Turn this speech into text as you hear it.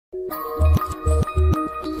Are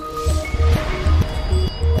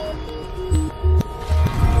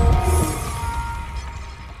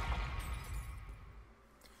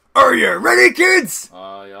you ready, kids?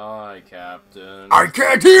 Aye, aye, Captain. I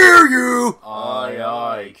can't hear you! Aye,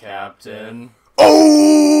 aye, Captain.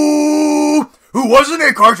 Oh! Who wasn't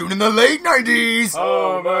a cartoon in the late 90s?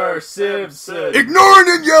 Homer Simpson. Ignorant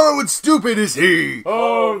and yellow and stupid is he.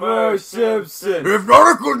 Homer Simpson. If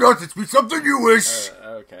nautical nuts, it's be something you wish.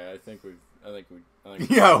 Okay, I think we.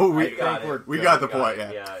 Yeah, we got the point,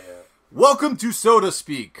 yeah. Welcome to Soda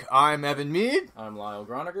Speak. I'm Evan Mead. I'm Lyle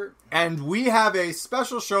Groniger. And we have a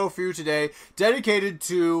special show for you today dedicated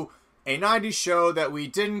to a 90s show that we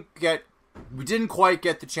didn't quite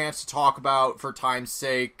get the chance to talk about for time's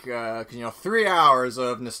sake. 3 hours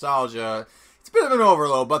of nostalgia. It's a bit of an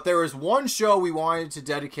overload, but there is one show we wanted to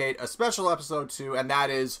dedicate a special episode to, and that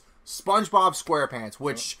is Spongebob Squarepants,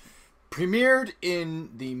 which premiered in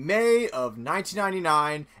the May of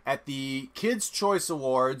 1999 at the Kids' Choice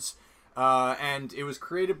Awards. And it was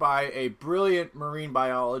created by a brilliant marine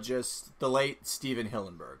biologist, the late Stephen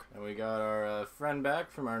Hillenburg. And we got our friend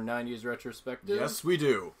back from our 90s retrospective. Yes, we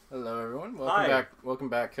do. Hello, everyone. Hi. Welcome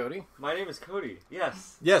back, Cody. My name is Cody.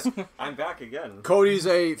 Yes. Yes. I'm back again. Cody's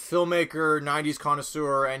a filmmaker, 90s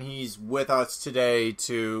connoisseur, and he's with us today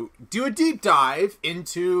to do a deep dive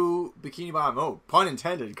into Bikini Bottom. Oh, pun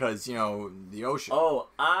intended, because, the ocean. Oh,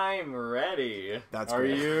 I'm ready. That's Are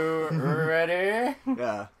great. you ready?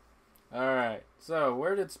 Yeah. Alright, so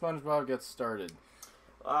where did SpongeBob get started?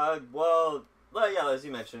 Well, yeah, as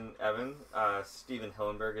you mentioned, Evan, Stephen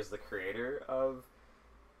Hillenburg is the creator of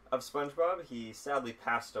SpongeBob. He sadly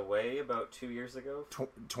passed away about 2 years ago.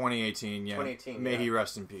 2018, yeah. 2018, May yeah. he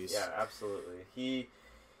rest in peace. Yeah, absolutely.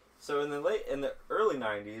 So in the early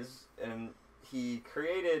 90s, and he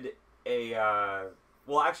created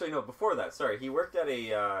before that, sorry, he worked at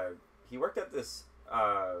this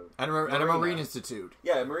At a marine institute.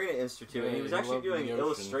 Yeah, a marina institute, and he was actually loved doing the ocean.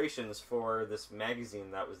 illustrations for this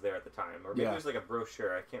magazine that was there at the time, or maybe it was like a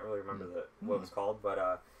brochure. I can't really remember what it was called,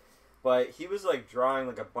 but he was like drawing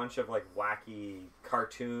like a bunch of like wacky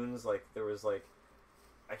cartoons. Like there was like,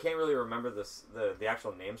 I can't really remember the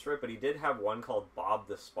actual names for it, but he did have one called Bob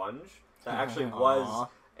the Sponge that actually was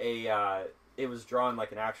it was drawn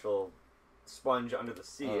like an actual sponge under the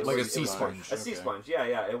sea. Like a sea sponge. A sea sponge,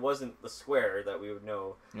 yeah. It wasn't the square that we would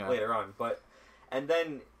know later on. And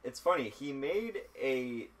then it's funny, he made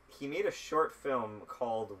a short film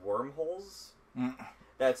called Wormholes.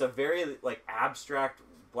 That's a very like abstract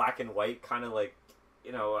black and white kind of like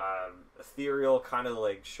ethereal kind of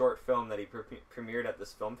like short film that he premiered at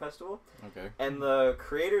this film festival. Okay. And the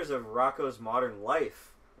creators of Rocko's Modern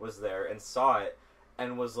Life was there and saw it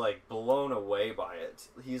and was like blown away by it.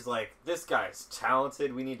 He's like, this guy's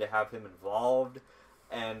talented, we need to have him involved.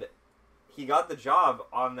 And he got the job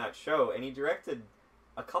on that show, and he directed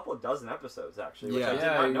a couple of dozen episodes actually, which I did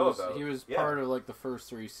not know about. He was part of like the first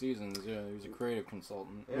 3 seasons. Yeah, he was a creative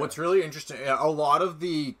consultant. Yeah. What's really interesting, a lot of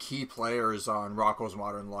the key players on Rocko's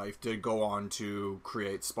Modern Life did go on to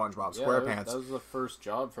create SpongeBob SquarePants. That was the first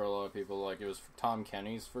job for a lot of people. Like, it was Tom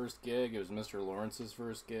Kenny's first gig. It was Mr. Lawrence's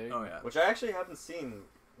first gig. Oh, yeah. Which I actually haven't seen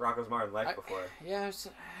Rocko's Modern Life before. Yeah, I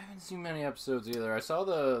haven't seen many episodes either. I saw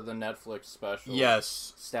the Netflix special.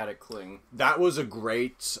 Yes. Static Cling. That was a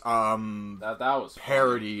great that was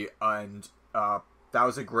parody, and that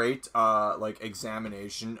was a great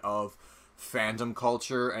examination of fandom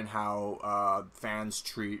culture and how fans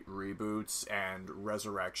treat reboots and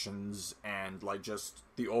resurrections and like just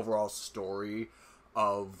the overall story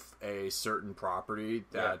of a certain property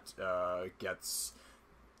that gets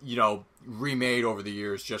remade over the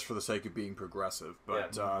years just for the sake of being progressive.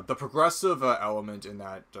 But the progressive element in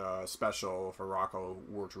that special for Rocko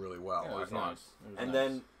worked really well. Yeah, it was nice.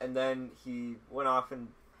 And then he went off and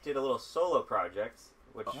did a little solo project,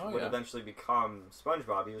 which would eventually become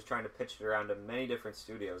SpongeBob. He was trying to pitch it around to many different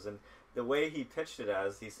studios, and the way he pitched it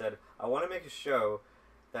he said, I want to make a show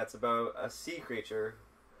that's about a sea creature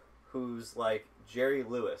who's like Jerry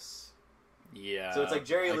Lewis. Yeah. So it's like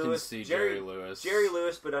Jerry Lewis. Jerry Lewis. Jerry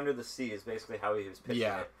Lewis, but under the sea is basically how he was pitching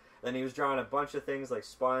it. Then he was drawing a bunch of things like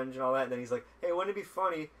sponge and all that. And then he's like, hey, wouldn't it be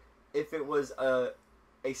funny if it was a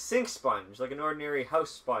sink sponge, like an ordinary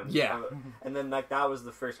house sponge? Yeah. And then like that was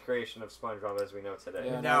the first creation of SpongeBob as we know today.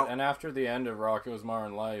 Yeah, and after the end of Rocko's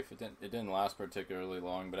Modern Life, it didn't last particularly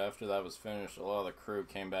long, but after that was finished, a lot of the crew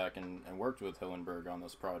came back and worked with Hillenburg on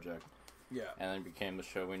this project. Yeah. And then became the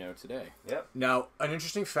show we know today. Yep. Now, an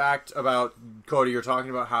interesting fact about Cody, you're talking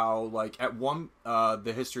about how, like, at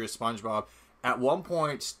the history of SpongeBob, at one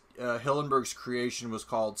point, Hillenburg's creation was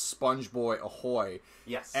called SpongeBoy Ahoy.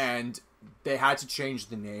 Yes. And they had to change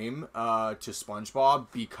the name to SpongeBob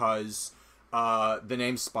because the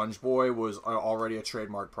name SpongeBoy was already a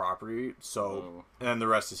trademark property. So, and the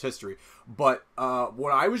rest is history. But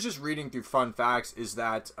what I was just reading through fun facts is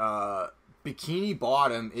that Bikini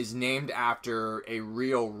Bottom is named after a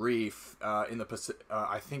real reef in the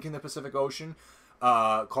I think in the Pacific Ocean.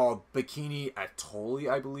 Called Bikini Atoll,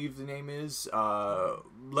 I believe the name is. We'll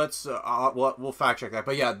fact check that.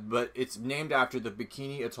 But yeah, it's named after the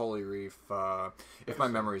Bikini Atoll Reef, if my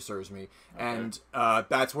memory serves me. Okay. And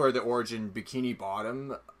that's where the origin Bikini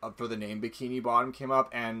Bottom, for the name Bikini Bottom came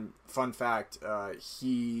up. And fun fact,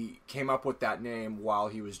 he came up with that name while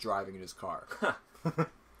he was driving in his car.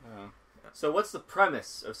 So what's the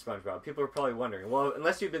premise of SpongeBob? People are probably wondering. Well,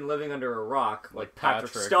 unless you've been living under a rock, like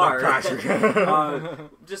Patrick Star,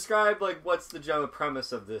 describe what's the general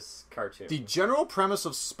premise of this cartoon? The general premise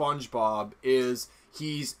of SpongeBob is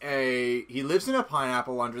he lives in a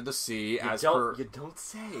pineapple under the sea. You don't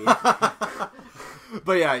say.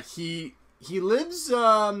 But yeah, he lives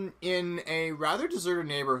in a rather deserted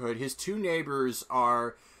neighborhood. His two neighbors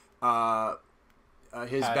are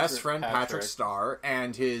his best friend Patrick Star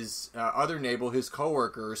and his other neighbor, his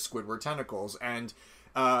coworker Squidward Tentacles. And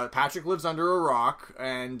Patrick lives under a rock,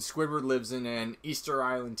 and Squidward lives in an Easter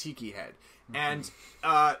Island tiki head. And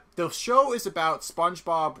the show is about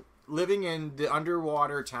SpongeBob living in the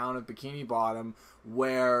underwater town of Bikini Bottom,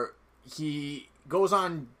 where he goes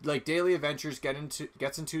on daily adventures,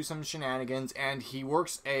 gets into some shenanigans, and he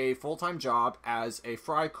works a full-time job as a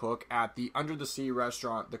fry cook at the under the sea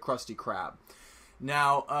restaurant, the Krusty Krab.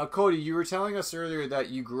 Now, Cody, you were telling us earlier that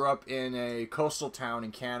you grew up in a coastal town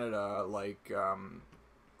in Canada,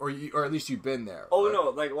 or at least you've been there. Oh,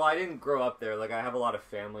 no, I didn't grow up there. I have a lot of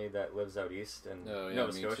family that lives out east in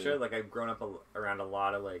Nova Scotia. I've grown up around a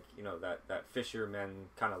lot of, that fisherman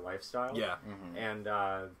kind of lifestyle. Yeah. Mm-hmm. And,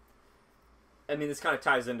 I mean, this kind of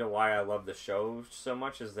ties into why I love the show so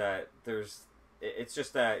much, is that it's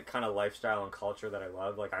just that kind of lifestyle and culture that I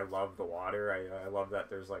love. I love the water. I love that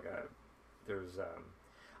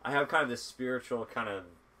I have kind of this spiritual kind of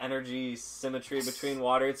energy symmetry between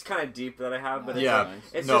water. It's kind of deep that I have, but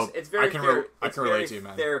it's very relate to you,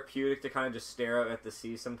 man. Therapeutic to kind of just stare out at the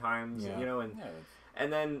sea sometimes, and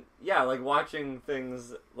then watching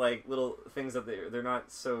things little things that they're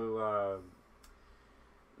not so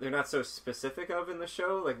specific of in the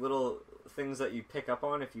show, little things that you pick up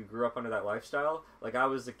on if you grew up under that lifestyle. I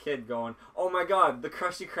was a kid going, "Oh my god, the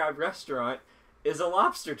Krusty Krab restaurant is a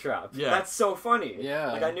lobster trap." Yeah. That's so funny.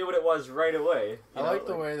 Yeah. I knew what it was right away. I like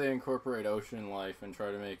the way they incorporate ocean life and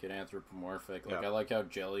try to make it anthropomorphic. I like how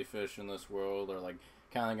jellyfish in this world are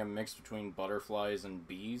kind of a mix between butterflies and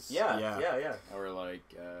bees. Yeah. Or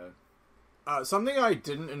something I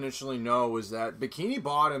didn't initially know was that Bikini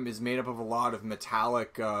Bottom is made up of a lot of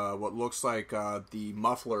metallic, what looks like the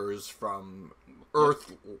mufflers from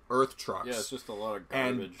Earth trucks. Yeah, it's just a lot of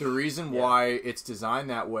garbage. And the reason why it's designed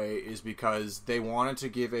that way is because they wanted to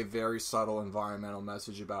give a very subtle environmental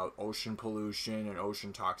message about ocean pollution and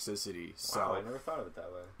ocean toxicity. Wow, I never thought of it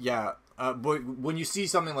that way. Yeah, but when you see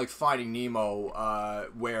something like Finding Nemo,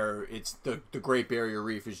 where it's the Great Barrier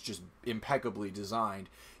Reef is just impeccably designed,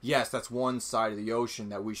 yes, that's one side of the ocean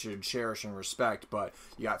that we should cherish and respect. But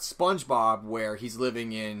you got SpongeBob, where he's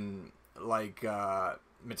living in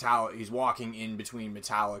he's walking in between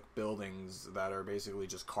metallic buildings that are basically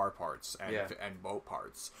just car parts and boat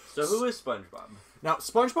parts. So who is SpongeBob? Now,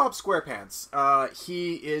 Spongebob Squarepants,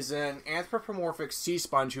 he is an anthropomorphic sea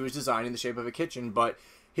sponge who is designed in the shape of a kitchen, but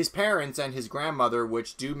his parents and his grandmother,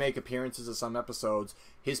 which do make appearances in some episodes,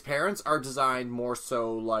 his parents are designed more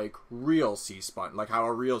so like real sea sponge, like how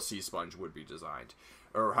a real sea sponge would be designed,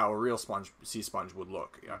 or how a real sea sponge would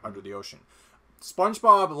look under the ocean.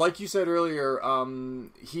 SpongeBob, like you said earlier,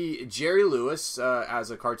 Jerry Lewis as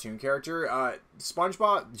a cartoon character.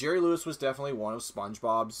 Jerry Lewis was definitely one of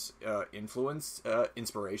SpongeBob's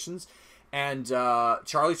inspirations, and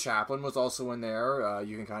Charlie Chaplin was also in there.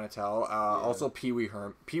 You can kind of tell. Also, Pee Wee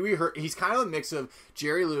Herman. He's kind of a mix of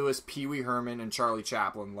Jerry Lewis, Pee Wee Herman, and Charlie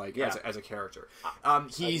Chaplin, as a character. I can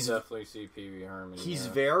definitely see Pee Wee Herman. He's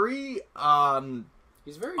very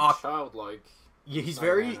childlike. Yeah, he's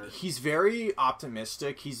very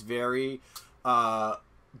optimistic. He's very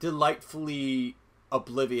delightfully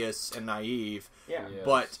oblivious and naive. Yeah. Yes.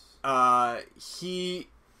 But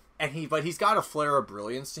he's got a flare of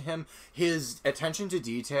brilliance to him. His attention to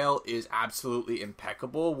detail is absolutely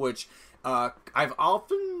impeccable, which I've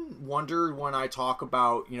often wondered when I talk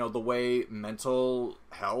about, the way mental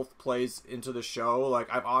health plays into the show,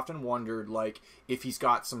 like, I've often wondered, like, if he's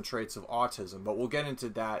got some traits of autism, but we'll get into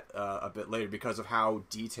that a bit later because of how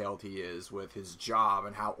detailed he is with his job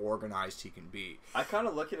and how organized he can be. I kind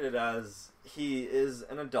of look at it as he is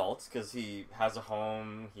an adult because he has a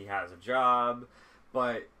home, he has a job,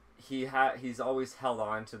 but he's always held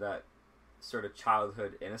on to that sort of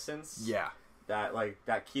childhood innocence. Yeah.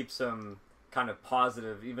 That keeps him kind of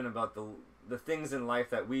positive, even about the things in life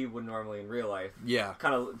that we would normally in real life,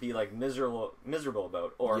 kind of be like miserable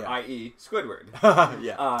about, or i.e. Squidward.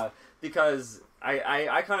 Because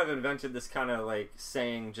I kind of invented this kind of like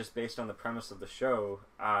saying just based on the premise of the show,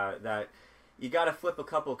 that you got to flip a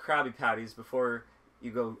couple Krabby Patties before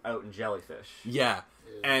you go out and jellyfish. Yeah,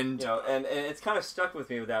 and and it's kind of stuck with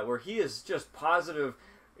me with that, where he is just positive.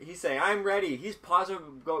 He's saying, I'm ready. He's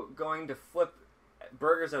positive going to flip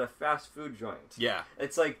burgers at a fast food joint. Yeah.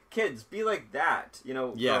 It's like, kids, be like that,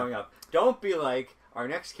 growing up. Don't be like our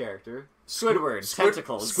next character, Squidward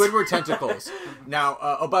Tentacles. Squidward Tentacles. Now,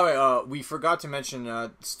 by the way, we forgot to mention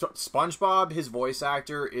SpongeBob, his voice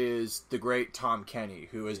actor is the great Tom Kenny,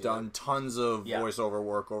 who has done tons of voiceover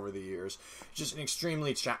work over the years. Just an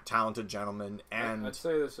extremely talented gentleman. And I'd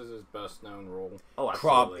say this is his best known role. Oh,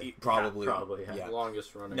 absolutely. Probably. Yeah.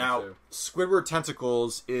 Longest running, now, too. Squidward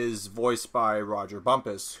Tentacles is voiced by Roger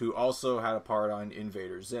Bumpus, who also had a part on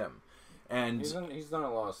Invader Zim. And he's done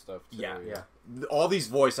a lot of stuff, too. Yeah. All these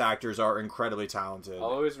voice actors are incredibly talented. I'll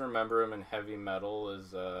always remember him in Heavy Metal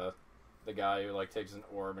as the guy who like takes an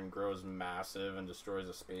orb and grows massive and destroys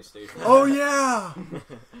a space station. Oh yeah,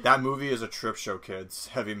 that movie is a trip show, kids.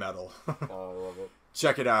 Heavy Metal. Oh, I love it.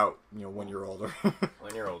 Check it out. When you're older.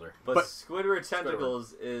 When you're older. But Squidward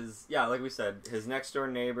Tentacles is like we said, his next door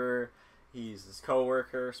neighbor. He's his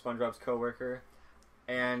coworker, SpongeBob's coworker,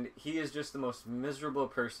 and he is just the most miserable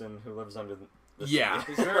person who lives under the sea. Yeah,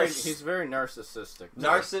 he's very narcissistic.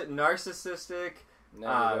 Narcissistic.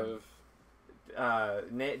 Negative.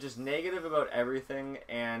 Just negative about everything,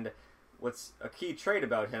 and what's a key trait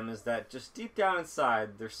about him is that just deep down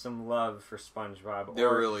inside there's some love for SpongeBob.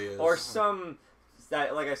 There really is. Or some,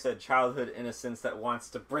 that, like I said, childhood innocence that wants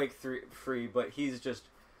to break free, but he's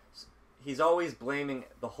always blaming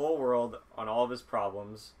the whole world on all of his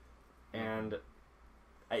problems, and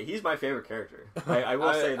he's my favorite character. I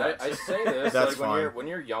will say that. I say this. That's like when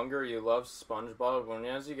you're younger, you love SpongeBob.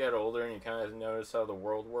 As you get older and you kind of notice how the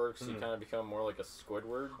world works, you kind of become more like a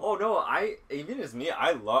Squidward. Oh no! Even as me,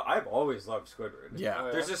 I've always loved Squidward. Yeah. Oh,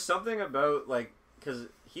 yeah. There's just something about because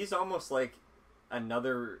he's almost like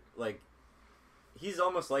another he's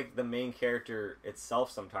almost like the main character itself.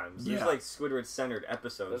 Sometimes there's like Squidward-centered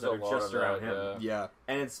episodes that are just around him. Yeah.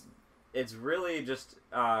 And it's really just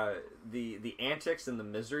the antics and the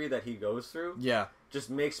misery that he goes through. Yeah. Just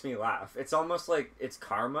makes me laugh. It's almost like it's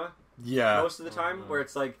karma. Yeah. Most of the time, where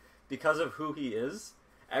it's like because of who he is,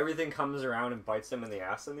 everything comes around and bites him in the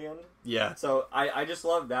ass in the end. Yeah. So I just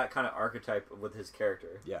love that kind of archetype with his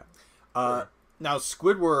character. Yeah. Now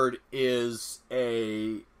Squidward is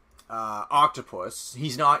a octopus.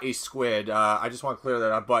 He's not a squid. I just want to clear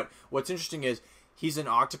that up. But what's interesting is he's an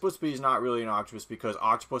octopus, but he's not really an octopus because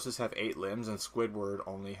octopuses have 8 limbs and Squidward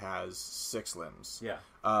only has 6 limbs. Yeah.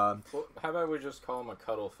 Well, how about we just call him a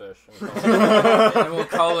cuttlefish and we'll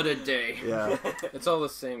call it a day. Yeah. It's all the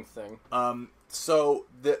same thing. So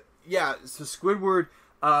Squidward,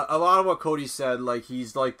 a lot of what Cody said, like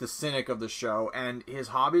he's like the cynic of the show, and his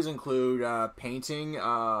hobbies include painting,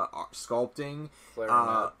 sculpting,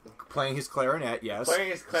 playing his clarinet. Yes,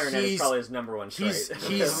 playing his clarinet is probably his number one trait.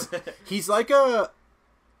 He's like a.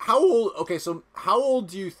 How old? Okay, so how old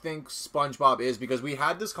do you think SpongeBob is? Because we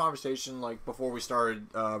had this conversation like before we started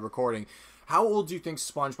recording. How old do you think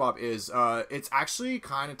SpongeBob is? It's actually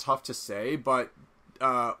kind of tough to say, but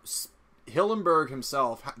Hillenburg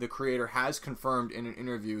himself, the creator, has confirmed in an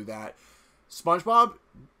interview that SpongeBob,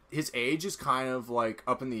 his age is kind of like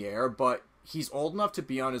up in the air, but he's old enough to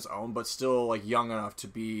be on his own, but still like young enough to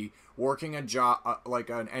be working a job, like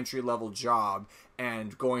an entry-level job,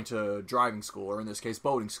 and going to driving school, or in this case,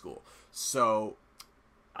 boating school. So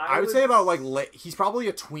I would say about like he's probably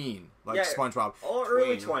a tween, SpongeBob. Or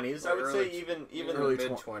early 20s. I would say even early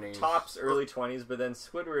mid-20s. Tops early 20s, but then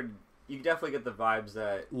Squidward, you definitely get the vibes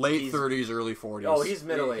that late 30s, early 40s. Oh, he's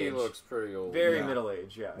middle-aged. He looks pretty old. Very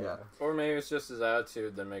middle-aged, yeah. Or maybe it's just his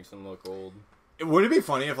attitude that makes him look old. Wouldn't it be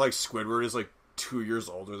funny if like Squidward is like 2 years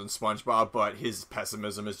older than SpongeBob, but his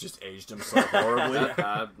pessimism has just aged him so horribly.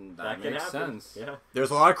 that makes sense. Yeah. There's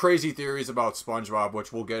a lot of crazy theories about SpongeBob,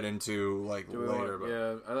 which we'll get into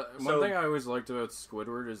later. One thing I always liked about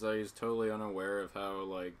Squidward is that he's totally unaware of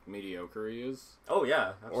how mediocre he is. Oh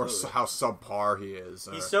yeah, absolutely. Or how subpar he is.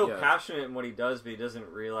 He's so passionate in what he does, but he doesn't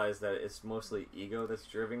realize that it's mostly ego that's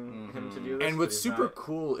driving him to do this. And what's super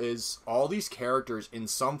cool is all these characters, in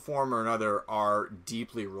some form or another, are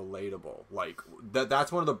deeply relatable.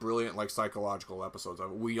 That's one of the brilliant psychological episodes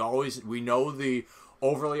of it. We know the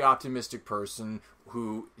overly optimistic person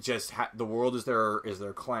who just the world is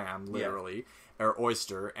their clam, literally, or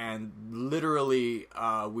oyster, and literally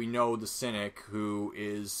we know the cynic who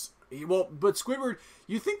is but Squidward,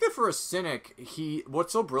 you think that for a cynic,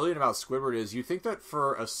 what's so brilliant about Squidward is you think that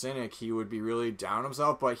for a cynic he would be really down on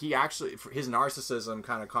himself, but he actually, his narcissism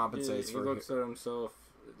kind of compensates for... He looks at himself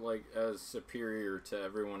as superior to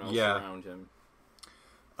everyone else around him.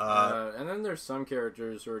 And then there's some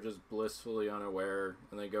characters who are just blissfully unaware,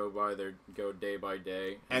 and they go day by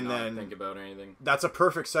day and not think about anything. That's a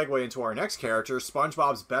perfect segue into our next character,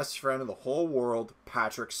 SpongeBob's best friend in the whole world,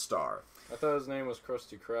 Patrick Star. I thought his name was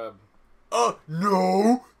Krusty Krab.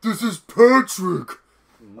 No, this is Patrick.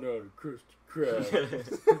 Not a Krusty Krab.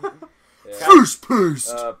 Fish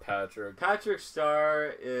paste. Patrick. Patrick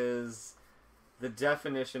Star is the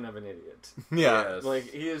definition of an idiot. Yeah,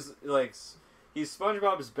 yes. He's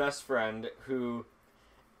SpongeBob's best friend who...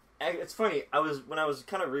 It's funny, when I was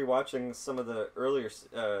kind of rewatching some of the earlier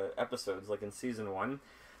episodes, in Season 1,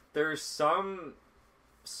 there's some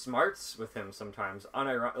smarts with him sometimes,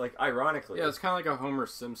 ironically. Yeah, it's kind of like a Homer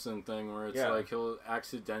Simpson thing, where it's he'll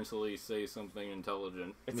accidentally say something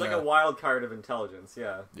intelligent. It's like a wild card of intelligence,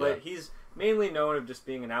 But he's mainly known of just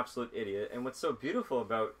being an absolute idiot, and what's so beautiful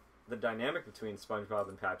about the dynamic between SpongeBob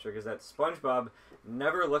and Patrick is that SpongeBob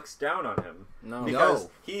never looks down on him. Because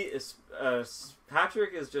he is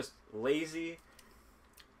Patrick is just lazy,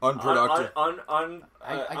 unproductive,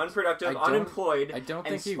 unproductive, unemployed. I don't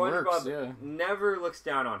think he works. Never looks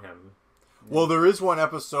down on him. Well, there is one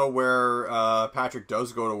episode where Patrick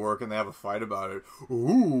does go to work and they have a fight about it.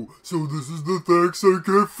 Ooh, so this is the thanks I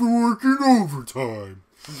get for working overtime.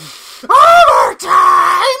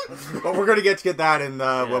 Overtime! But we're going to get that in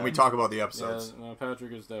when we talk about the episodes. Yeah,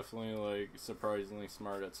 Patrick is definitely surprisingly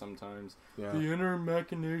smart at sometimes. Yeah. The inner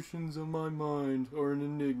machinations of my mind are an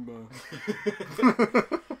enigma.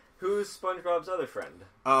 Who's SpongeBob's other friend?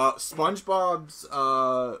 SpongeBob's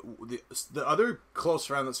the other close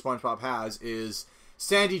friend that SpongeBob has is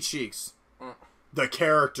Sandy Cheeks, the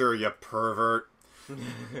character, you pervert.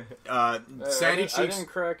 Sandy Cheeks. I didn't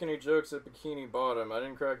crack any jokes at Bikini Bottom. I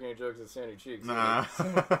didn't crack any jokes at Sandy Cheeks. Nah.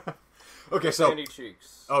 Sandy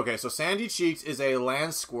Cheeks. Okay, so Sandy Cheeks is a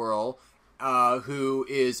land squirrel who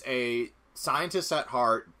is a scientist at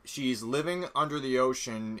heart. She's living under the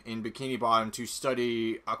ocean in Bikini Bottom to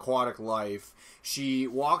study aquatic life. She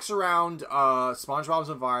walks around SpongeBob's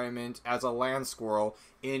environment as a land squirrel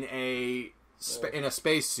in a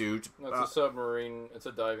spacesuit. That's a submarine. It's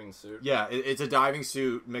a diving suit. Yeah, it's a diving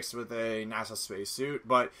suit mixed with a NASA spacesuit.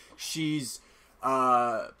 But she's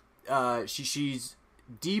she's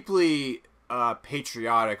deeply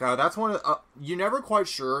patriotic. That's one of you're never quite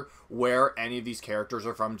sure where any of these characters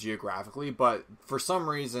are from geographically, but for some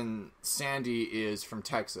reason Sandy is from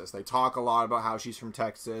Texas. They talk a lot about how she's from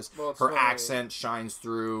Texas. Well, her accent shines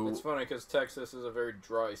through. It's funny because Texas is a very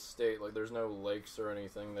dry state. There's no lakes or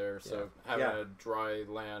anything there, so having a dry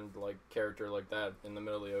land character like that in the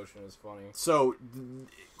middle of the ocean is funny. So,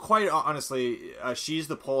 quite honestly, she's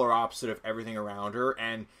the polar opposite of everything around her,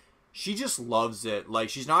 and she just loves it.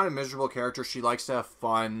 She's not a miserable character. She likes to have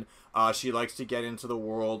fun. She likes to get into the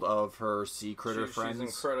world of her sea critter friends.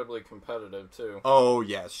 She's incredibly competitive, too. Oh,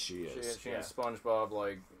 yes, she is. She and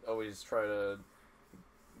SpongeBob, always try to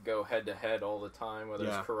go head-to-head all the time, whether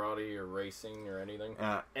it's karate or racing or anything.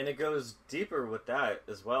 And it goes deeper with that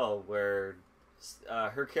as well, where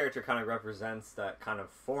her character kind of represents that kind of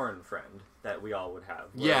foreign friend that we all would have.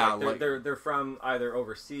 Where, they're from either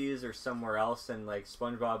overseas or somewhere else, and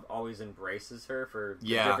SpongeBob always embraces her for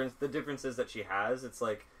the differences that she has. It's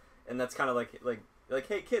and that's kind of like,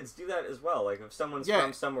 hey, kids, do that as well. If someone's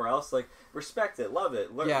from somewhere else, respect it, love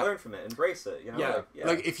it, learn from it, embrace it. You know,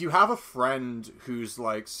 if you have a friend who's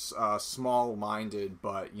small-minded,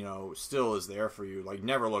 but still is there for you,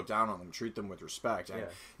 never look down on them, treat them with respect. And,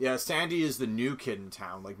 Sandy is the new kid in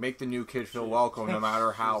town. Make the new kid feel welcome, no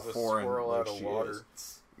matter how foreign she is.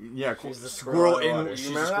 Yeah, she's the squirrel in. You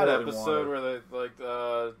remember that episode where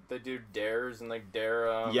they do dares and they dare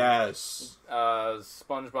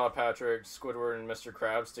SpongeBob, Patrick, Squidward, and Mr.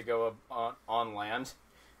 Krabs to go up on land,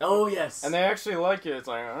 Oh, yes. And they actually like it. It's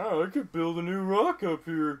like, oh, I could build a new rock up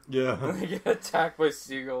here. Yeah. And they get attacked by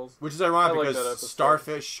seagulls. Which is ironic like because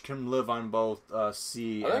starfish can live on both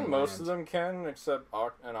sea and I think most land. of them can, except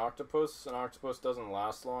an octopus. An octopus doesn't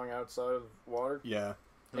last long outside of water. Yeah.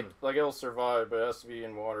 Like, it'll survive, but it has to be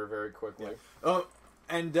in water very quickly. Yeah.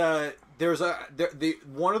 And there's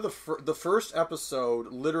the first episode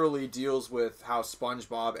literally deals with how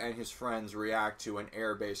SpongeBob and his friends react to an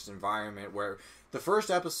air-based environment. Where the first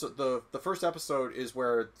episode is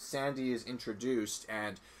where Sandy is introduced,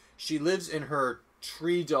 and she lives in her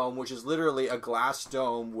tree dome, which is literally a glass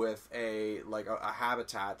dome with a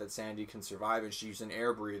habitat that Sandy can survive in. She's an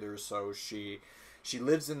air breather, so she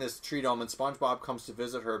lives in this tree dome, and SpongeBob comes to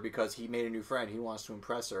visit her because he made a new friend. He wants to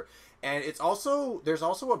impress her. And there's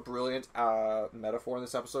also a brilliant metaphor in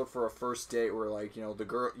this episode for a first date where, like, you know, the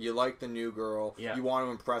girl, you like the new girl, you want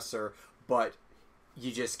to impress her, but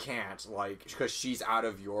you just can't, like, because she's out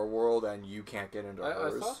of your world and you can't get into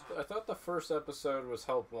hers. I thought the first episode was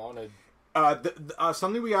Help Wanted.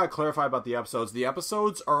 Something we gotta clarify about the episodes. The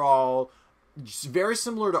episodes are all very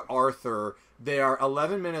similar to Arthur. They are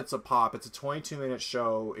 11 minutes a pop. It's a 22-minute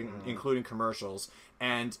show, including commercials.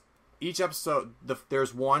 And each episode,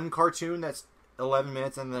 there's one cartoon that's 11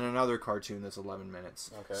 minutes, and then another cartoon that's 11 minutes.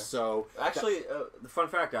 Okay. So actually, the fun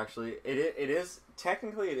fact, it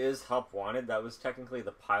is Help Wanted. That was technically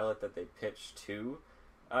the pilot that they pitched to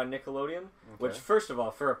Nickelodeon. Which, first of all,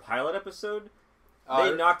 for a pilot episode,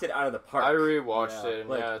 they knocked it out of the park. I rewatched it,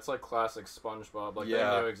 and it's like classic SpongeBob. Like, they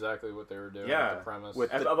knew exactly what they were doing with the premise.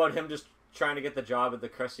 About him just trying to get the job at the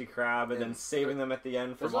Krusty Krab and then saving them at the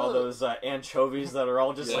end from all those anchovies that are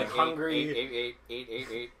all just hungry.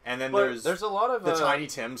 Eight. And then there's a lot of the Tiny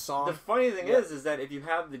Tim song. The funny thing is that if you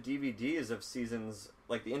have the DVDs of seasons,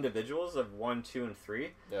 like the individuals of 1, 2, and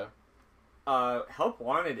 3, Help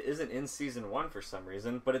Wanted isn't in season 1 for some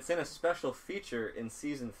reason, but it's in a special feature in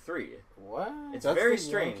season 3. What? It's very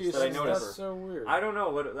strange that I noticed. That's so weird. I don't know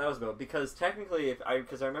what that was about, because technically,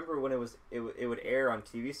 because I remember when it would air on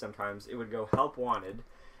TV sometimes, it would go Help Wanted,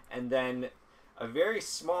 and then a very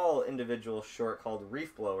small individual short called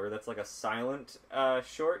Reef Blower. That's like a silent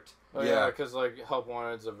short. Oh yeah, because like Help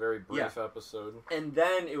Wanted is a very brief episode. And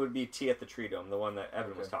then it would be Tea at the Tree Dome, the one that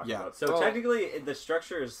Evan was talking about. So technically, the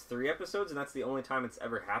structure is 3 episodes, and that's the only time it's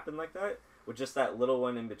ever happened like that, with just that little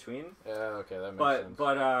one in between. Yeah, okay, that makes sense.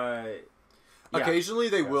 But occasionally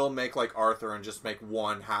they will make like Arthur and just make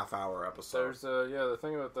 1 half-hour episode. There's the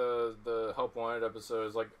thing about the Help Wanted episode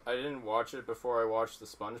is, like, I didn't watch it before I watched the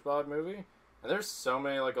SpongeBob movie, and there's so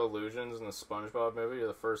many like allusions in the SpongeBob movie to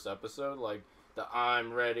the first episode, like the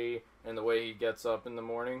I'm ready and the way he gets up in the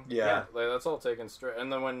morning. Yeah. Like, that's all taken straight. And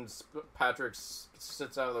then when Patrick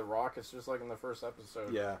sits out of the rock, it's just like in the first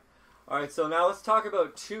episode. Yeah. Alright, so now let's talk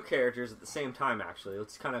about 2 characters at the same time, actually.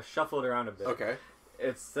 Let's kind of shuffle it around a bit. Okay.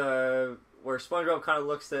 It's where SpongeBob kind of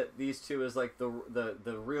looks at these two as like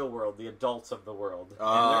the real world, the adults of the world.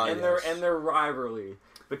 And their rivalry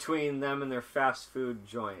between them and their fast food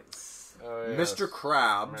joints. Oh, yes. Mr.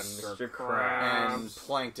 Krabs. And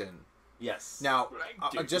Plankton. Yes. Now,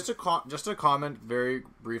 just to comment very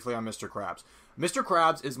briefly on Mr. Krabs. Mr.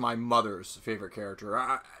 Krabs is my mother's favorite character.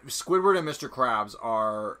 Squidward and Mr. Krabs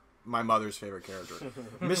are my mother's favorite character.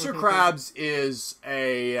 Mr. Krabs is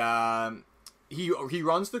he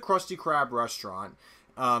runs the Krusty Krab restaurant.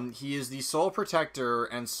 He is the sole protector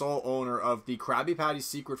and sole owner of the Krabby Patty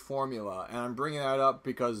secret formula, and I'm bringing that up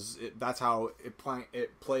because that's how it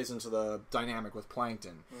plays into the dynamic with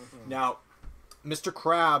Plankton. Mm-hmm. Now, Mr.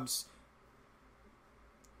 Krabs.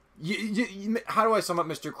 How do I sum up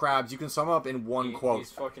Mr. Krabs? You can sum up in one quote.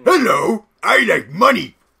 Hello, I like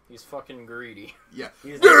money. He's fucking greedy. Yeah.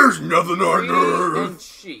 There's nothing on earth. And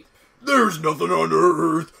cheap. There's nothing on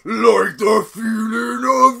earth like the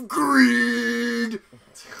feeling of greed.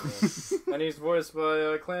 And he's voiced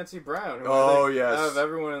by Clancy Brown. Who yes. Out of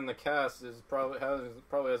everyone in the cast, probably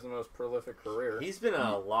has the most prolific career. He's been in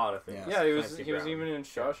a lot of things. Yeah, he was even in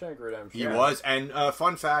Shawshank Redemption. He was. And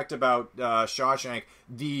fun fact about Shawshank,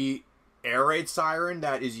 the air raid siren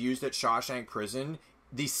that is used at Shawshank Prison,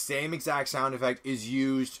 the same exact sound effect is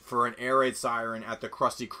used for an air raid siren at the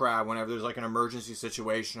Krusty Krab whenever there's like an emergency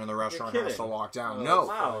situation and the restaurant has to lock down. Oh, no.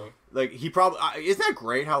 Wow. Like, he probably... isn't that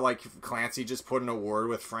great how, like, Clancy just put in a word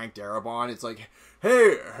with Frank Darabont? It's like,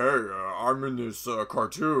 hey, I'm in this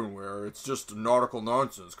cartoon where it's just nautical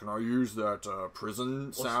nonsense. Can I use that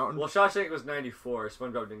prison sound? Well, Shawshank was 94.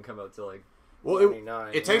 SpongeBob didn't come out till, like, well,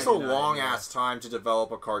 it takes a long-ass time to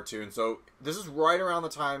develop a cartoon, so this is right around the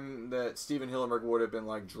time that Steven Hillenburg would have been,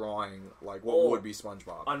 like, drawing, like, what would be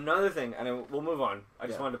SpongeBob. Another thing, and we'll move on. I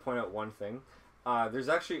just wanted to point out one thing. there's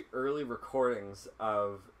actually early recordings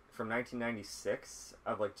from 1996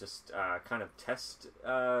 of like just kind of test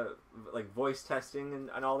like voice testing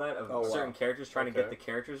and all that of certain characters trying to get the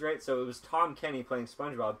characters right. So it was Tom Kenny playing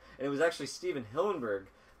SpongeBob, and it was actually Steven Hillenburg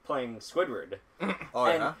playing Squidward.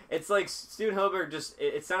 And it's like Steven Hillenburg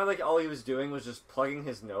it sounded like all he was doing was just plugging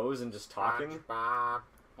his nose and just talking. I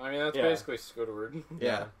mean, that's basically Squidward.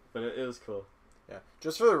 Yeah, but it was cool. Yeah.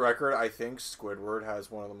 Just for the record, I think Squidward has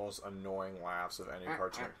one of the most annoying laughs of any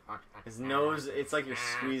cartoon. His nose, it's like you're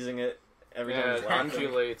squeezing it every time he's it laughing.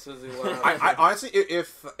 undulates as he laughs. I honestly,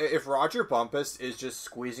 if Roger Bumpus is just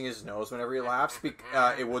squeezing his nose whenever he laughs,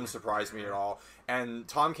 it wouldn't surprise me at all. And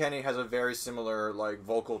Tom Kenny has a very similar like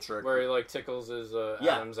vocal trick where he like tickles his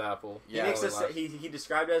Adam's apple. He makes he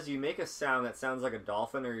described it as you make a sound that sounds like a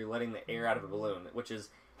dolphin, or you're letting the air out of a balloon, which is.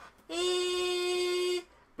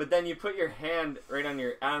 But then you put your hand right on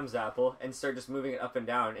your Adam's apple and start just moving it up and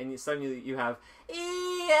down, and suddenly you have.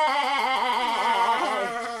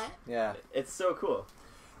 Yeah, it's so cool.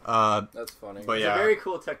 That's funny. But it's a very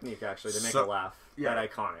cool technique actually to make a laugh. Yeah.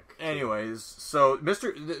 That iconic. Anyways, so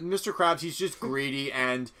Mr. Krabs, he's just greedy,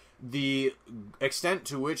 and the extent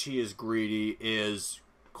to which he is greedy is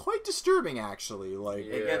quite disturbing, actually. Like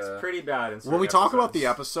it gets pretty bad. When we talk about the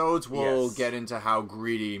episodes, we'll get into how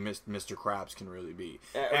greedy Mr. Krabs can really be.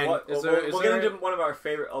 We'll get into one of our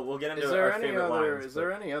favorite. We'll get into our favorite lines. Is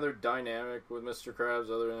there any other dynamic with Mr.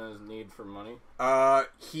 Krabs other than his need for money?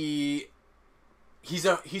 He's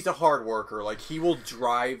a hard worker. Like he will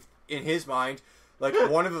drive in his mind. Like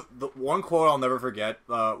one quote I'll never forget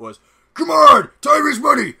was, "Come on, time is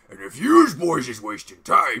money, and if yous boys is wasting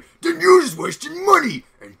time, then yous is wasting money,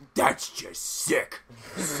 and that's just sick."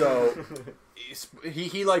 So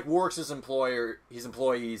he like works his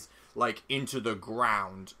employees like into the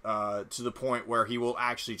ground to the point where he will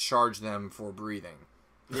actually charge them for breathing.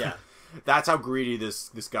 Yeah. That's how greedy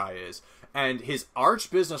this guy is. And his arch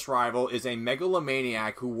business rival is a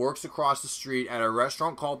megalomaniac who works across the street at a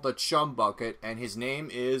restaurant called the Chum Bucket, and his name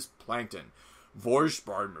is Plankton. Voiced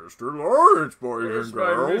by Mr. Lawrence, boys and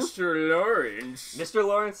girls. Mr. Lawrence. Mr.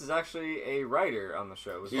 Lawrence is actually a writer on the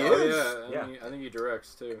show as well. He is? Yeah. I think he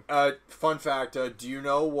directs, too. Fun fact, do you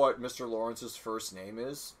know what Mr. Lawrence's first name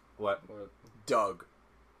is? What? Doug.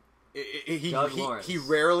 Doug Lawrence. He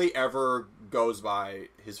rarely ever goes by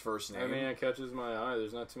his first name. I mean, it catches my eye.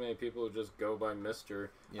 There's not too many people who just go by Mr.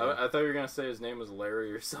 Yeah. I thought you were going to say his name was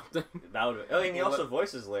Larry or something. And he also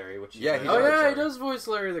voices Larry, which he he does voice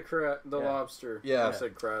Larry the lobster. Yeah. I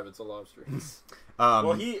said crab, it's a lobster. It's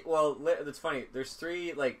funny. There's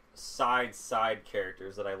three like side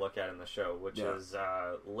characters that I look at in the show, which is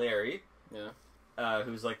Larry. Yeah.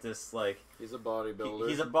 Who's like this like he's a bodybuilder.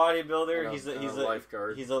 He's a bodybuilder. He's a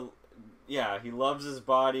lifeguard. He loves his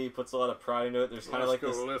body. Puts a lot of pride into it. There's kind of like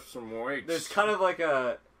this. Lift some weights. There's kind of like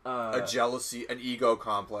a jealousy, an ego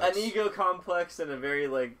complex, and a very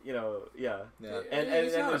like And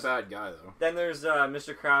he's not a bad guy though. Then there's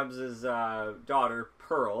Mr. Krabs' daughter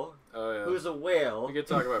Pearl, who's a whale. We could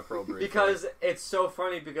talk about Pearl briefly because it's so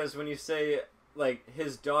funny because when you say like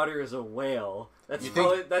his daughter is a whale. That's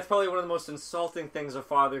probably one of the most insulting things a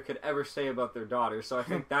father could ever say about their daughter. So I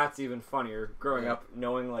think that's even funnier. Growing up,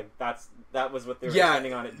 knowing like that was what they were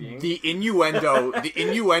intending on it being. The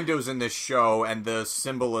innuendos in this show and the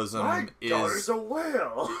symbolism My daughter's a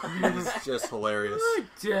whale. It's just hilarious. My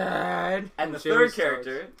dad. And the third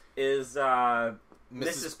character is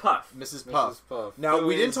Mrs. Puff. Mrs. Puff. Now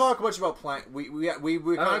we didn't talk much about Plankton. We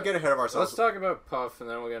kind of get ahead of ourselves. Let's talk about Puff and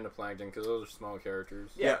then we'll get into Plankton because those are small characters.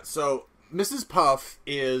 Yeah. So Mrs. Puff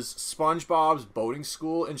is SpongeBob's boating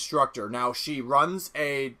school instructor. Now, she runs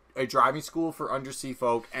a driving school for undersea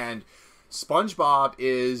folk, and SpongeBob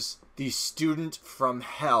is the student from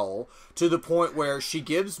hell to the point where he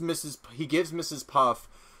gives Mrs. Puff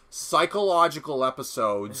psychological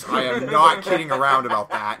episodes. I am not kidding around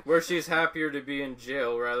about that. Where she's happier to be in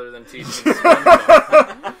jail rather than teaching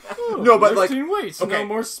SpongeBob. No, but like weights, no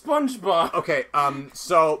more SpongeBob. Okay,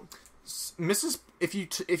 so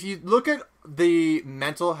if you look at the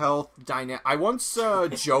mental health dynamic, I once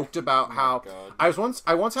joked about how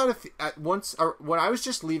when I was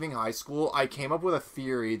just leaving high school, I came up with a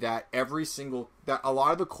theory that a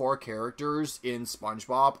lot of the core characters in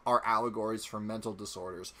SpongeBob are allegories for mental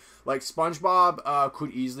disorders. Like SpongeBob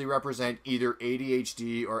could easily represent either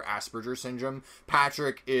ADHD or Asperger's syndrome.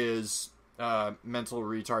 Patrick is mental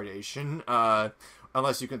retardation.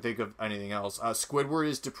 Unless you can think of anything else. Squidward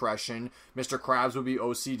is depression. Mr. Krabs would be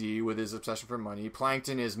OCD with his obsession for money.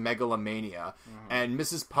 Plankton is megalomania. And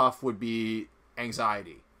Mrs. Puff would be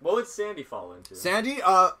anxiety. What would Sandy fall into? Sandy,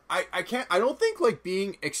 I don't think, like,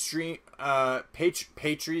 being extreme,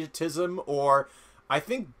 patriotism, or, I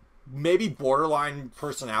think, maybe borderline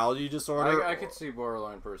personality disorder. I could see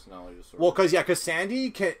borderline personality disorder. Well, because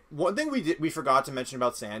Sandy can. One thing we forgot to mention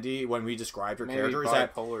about Sandy when we described her character is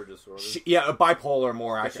that bipolar disorder. Bipolar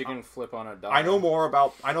more actually. She can flip on a dime. I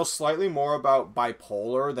know slightly more about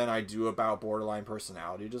bipolar than I do about borderline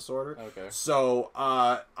personality disorder. Okay. So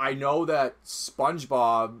I know that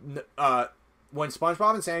SpongeBob, when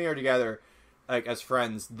SpongeBob and Sandy are together, like as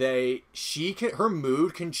friends, her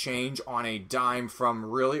mood can change on a dime from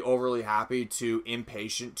really overly happy to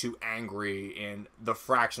impatient to angry in a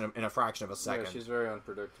fraction of a second. Yeah, she's very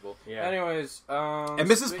unpredictable. Yeah. Anyways, and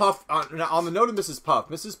Mrs. Puff, on the note of Mrs.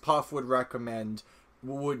 Puff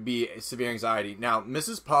would be severe anxiety. Now,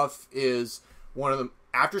 Mrs. Puff is one of the,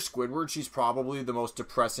 after Squidward, she's probably the most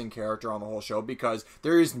depressing character on the whole show, because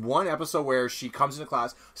there is one episode where she comes into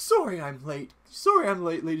class, Sorry I'm late,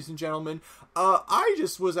 ladies and gentlemen. I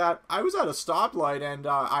was at a stoplight, and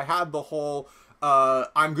I had the whole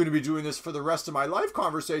I'm going to be doing this for the rest of my life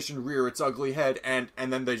conversation rear its ugly head, and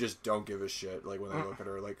then they just don't give a shit, like, when they look at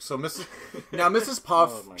her, like, so Mrs.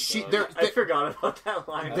 Puff, oh I forgot about that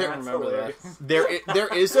line. I don't remember that.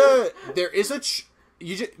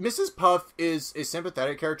 Mrs. Puff is a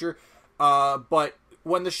sympathetic character, but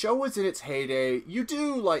when the show was in its heyday, you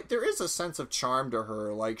do, like, there is a sense of charm to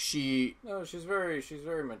her, like, she's very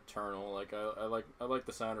maternal. Like, I like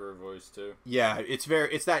the sound of her voice too. Yeah, it's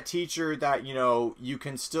that teacher that, you know, you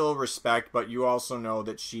can still respect, but you also know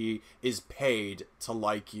that she is paid to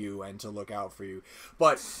like you and to look out for you.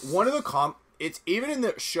 But one of the it's even in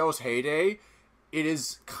the show's heyday, it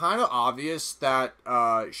is kind of obvious that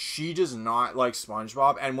she does not like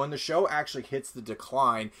SpongeBob, and when the show actually hits the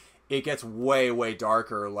decline, it gets way, way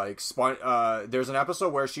darker. Like, there's an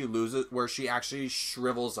episode where she actually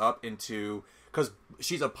shrivels up into, because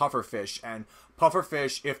she's a pufferfish, and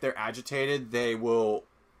pufferfish, if they're agitated, they will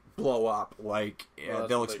blow up. Like,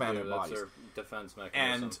 they'll expand their bodies. That's their defense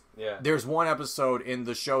mechanism. And there's one episode in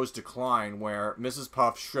the show's decline where Mrs.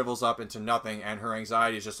 Puff shrivels up into nothing, and her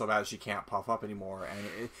anxiety is just so bad that she can't puff up anymore.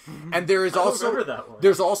 And there is also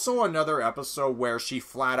there's also another episode where she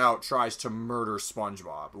flat out tries to murder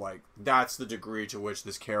SpongeBob. Like, that's the degree to which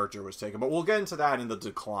this character was taken. But we'll get into that in the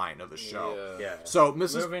decline of the show. Yeah. So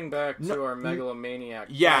moving back to our megalomaniac.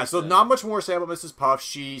 Yeah. So not much more to say about Mrs. Puff.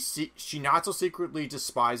 She not so secretly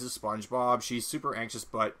despises SpongeBob. She's super anxious,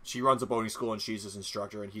 but she runs a boating school, and she's his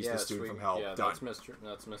instructor, and he's the student from hell. Yeah, Done.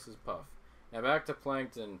 that's Mrs. Puff. Now back to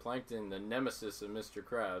Plankton. Plankton, the nemesis of Mr.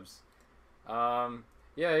 Krabs.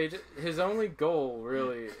 His only goal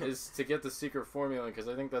really is to get the secret formula, because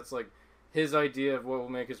I think that's like his idea of what will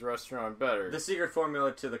make his restaurant better. The secret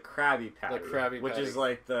formula to the Krabby Patty. The Krabby which Patty. is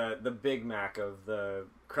like the Big Mac of the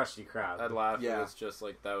Krusty Krab. I'd laugh if it's just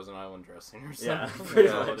like Thousand Island dressing or something. Yeah, pretty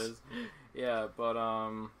much. It is. Yeah,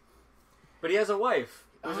 but he has a wife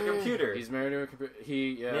who's a computer. He's married to a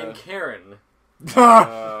computer. Named Karen.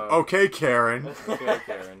 Okay, Karen. Okay,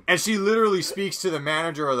 Karen. And she literally speaks to the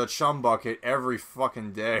manager of the Chum Bucket every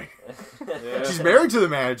fucking day. Yeah. She's married to the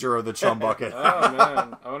manager of the Chum Bucket. Oh,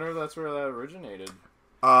 man. I wonder if that's where that originated.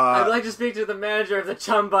 I'd like to speak to the manager of the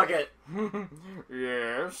Chum Bucket.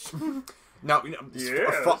 Yes. Now,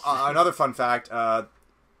 Yes. Another fun fact,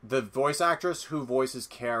 the voice actress who voices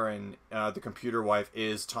Karen, the computer wife,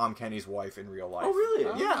 is Tom Kenny's wife in real life. Oh, really?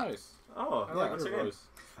 Oh, Yeah. Nice. Oh, I like what's her her name? voice.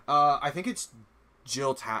 I think it's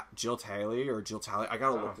Jill Talley or Jill Talley. I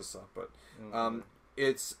gotta look this up, but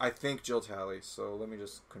it's, I think, Jill Talley. So let me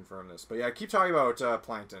just confirm this. But yeah, keep talking about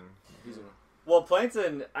Plankton. Well,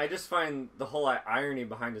 Plankton, I just find the whole irony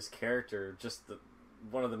behind his character just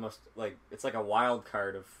one of the most, like, it's like a wild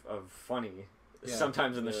card of funny. Yeah.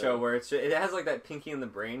 Sometimes in the show, where it has like that Pinky and the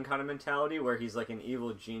Brain kind of mentality, where he's like an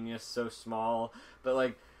evil genius, so small, but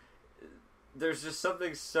like there's just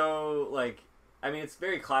something so, like, I mean, it's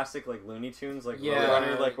very classic, like Looney Tunes, like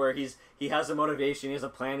Roadrunner, like where he has a motivation, he has a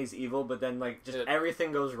plan, he's evil, but then like just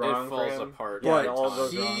everything goes wrong. It falls for him. apart. Yeah, it all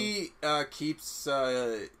goes wrong. He keeps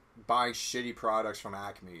buying shitty products from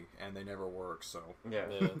Acme, and they never work. So yeah.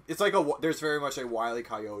 It's like there's very much a Wile E.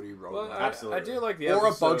 Coyote road. Well, absolutely. I do like the or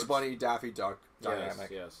episodes. a Bugs Bunny Daffy Duck dynamic.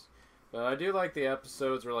 Yes. But I do like the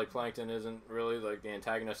episodes where, like, Plankton isn't really like the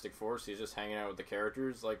antagonistic force. He's just hanging out with the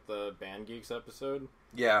characters, like the Band Geeks episode.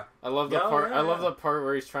 Yeah, I love the part. I love the part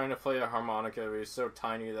where he's trying to play a harmonica, but he's so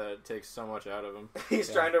tiny that it takes so much out of him.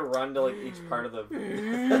 He's trying to run to like each part of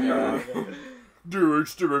the. Do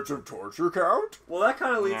instruments of torture count? Well, that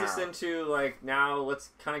kind of leads us into, like, now let's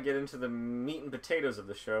kind of get into the meat and potatoes of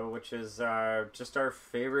the show, which is just our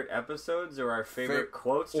favorite episodes or our favorite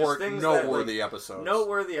quotes. Just or things noteworthy that, episodes.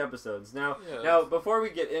 Noteworthy episodes. Now, before we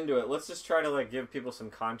get into it, let's just try to, like, give people some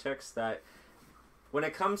context that when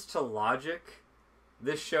it comes to logic,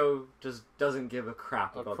 this show just doesn't give a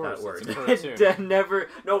crap about that word. It never...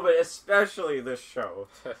 No, but especially this show.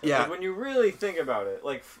 Yeah. Like, when you really think about it,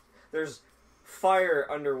 like, there's... fire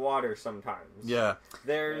underwater sometimes. Yeah.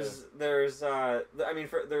 There's I mean,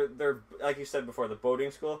 for they're like you said before, the boating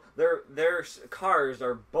school. Their cars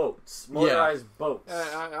are boats, motorized boats.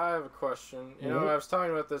 I have a question. You know, I was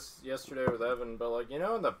talking about this yesterday with Evan, but like, you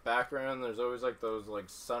know, in the background, there's always like those like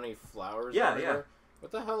sunny flowers. Yeah, everywhere. yeah.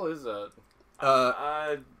 What the hell is that?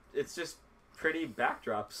 It's just pretty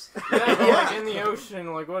backdrops. Like in the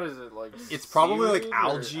ocean. Like, what is it? Like, it's probably like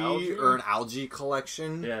algae or an algae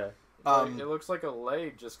collection. Yeah. It looks like a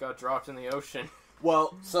leg just got dropped in the ocean.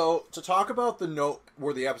 Well, so to talk about the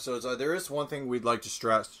noteworthy episodes, there is one thing we'd like to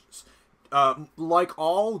stress. Like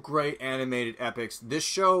all great animated epics, this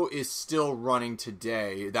show is still running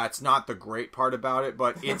today. That's not the great part about it,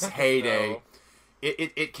 but its heyday. No.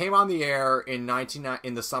 It came on the air in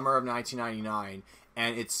the summer of 1999.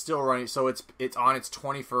 And it's still running, so it's on its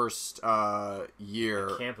 21st year.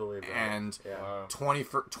 I can't believe that. And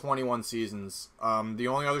 21 seasons. The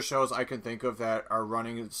only other shows I can think of that are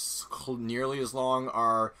running nearly as long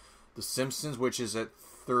are The Simpsons, which is at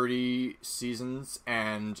 30 seasons,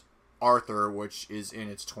 and Arthur, which is in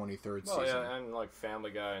its 23rd season. Yeah, and like Family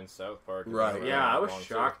Guy and South Park. Right. Yeah, I was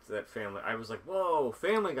shocked that I was like, whoa,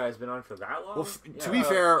 Family Guy's been on for that long? Well, to be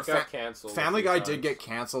fair, Family Guy did get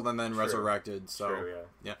canceled and then resurrected. So True,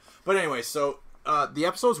 yeah. But anyway, so the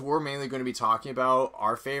episodes we're mainly going to be talking about,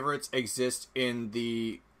 our favorites, exist in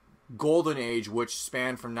the Golden Age, which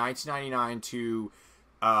spanned from 1999 to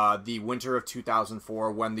the winter of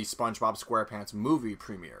 2004 when the Spongebob Squarepants movie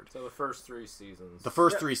premiered. So the first 3 seasons. The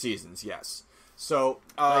first 3 seasons, yes. So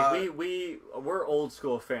like we're old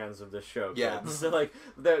school fans of this show. Yeah. So like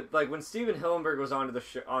when Steven Hillenburg was on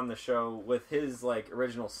the show with his like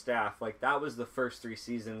original staff, like that was the first 3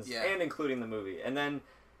 seasons, and including the movie, and then.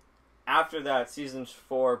 After that, seasons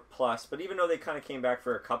 4 plus, but even though they kind of came back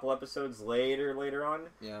for a couple episodes later on,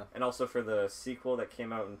 and also for the sequel that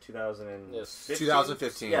came out in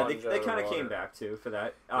 2015. Yeah, they kind of came back too for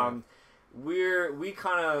that. We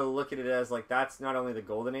kind of look at it as like that's not only the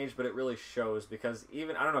golden age, but it really shows because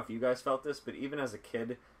even I don't know if you guys felt this, but even as a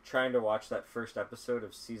kid trying to watch that first episode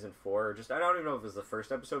of season 4, or just I don't even know if it was the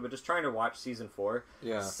first episode, but just trying to watch season 4,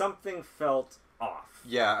 something felt off.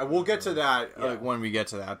 Yeah, we'll get to that when we get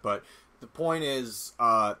to that, but the point is,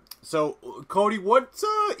 so Cody, what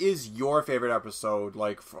is your favorite episode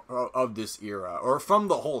like of this era, or from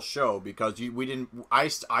the whole show? Because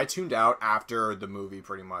I tuned out after the movie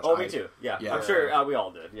pretty much. Oh, me too. Yeah. I'm sure we all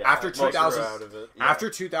did. Yeah. After 2000, after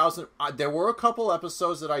 2000, there were a couple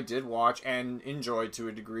episodes that I did watch and enjoyed to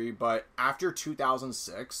a degree, but after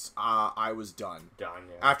 2006, I was done. Done.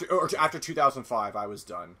 Yeah. After 2005, I was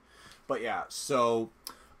done. But yeah, so.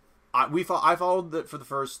 I followed it for the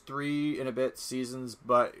first 3 and a bit seasons,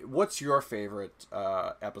 but what's your favorite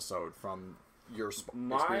episode from your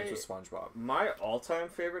experience with SpongeBob? My all-time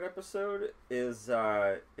favorite episode is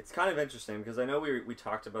it's kind of interesting because I know we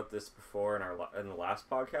talked about this before in the last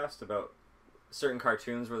podcast about certain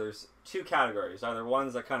cartoons where there's 2 categories, either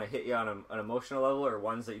ones that kind of hit you on an emotional level or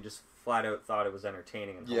ones that you just flat out thought it was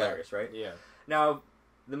entertaining and hilarious, right? Yeah. Now,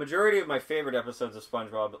 the majority of my favorite episodes of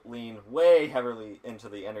SpongeBob lean way heavily into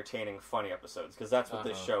the entertaining, funny episods, because that's what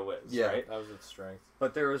this show is, right? That was its strength.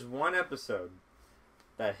 But there was one episode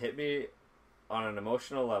that hit me on an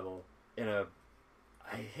emotional level in a...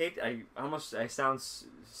 I sound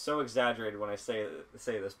so exaggerated when I say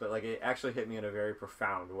this, but like it actually hit me in a very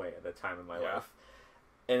profound way at a time in my life.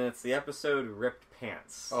 And it's the episode Ripped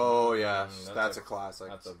Pants. Oh, yeah. That's a classic.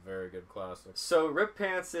 That's a very good classic. So Ripped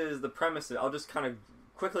Pants is the premise. I'll just kind of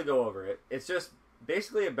quickly go over it. It's just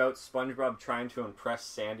basically about SpongeBob trying to impress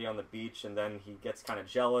Sandy on the beach, and then he gets kind of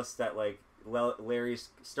jealous that like Larry's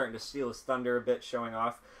starting to steal his thunder a bit, showing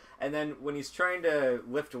off. And then when he's trying to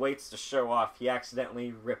lift weights to show off, he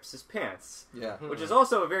accidentally rips his pants. Yeah. Which is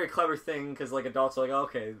also a very clever thing, because like adults are like, oh,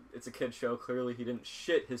 okay, it's a kid's show. Clearly he didn't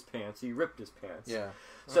shit his pants. He ripped his pants. Yeah.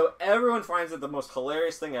 So everyone finds it the most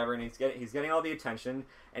hilarious thing ever, and he's getting all the attention,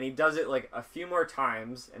 and he does it like a few more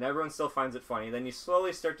times, and everyone still finds it funny. Then you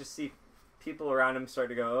slowly start to see people around him start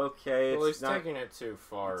to go, okay, well, he's taking it too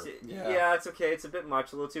far. It's okay, it's a bit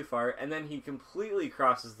much, a little too far. And then he completely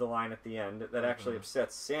crosses the line at the end that actually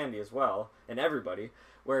upsets Sandy as well, and everybody,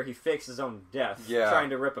 where he fakes his own death, Yeah. trying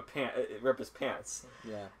to rip his pants.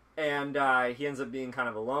 Yeah. And he ends up being kind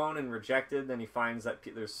of alone and rejected. Then he finds that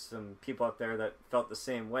there's some people out there that felt the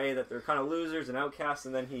same way, that they're kind of losers and outcasts.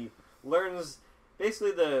 And then he learns,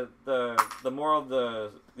 basically the moral of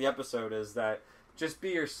the episode is that just be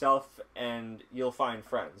yourself and you'll find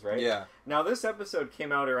friends, right? Yeah. Now, this episode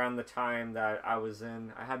came out around the time that I was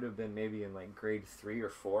in. I had to have been maybe in like grade 3 or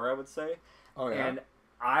 4, I would say. Oh, yeah. And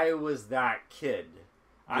I was that kid.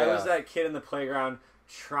 Yeah. I was that kid in the playground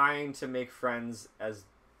trying to make friends as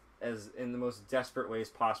in the most desperate ways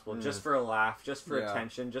possible, just for a laugh, just for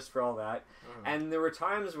attention, just for all that. And there were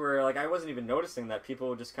times where, like, I wasn't even noticing that people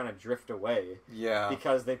would just kind of drift away. Yeah.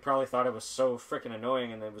 Because they probably thought it was so freaking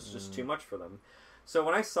annoying and it was just too much for them. So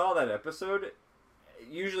when I saw that episode,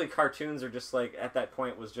 usually cartoons are just, like, at that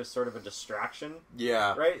point was just sort of a distraction.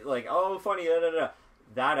 Yeah. Right? Like, oh, funny, da da da.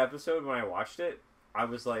 That episode, when I watched it, I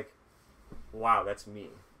was like, wow, that's me.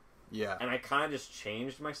 Yeah. And I kind of just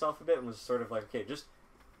changed myself a bit and was sort of like, okay, just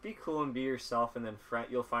be cool and be yourself, and then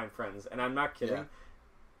you'll find friends. And I'm not kidding. Yeah.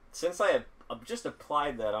 Since I have just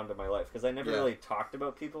applied that onto my life, because I never really talked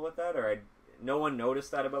about people with that, or no one noticed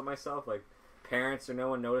that about myself, like parents or no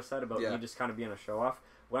one noticed that about me just kind of being a show-off.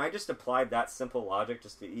 When I just applied that simple logic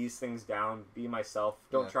just to ease things down, be myself,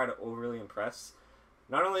 don't try to overly impress,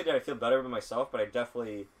 not only did I feel better about myself, but I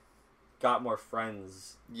definitely got more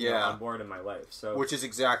friends on board in my life. So, which is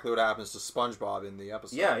exactly what happens to SpongeBob in the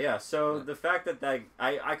episode. Yeah. So the fact that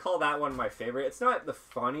I call that one my favorite. It's not the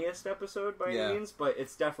funniest episode by any means, but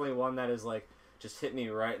it's definitely one that is like just hit me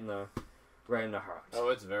right in the heart. Oh,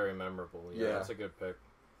 it's very memorable. Yeah, that's a good pick.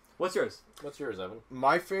 What's yours? What's yours, Evan?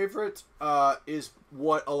 My favorite is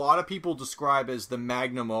what a lot of people describe as the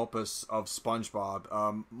magnum opus of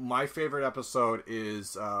SpongeBob. My favorite episode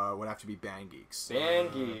is would have to be Band Geeks.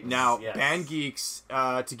 Band Geeks. Now, Band Geeks,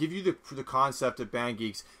 to give you the concept of Band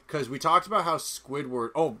Geeks, because we talked about how Squidward...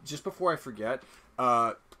 Oh, just before I forget...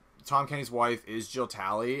 Tom Kenny's wife is Jill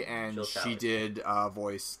Talley, and she did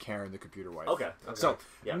voice Karen, the computer wife. Okay. So,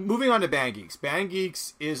 moving on to Band Geeks. Band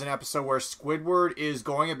Geeks is an episode where Squidward is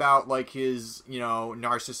going about, like, his,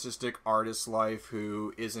 narcissistic artist life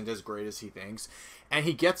who isn't as great as he thinks. And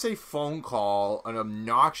he gets a phone call, an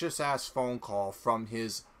obnoxious-ass phone call from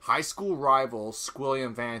his high school rival,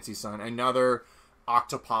 Squilliam Fancy Son, another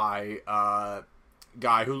octopi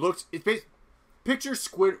guy who looks... Picture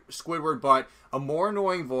Squidward, but a more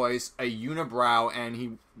annoying voice, a unibrow, and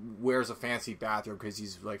he wears a fancy bathrobe because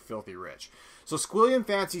he's, like, filthy rich. So Squilliam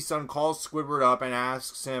Fancy Son calls Squidward up and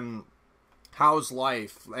asks him, how's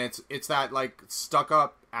life? And it's that, like,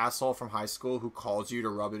 stuck-up asshole from high school who calls you to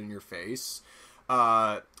rub it in your face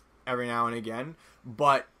every now and again.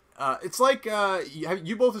 But it's like,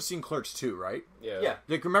 you both have seen Clerks 2, right? Yeah.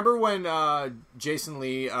 Like, remember when Jason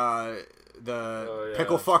Lee...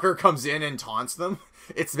 pickle fucker comes in and taunts them.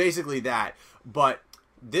 It's basically that. But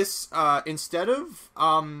this, instead of,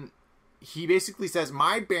 he basically says,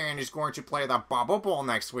 my band is going to play the Bubble Bowl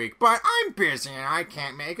next week, but I'm busy and I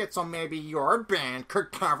can't make it, so maybe your band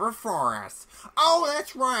could cover for us. Oh,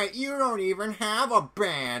 that's right, you don't even have a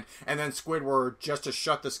band. And then Squidward, just to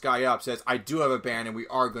shut this guy up, says, I do have a band and we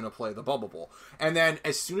are going to play the Bubble Bowl. And then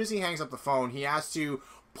as soon as he hangs up the phone, he has to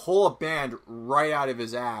pull a band right out of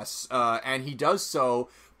his ass, and he does so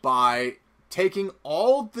by taking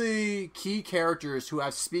all the key characters who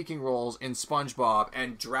have speaking roles in SpongeBob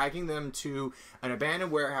and dragging them to an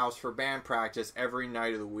abandoned warehouse for band practice every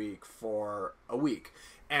night of the week for a week.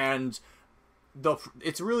 And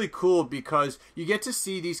it's really cool because you get to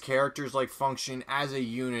see these characters like function as a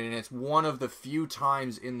unit, and it's one of the few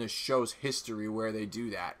times in the show's history where they do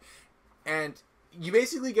that. And you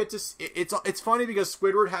basically get to... It's funny because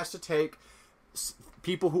Squidward has to take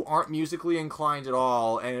people who aren't musically inclined at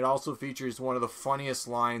all, and it also features one of the funniest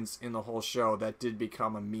lines in the whole show that did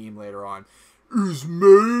become a meme later on. Is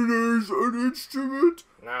mayonnaise an instrument?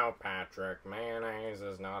 No, Patrick. Mayonnaise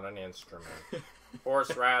is not an instrument.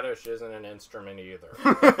 Horseradish isn't an instrument either.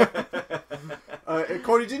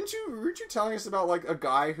 Cody, weren't you telling us about like a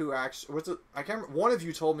guy who actually I can't remember, one of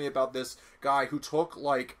you told me about this guy who took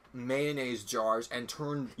like mayonnaise jars and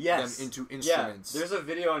turned them into instruments. Yeah, there's a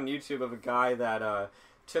video on YouTube of a guy that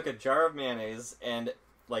took a jar of mayonnaise and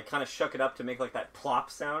like kind of shook it up to make like that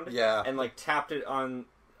plop sound. Yeah, and like tapped on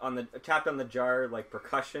the jar like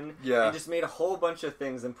percussion. Yeah, and just made a whole bunch of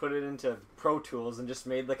things and put it into Pro Tools and just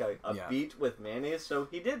made like a beat with mayonnaise. So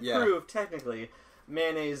he did prove technically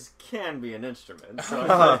mayonnaise can be an instrument. So I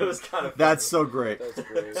thought it was kind of funny. That's so great. That's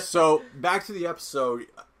great. So back to the episode.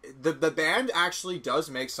 The band actually does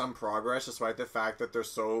make some progress despite the fact that there's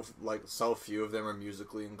so few of them are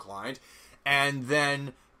musically inclined. And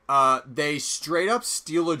then they straight up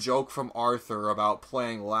steal a joke from Arthur about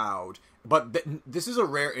playing loud. But this is a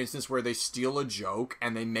rare instance where they steal a joke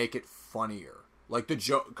and they make it funnier. Like the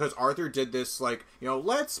joke, because Arthur did this, like,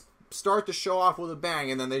 let's start the show off with a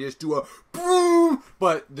bang, and then they just do a boom.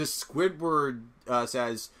 But the Squidward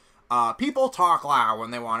says, people talk loud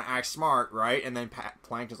when they want to act smart, right? And then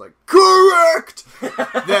Plankton's like, correct!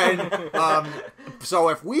 Then, so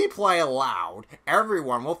if we play loud,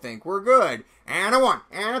 everyone will think we're good. And a 1,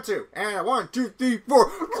 and a 2, and a 1, 2, 3,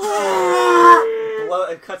 4.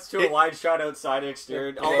 It cuts to a wide shot outside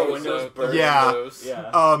exterior. All the windows burn. Yeah.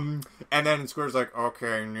 And then Squidward's like,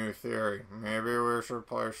 okay, new theory. Maybe we should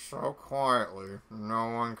play so quietly no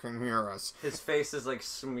one can hear us. His face is like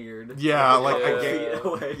smeared. Yeah,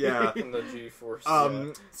 yeah. In the G-force.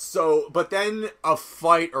 So, but then a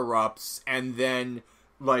fight erupts, and then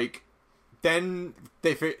the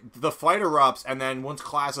fight erupts, and then once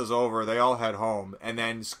class is over, they all head home, and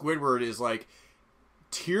then Squidward is like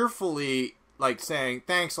tearfully saying,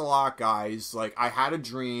 thanks a lot, guys. Like, I had a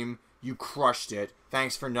dream. You crushed it.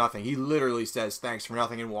 Thanks for nothing. He literally says thanks for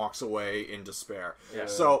nothing and walks away in despair. Yeah.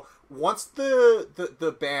 So once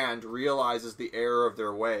the band realizes the error of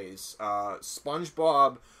their ways,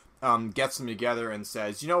 SpongeBob gets them together and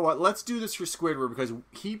says, you know what, let's do this for Squidward because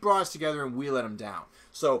he brought us together and we let him down.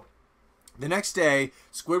 So the next day,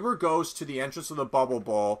 Squidward goes to the entrance of the Bubble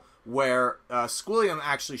Bowl where Squilliam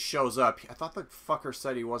actually shows up. I thought the fucker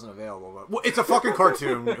said he wasn't available, but well, it's a fucking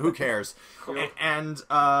cartoon. Who cares? And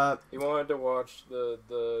he wanted to watch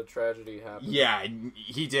the tragedy happen. Yeah,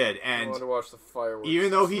 he did. And he wanted to watch the fireworks.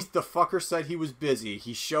 Even though the fucker said he was busy,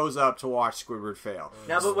 he shows up to watch Squidward fail.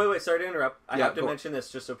 Now, but wait, sorry to interrupt. I have to mention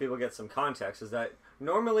this just so people get some context. Is that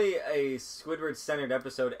normally a Squidward-centered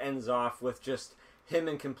episode ends off with just him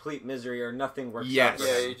in complete misery or nothing works out for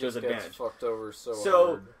him. Yeah, he just gets fucked over so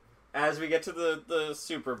hard. As we get to the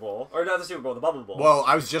Super Bowl, or not the Super Bowl, the Bubble Bowl. Well,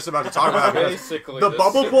 I was just about to talk about that. Basically, the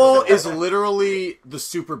Bubble Bowl is literally the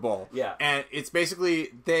Super Bowl. Yeah, and it's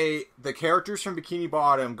basically the characters from Bikini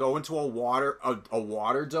Bottom go into a water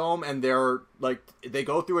dome, and they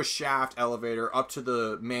go through a shaft elevator up to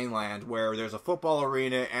the mainland where there's a football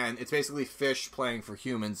arena, and it's basically fish playing for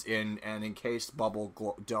humans in an encased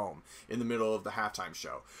bubble dome in the middle of the halftime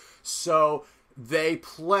show. So they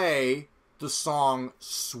play the song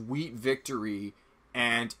Sweet Victory,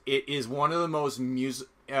 and it is one of the most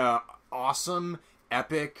awesome,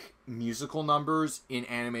 epic musical numbers in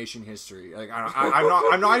animation history. Like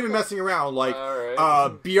I'm not even messing around. Like,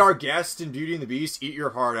 be our guest in Beauty and the Beast, eat your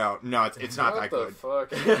heart out. No, it's not that good.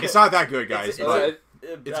 Fuck? It's not that good, guys. It's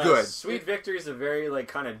good. Sweet Victory is a very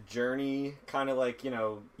kind of journey, kind of kind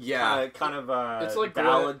of it's like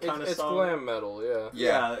ballad kind of song. It's glam metal,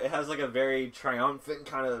 yeah. It has like a very triumphant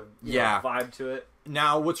kind of vibe to it.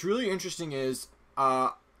 Now, what's really interesting is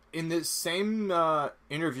in this same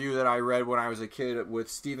interview that I read when I was a kid with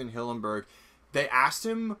Steven Hillenburg, they asked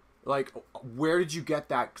him, like, where did you get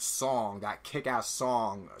that song, that kick-ass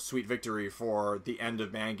song, Sweet Victory, for the end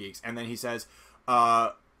of Man Geeks? And then he says,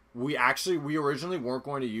 we originally weren't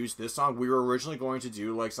going to use this song. We were originally going to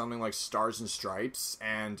do like something like Stars and Stripes,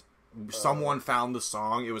 and someone found the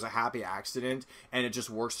song. It was a happy accident, and it just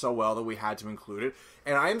worked so well that we had to include it.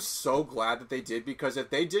 And I am so glad that they did, because if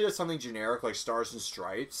they did something generic like Stars and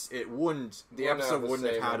Stripes, the episode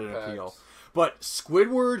wouldn't have had an appeal. But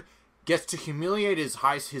Squidward gets to humiliate his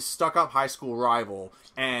stuck-up high school rival,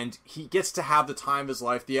 and he gets to have the time of his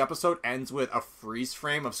life. The episode ends with a freeze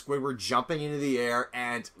frame of Squidward jumping into the air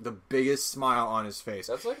and the biggest smile on his face.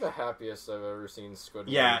 That's like the happiest I've ever seen Squidward.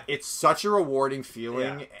 Yeah, it's such a rewarding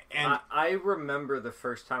feeling. Yeah. And I remember the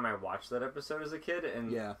first time I watched that episode as a kid,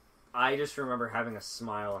 and I just remember having a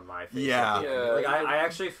smile on my face. Yeah. Like I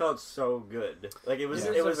actually felt so good. Like it was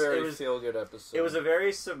a very feel-good episode. It was a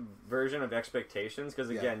very subversion of expectations, because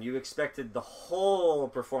again, you expected the whole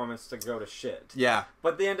performance to go to shit. Yeah.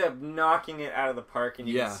 But they end up knocking it out of the park, and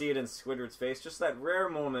you can see it in Squidward's face. Just that rare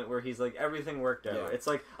moment where he's like, everything worked out. Yeah. It's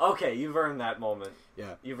like, okay, you've earned that moment.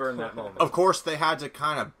 Yeah. You've earned that moment. Of course, they had to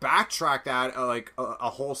kind of backtrack that a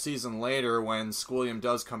whole season later when Squilliam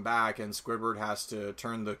does come back and Squidward has to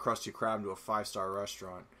turn the Krusty Krab into a 5-star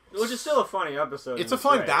restaurant. Which is still a funny episode. That's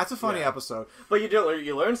a funny episode. But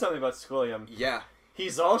you learn something about Squilliam. Yeah.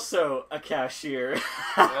 He's also a cashier.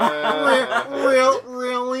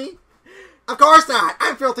 Really? Of course not.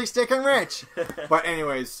 I'm filthy, stinking rich. But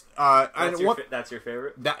anyways, that's your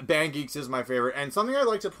favorite? That Band Geeks is my favorite. And something I'd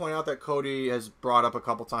like to point out that Cody has brought up a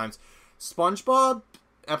couple times: SpongeBob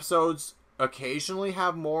episodes occasionally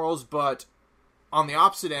have morals, but on the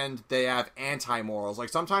opposite end, they have anti-morals. Like,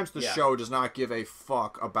 sometimes the show does not give a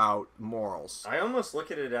fuck about morals. I almost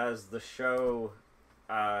look at it as the show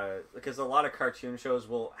because a lot of cartoon shows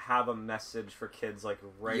will have a message for kids like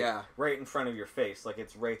right in front of your face, like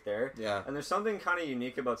it's right there. Yeah. And there's something kind of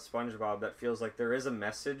unique about SpongeBob that feels like there is a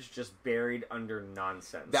message just buried under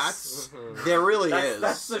nonsense. There really is.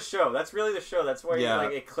 That's the show. That's really the show. That's why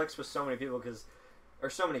like it clicks with so many people or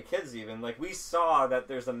so many kids even. Like, we saw that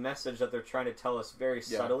there's a message that they're trying to tell us very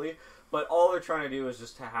subtly, but all they're trying to do is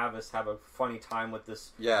just to have us have a funny time with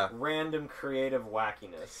this random creative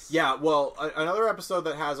wackiness. Yeah, well, another episode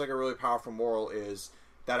that has like a really powerful moral is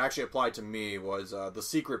that actually applied to me was The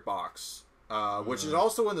Secret Box, which is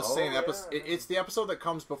also in the same episode. It's the episode that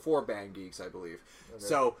comes before Band Geeks, I believe. Okay.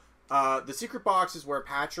 So, The Secret Box is where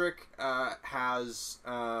Patrick has...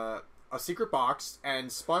 a secret box, and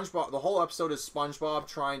SpongeBob, the whole episode is SpongeBob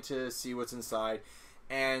trying to see what's inside,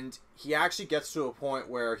 and he actually gets to a point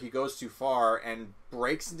where he goes too far and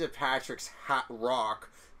breaks into Patrick's rock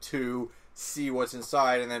to see what's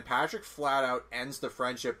inside, and then Patrick flat out ends the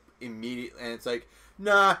friendship immediately, and it's like,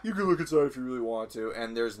 nah, you can look inside if you really want to,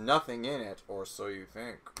 and there's nothing in it, or so you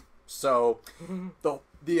think. So,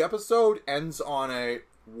 the episode ends on a,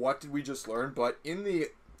 what did we just learn, but in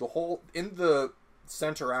the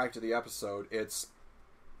center act of the episode, it's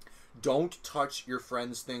don't touch your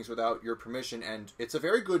friends' things without your permission, and it's a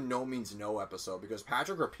very good no means no episode, because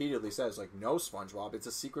Patrick repeatedly says, like, no, SpongeBob, it's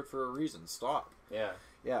a secret for a reason, stop. Yeah.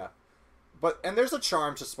 And there's a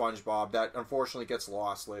charm to SpongeBob that unfortunately gets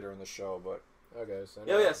lost later in the show, but... Okay,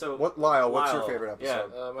 so... so... Lyle, what's your favorite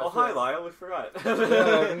episode? Yeah. Hi, Lyle, we forgot. Yeah,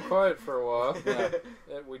 I've been quiet for a while. Yeah.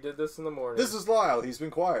 We did this in the morning. This is Lyle, he's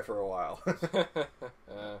been quiet for a while.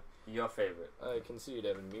 Your favorite? I concede,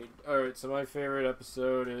 Evan Mead. Alright, so my favorite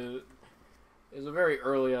episode is a very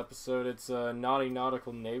early episode. It's Naughty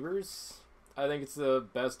Nautical Neighbors. I think it's the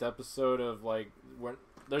best episode of, like, when...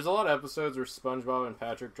 There's a lot of episodes where SpongeBob and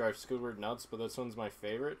Patrick drive Squidward nuts, but this one's my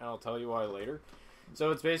favorite, and I'll tell you why later.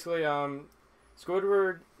 So it's basically,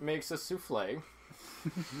 Squidward makes a souffle.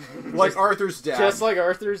 Like Arthur's dad. Just like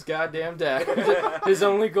Arthur's goddamn dad. His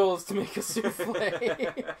only goal is to make a souffle.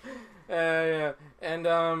 Yeah.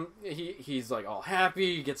 And he's like all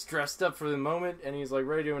happy, he gets dressed up for the moment, and he's like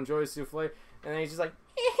ready to enjoy his souffle, and then he's just like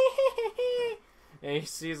and he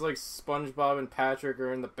sees like SpongeBob and Patrick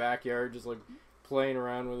are in the backyard just like playing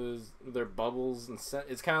around with their bubbles, and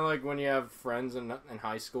it's kind of like when you have friends in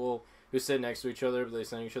high school who sit next to each other but they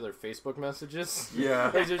send each other Facebook messages.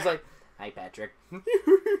 Yeah. They're just like, hi Patrick.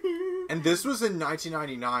 And this was in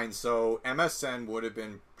 1999, so MSN would have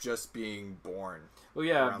been just being born. Well,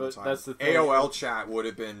 yeah, but that's the thing. AOL chat would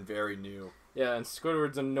have been very new. Yeah, and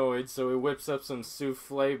Squidward's annoyed, so he whips up some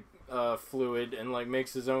souffle fluid and like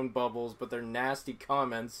makes his own bubbles, but they're nasty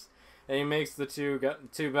comments. And he makes the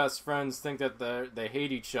two best friends think that they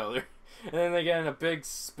hate each other. And then they get in a big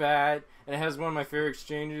spat, and it has one of my favorite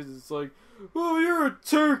exchanges. It's like, well, you're a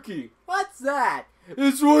turkey. What's that?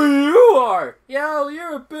 It's what you are. Yeah, well,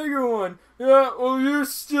 you're a bigger one. Yeah, well, you're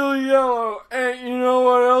still yellow. And you know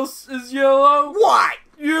what else is yellow? What?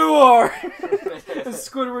 You are. And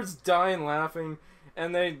Squidward's dying laughing.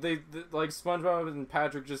 And they like SpongeBob and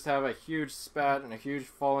Patrick just have a huge spat and a huge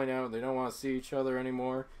falling out. They don't want to see each other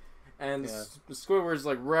anymore. And Squidward's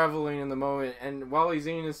like reveling in the moment, and while he's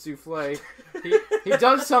eating his souffle, he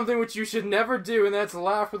does something which you should never do, and that's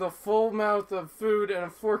laugh with a full mouth of food and a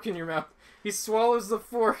fork in your mouth. He swallows the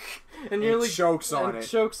fork and nearly chokes on it.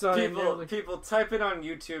 People type it on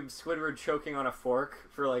YouTube. Squidward choking on a fork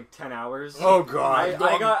for like 10 hours. Oh god!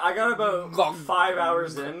 I got about 5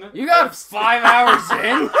 hours in. You got 5 hours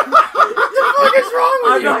in? What the fuck is wrong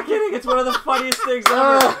with I'm you? not kidding. It's one of the funniest things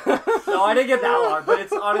ever. No, I didn't get that long, but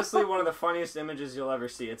it's honestly one of the funniest images you'll ever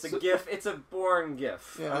see. It's a GIF. It's a born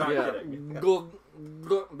GIF. Yeah. I'm not kidding.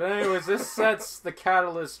 But anyways, this sets the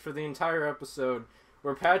catalyst for the entire episode,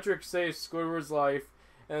 where Patrick saves Squidward's life,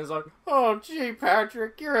 and is like, oh, gee,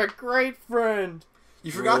 Patrick, you're a great friend.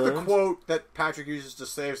 You forgot the quote that Patrick uses to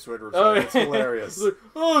save Squidward. So it's hilarious. Like,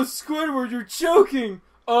 oh, Squidward, you're choking.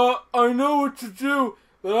 I know what to do,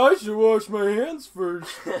 but I should wash my hands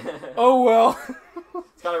first. Oh, well.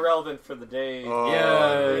 It's kind of relevant for the day. Oh.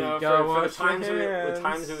 Yeah, you know, for the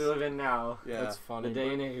times that we live in now. Yeah. That's funny. The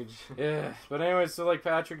day and age. Yeah. But anyway, so like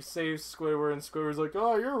Patrick saves Squidward, and Squidward's like,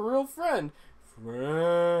 oh, you're a real friend.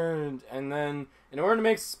 And then, in order to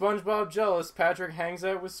make SpongeBob jealous, Patrick hangs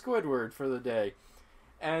out with Squidward for the day.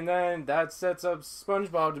 And then that sets up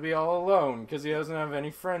SpongeBob to be all alone, because he doesn't have any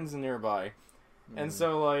friends nearby. And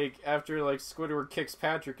so, like, after, like, Squidward kicks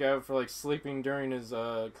Patrick out for, like, sleeping during his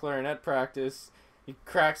clarinet practice, he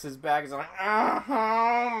cracks his back. He's like, oh,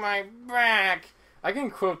 my back. I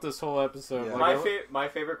can quote this whole episode. Yeah. Like, My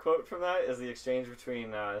favorite quote from that is the exchange between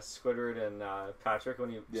Squidward and Patrick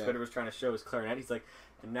when Squidward was trying to show his clarinet. He's like,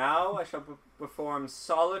 "And now I shall perform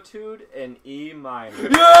Solitude in E minor."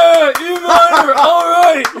 Yeah, E minor. All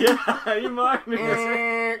right. Yeah, E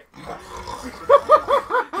minor.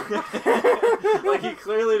 Like he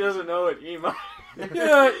clearly doesn't know what E minor.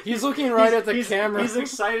 Yeah, he's looking right at the camera. He's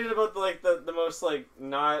excited about the most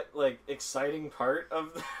not exciting part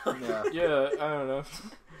of the Yeah, I don't know.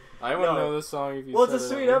 I wouldn't know this song if you. Well, said it's a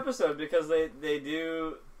sweet episode because they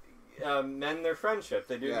do mend their friendship.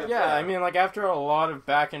 They do. Yeah, I mean, like after a lot of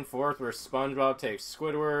back and forth, where SpongeBob takes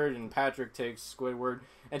Squidward and Patrick takes Squidward,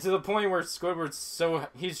 and to the point where Squidward's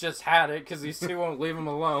he's just had it because these two won't leave him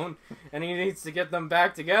alone, and he needs to get them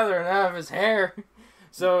back together and out of his hair.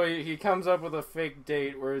 So he comes up with a fake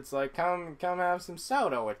date where it's like, come have some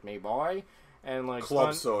soda with me, boy. And like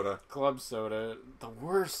Club soda. Club soda. The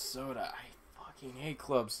worst soda. I fucking hate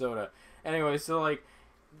club soda. Anyway, so like...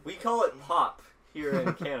 We call it pop here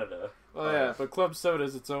in Canada. Well, yeah, but club soda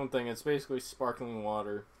is its own thing. It's basically sparkling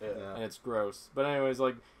water. Yeah. And it's gross. But anyways,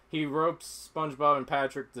 like... He ropes SpongeBob and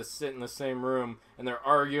Patrick to sit in the same room, and they're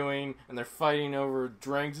arguing, and they're fighting over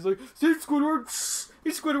drinks. He's like, "Hey, Squidward! Hey,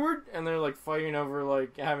 Squidward!" And they're, like, fighting over,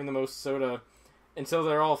 like, having the most soda until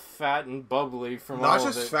they're all fat and bubbly from all of it.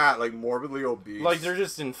 Not just fat, like, morbidly obese. Like, they're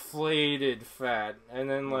just inflated fat. And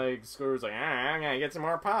then, like, Squidward's like, I'm gonna get some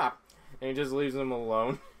more pop. And he just leaves them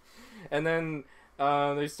alone. And then...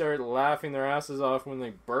 they start laughing their asses off when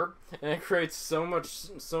they burp, and it creates so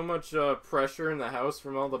much pressure in the house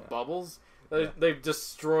from all the bubbles. They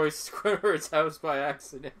destroy Squidward's house by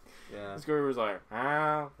accident. Yeah. Squidward's like,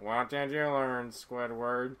 what did you learn,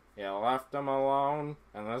 Squidward? You left them alone,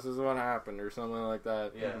 and this is what happened, or something like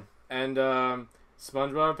that. Yeah. And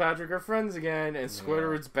SpongeBob and Patrick are friends again, and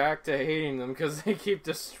Squidward's back to hating them because they keep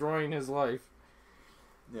destroying his life.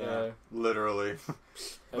 Yeah, literally.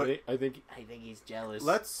 I think he's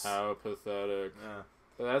jealous. How pathetic. Yeah.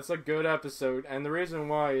 But that's a good episode, and the reason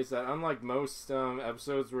why is that unlike most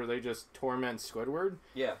episodes where they just torment Squidward,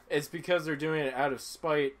 it's because they're doing it out of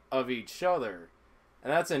spite of each other,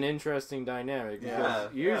 and that's an interesting dynamic.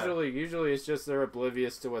 Usually it's just they're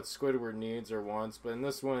oblivious to what Squidward needs or wants, but in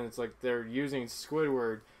this one it's like they're using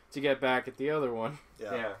Squidward to get back at the other one.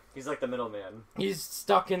 Yeah. He's like the middleman. He's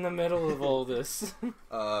stuck in the middle of all this.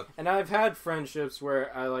 And I've had friendships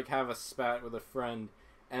where I like have a spat with a friend,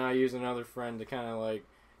 and I use another friend to kind of like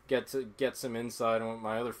get some insight on what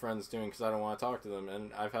my other friend's doing because I don't want to talk to them.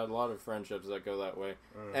 And I've had a lot of friendships that go that way.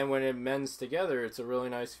 And when it mends together, it's a really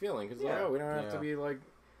nice feeling because like, we don't have to be like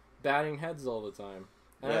batting heads all the time.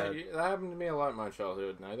 And that happened to me a lot in my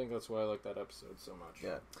childhood, and I think that's why I like that episode so much.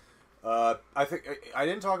 Yeah. I think I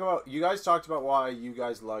didn't talk about. You guys talked about why you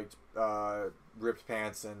guys liked Ripped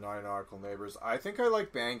Pants and Nautical Neighbors. I think I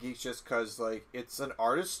like Band Geeks just because like it's an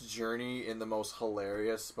artist's journey in the most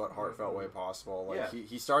hilarious but heartfelt way possible. Like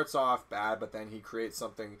he starts off bad, but then he creates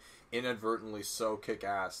something inadvertently so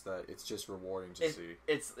kick-ass that it's just rewarding to see.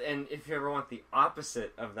 And if you ever want the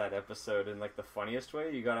opposite of that episode in like the funniest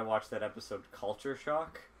way, you gotta watch that episode Culture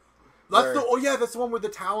Shock. That's the one with the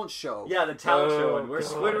talent show. Yeah, the talent show one. Where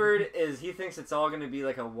Squidward he thinks it's all going to be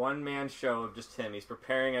like a one-man show of just him. He's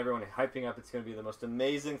preparing everyone, hyping up. It's going to be the most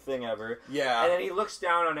amazing thing ever. Yeah. And then he looks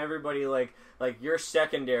down on everybody like you're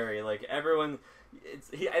secondary. Like everyone,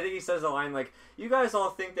 I think he says a line like, "You guys all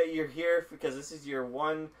think that you're here because this is your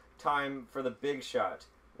one time for the big shot.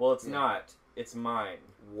 Well, it's not. It's mine."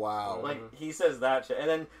 Wow. Like, he says that shit. And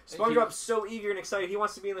then SpongeBob's so eager and excited. He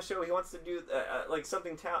wants to be in the show. He wants to do, like,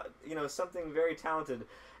 something something very talented.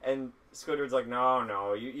 And Squidward's like,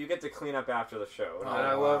 no, you get to clean up after the show. And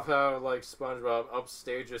I love how, like, SpongeBob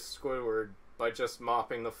upstages Squidward by just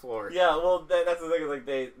mopping the floor. Yeah, well, that's the thing. Like,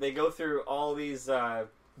 they go through all these, all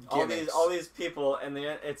these people, and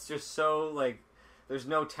it's just so, like, there's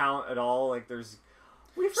no talent at all. Like,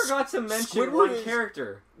 we forgot to mention one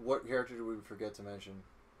character. What character did we forget to mention?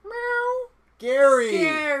 Meow.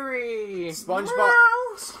 Gary! SpongeBob.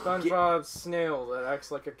 SpongeBob's snail that acts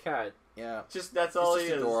like a cat. Yeah. That's all he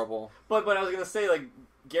is. Adorable. But I was going to say, like,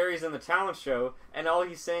 Gary's in the talent show, and all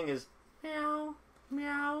he's saying is, meow,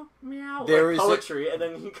 meow, meow. Like poetry, and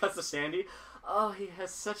then he cuts to Sandy. Oh, he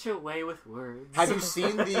has such a way with words. Have you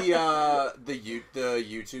seen the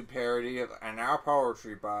YouTube parody of "And Our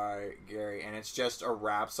Poetry" by Gary? And it's just a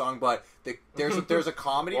rap song, but there's a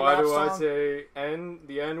comedy Why rap do song. I say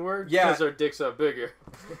the N word? Yeah, because our dicks are bigger.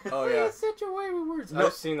 Oh yeah, it's such a way with words.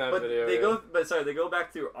 I've seen that video. They go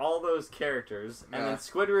back through all those characters, and then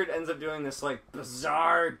Squidward ends up doing this like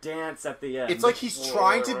bizarre dance at the end. It's like he's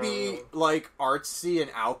trying to be like artsy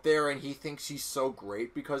and out there, and he thinks he's so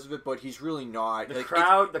great because of it, but he's really not. The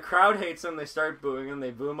crowd hates him. They start booing him.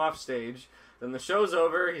 They boo him off stage. Then the show's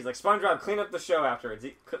over. He's like, SpongeBob, clean up the show afterwards.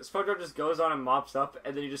 SpongeBob just goes on and mops up,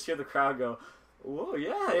 and then you just hear the crowd go, "Whoa,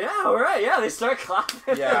 yeah, all right, yeah." They start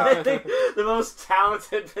clapping. Yeah. They think the most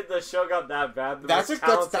talented. The show got that bad. That's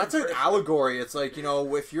an allegory. It's like, you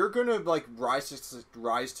know, if you're gonna like rise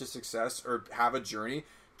to success or have a journey,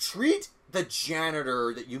 treat the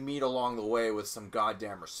janitor that you meet along the way with some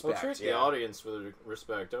goddamn respect. Well, treat the audience with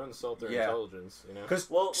respect. Don't insult their intelligence. You know, because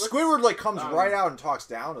Squidward like comes right out and talks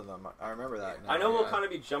down to them. I remember that. I know we'll kind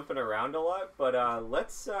of be jumping around a lot, but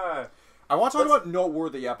let's. I want to talk about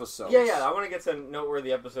noteworthy episodes. Yeah. I want to get to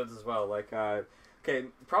noteworthy episodes as well. Like, okay,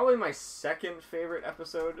 probably my second favorite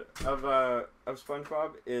episode of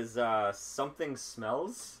SpongeBob is Something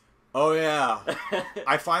Smells. Oh yeah,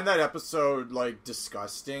 I find that episode like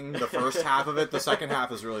disgusting. The first half of it, the second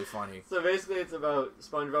half is really funny. So basically, it's about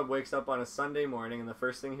SpongeBob wakes up on a Sunday morning, and the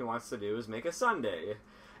first thing he wants to do is make a sundae.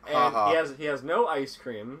 And he has no ice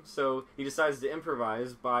cream, so he decides to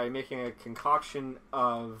improvise by making a concoction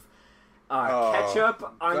of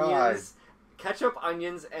ketchup, onions,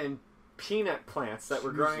 and peanut plants that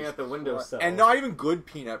were growing at the windowsill. And not even good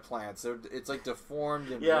peanut plants. It's like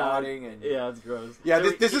deformed and rotting. And yeah, it's gross. Yeah,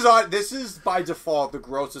 this is by default the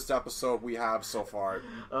grossest episode we have so far.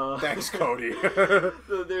 Thanks, Cody.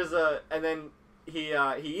 So and then he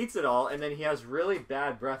eats it all, and then he has really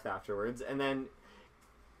bad breath afterwards. And then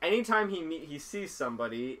anytime he sees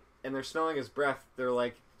somebody and they're smelling his breath, they're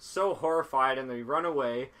like so horrified and they run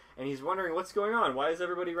away. And he's wondering, what's going on? Why is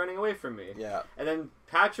everybody running away from me? Yeah. And then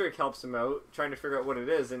Patrick helps him out, trying to figure out what it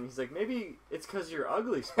is. And he's like, maybe it's because you're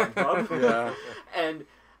ugly, SpongeBob. Yeah. And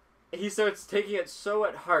he starts taking it so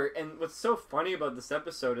at heart. And what's so funny about this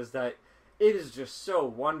episode is that it is just so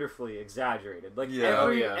wonderfully exaggerated. Like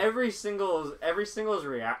every single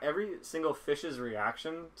fish's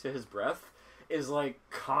reaction to his breath is like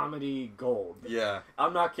comedy gold. Yeah.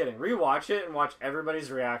 I'm not kidding. Rewatch it and watch everybody's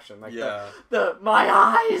reaction. Like the my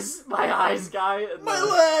eyes guy. My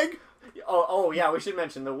leg! Oh yeah, we should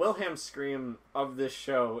mention the Wilhelm scream of this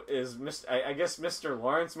show is I guess Mr.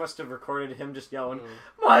 Lawrence must have recorded him just yelling,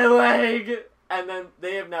 "My leg!" And then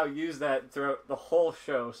they have now used that throughout the whole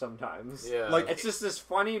show sometimes. Yeah. Like, it's just this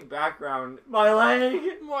funny background, "My leg!"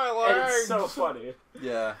 My leg! And it's so funny.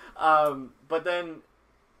 Yeah. But then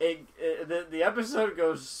the episode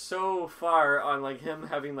goes so far on like him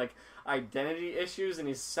having like identity issues and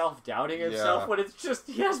he's self-doubting himself when it's just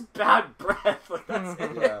he has bad breath. Like that's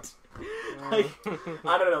it. Like,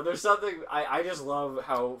 I don't know. There's something I just love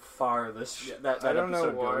how far that I don't know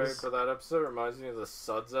episode why, goes. but that episode reminds me of the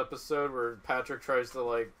Suds episode where Patrick tries to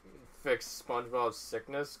like fix SpongeBob's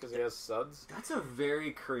sickness because he has suds. That's a very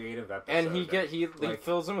creative episode. And he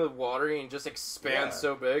fills him with water and he just expands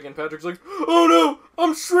so big, and Patrick's like, "Oh no,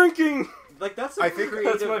 I'm shrinking." Like that's my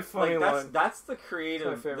funny line. That's the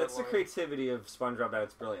creative. That's the creativity of SpongeBob at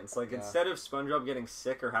its brilliance. Like instead of SpongeBob getting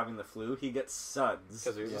sick or having the flu, he gets suds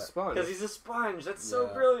because he's a sponge. Because he's a sponge. That's so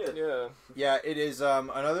brilliant. Yeah. Yeah, it is.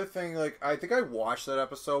 Another thing, like I think I watched that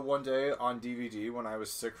episode one day on DVD when I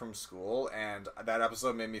was sick from school, and that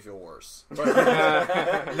episode made me feel worse.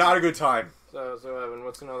 But not a good time. So Evan,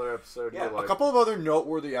 what's another episode you like? A couple of other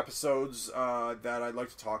noteworthy episodes that I'd like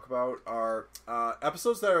to talk about are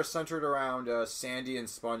episodes that are centered around Sandy and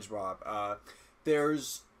SpongeBob.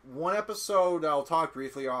 There's one episode I'll talk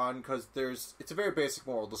briefly on because it's a very basic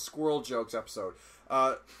moral, the squirrel jokes episode.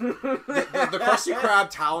 The Krusty Krab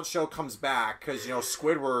talent show comes back because, you know,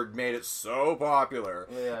 Squidward made it so popular.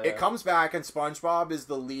 It comes back and SpongeBob is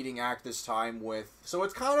the leading act this time so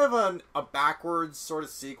it's kind of a backwards sort of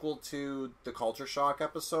sequel to the Culture Shock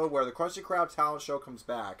episode where the Krusty Krab talent show comes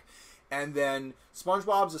back and then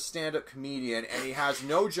SpongeBob's a stand-up comedian and he has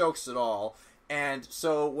no jokes at all. And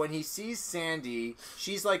so when he sees Sandy,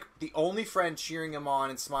 she's like the only friend cheering him on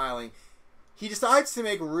and smiling. He decides to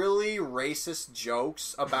make really racist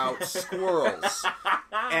jokes about squirrels.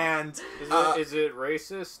 And is it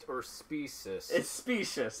racist or specious? It's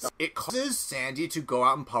specious. It causes Sandy to go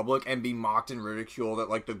out in public and be mocked and ridiculed at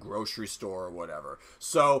like the grocery store or whatever.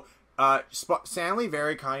 So Stanley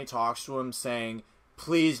very kindly talks to him saying,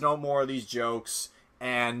 "Please, no more of these jokes."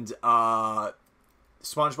 And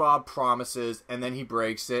SpongeBob promises, and then he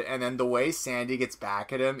breaks it, and then the way Sandy gets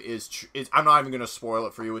back at him is I'm not even going to spoil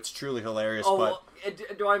it for you. It's truly hilarious. I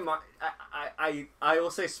will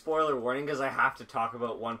say spoiler warning because I have to talk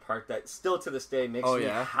about one part that still to this day makes me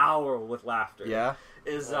howl with laughter. Yeah.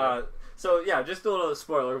 So just a little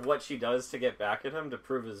spoiler of what she does to get back at him to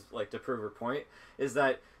prove her point is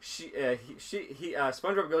that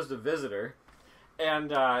SpongeBob goes to visit her.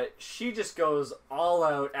 And she just goes all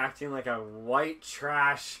out, acting like a white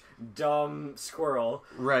trash, dumb squirrel.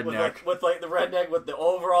 Redneck. With the redneck with the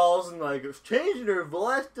overalls and like changing her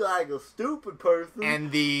voice to like a stupid person.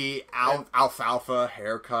 And the alfalfa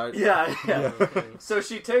haircut. Yeah. So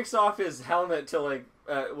she takes off his helmet to like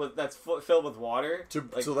that's filled with water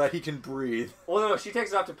so that he can breathe. Well, no, she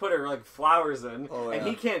takes it off to put her like flowers in, and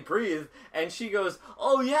he can't breathe. And she goes,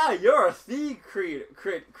 "Oh yeah, you're a sea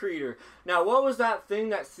creature. Now, what was that thing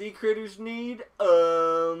that sea critters need?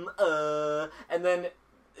 And then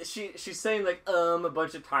she's saying like a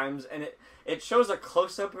bunch of times, and it shows a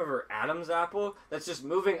close up of her Adam's apple that's just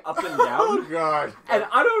moving up and down. Oh god! And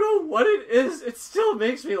I don't know what it is. It still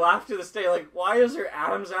makes me laugh to this day. Like, why is her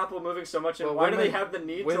Adam's apple moving so much? And why do they have the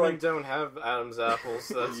need women to like? Don't have Adam's apples.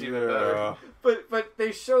 So that's even better. But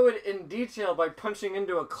they show it in detail by punching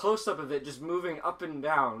into a close up of it just moving up and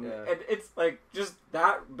down, and it's like just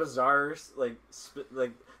that bizarre. Like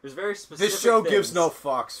there's very specific. This show things. gives no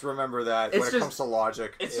fucks. Remember that when it comes to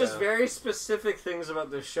logic. It's just very specific things about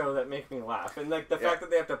this show that make me laugh, and like the fact that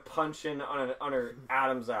they have to punch in on her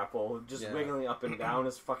Adam's apple just wiggling up and down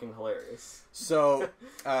is fucking hilarious. So,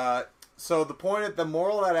 the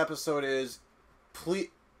moral of that episode is, please,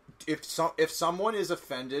 if someone is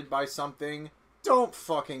offended by something, don't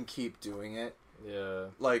fucking keep doing it. Yeah.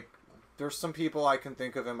 Like, there's some people I can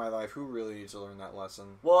think of in my life who really need to learn that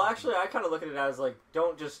lesson. Well, actually, I kind of look at it as like,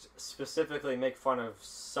 don't just specifically make fun of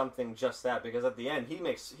something just that, because at the end he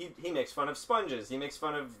makes fun of sponges, he makes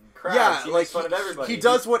fun of crabs, he makes fun of everybody. He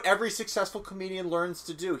does what every successful comedian learns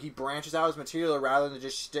to do. He branches out his material rather than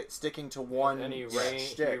just sticking to one. And he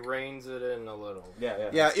reins it in a little.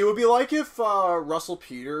 Yeah. It would be like if Russell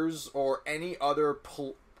Peters or any other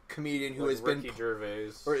comedian who has Ricky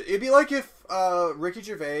Gervais, or it'd be like if Ricky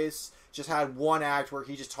Gervais just had one act where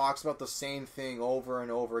he just talks about the same thing over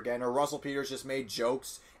and over again, or Russell Peters just made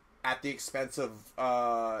jokes at the expense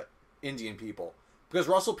of Indian people. Because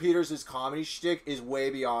Russell Peters' comedy shtick is way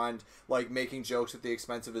beyond like making jokes at the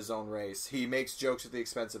expense of his own race. He makes jokes at the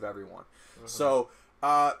expense of everyone. Mm-hmm. So,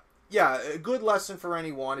 a good lesson for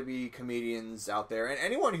any wannabe comedians out there, and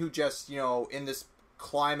anyone who just, in this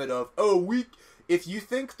climate of, if you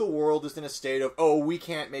think the world is in a state of, we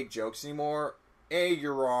can't make jokes anymore, A,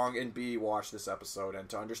 you're wrong, and B, watch this episode and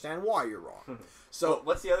to understand why you're wrong. So,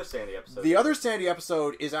 what's the other Sandy episode? The other Sandy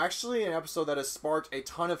episode is actually an episode that has sparked a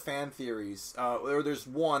ton of fan theories. There's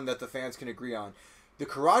one that the fans can agree on. The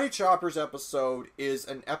Karate Choppers episode is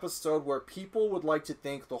an episode where people would like to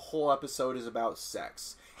think the whole episode is about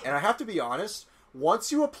sex. And I have to be honest,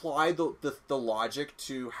 once you apply the logic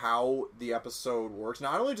to how the episode works,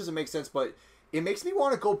 not only does it make sense, but it makes me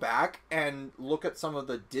want to go back and look at some of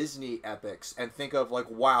the Disney epics and think of, like,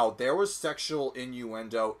 wow, there was sexual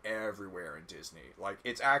innuendo everywhere in Disney. Like,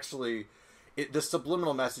 it's actually... the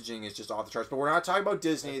subliminal messaging is just off the charts. But we're not talking about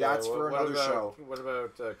Disney. Okay, that's for another show. What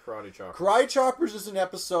about Karate Choppers? Karate Choppers is an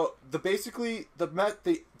episode... The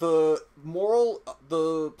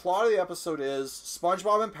plot of the episode is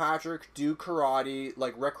SpongeBob and Patrick do karate,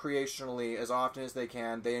 like, recreationally as often as they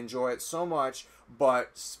can. They enjoy it so much,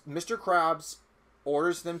 but Mr. Krabs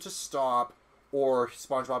orders them to stop, or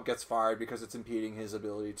SpongeBob gets fired because it's impeding his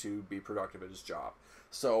ability to be productive at his job.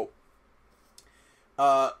 So,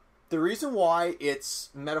 the reason why it's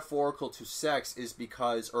metaphorical to sex is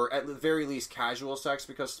because, or at the very least casual sex,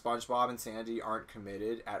 because SpongeBob and Sandy aren't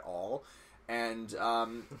committed at all. And,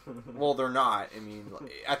 well, they're not. I mean,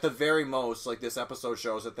 at the very most, like, this episode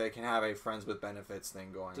shows that they can have a friends with benefits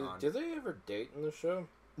thing going on. Do they ever date in the show?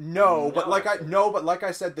 No, but like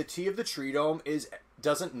I said, the Tea of the Tree Dome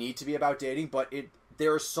doesn't need to be about dating, but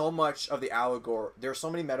there's so much of the allegory. There's so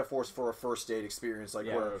many metaphors for a first date experience, like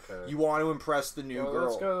you want to impress the new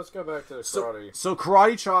girl. Let's go back to the karate. So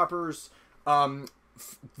Karate Choppers,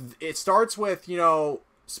 it starts with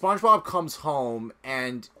SpongeBob comes home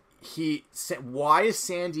and why is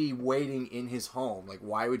Sandy waiting in his home? Like,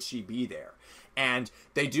 why would she be there? And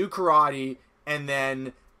they do karate, and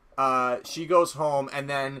then she goes home, and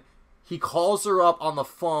then he calls her up on the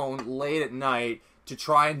phone late at night to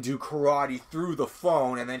try and do karate through the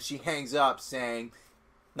phone, and then she hangs up saying,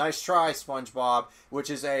 "Nice try, SpongeBob,"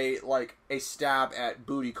 which is a stab at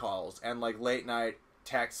booty calls and like late night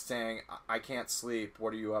text saying, "I can't sleep.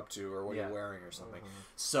 What are you up to?" or "What are you wearing?" or something. Mm-hmm.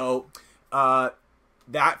 So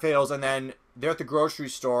that fails, and then they're at the grocery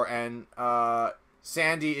store, and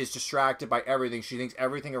Sandy is distracted by everything. She thinks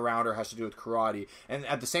everything around her has to do with karate. And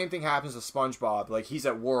the same thing happens to SpongeBob. Like, he's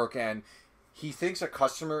at work, and he thinks a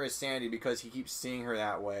customer is Sandy because he keeps seeing her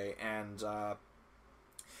that way. And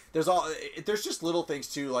there's just little things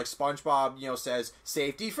too, like SpongeBob, says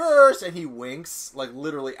safety first, and he winks like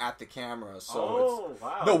literally at the camera. So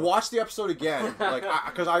wow. No, watch the episode again, like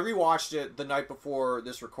because I rewatched it the night before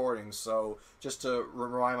this recording, so just to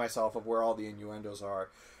remind myself of where all the innuendos are.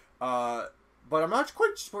 But I'm not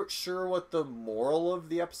quite sure what the moral of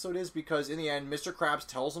the episode is, because in the end, Mr. Krabs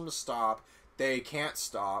tells them to stop. They can't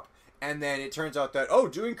stop. And then it turns out that,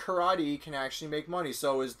 doing karate can actually make money.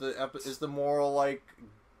 So is the moral, like,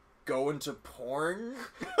 go into porn?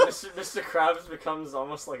 Mr. Krabs becomes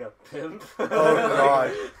almost like a pimp. Oh,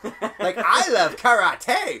 God. Like, I love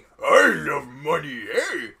karate. I love money,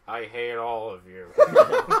 eh? I hate all of you.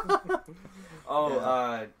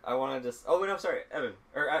 I want to just... Oh, wait, I'm sorry, Evan.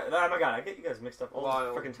 Oh, my God, I get you guys mixed up all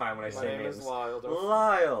the freaking time when I say names. My name is Lyle.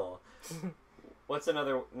 Lyle. What's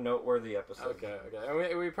another noteworthy episode? Okay. I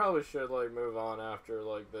mean, we probably should move on after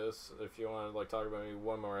this if you want to talk about maybe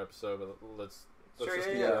one more episode. But let's just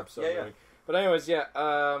keep the episode moving. But anyways,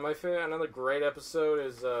 my favorite, another great episode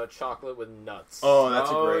is Chocolate with Nuts. Oh,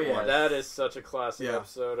 that's a great one. That is such a classic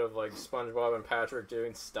episode of SpongeBob and Patrick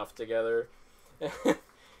doing stuff together, and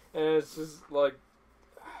it's just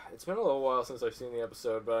it's been a little while since I've seen the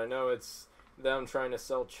episode, but I know it's them trying to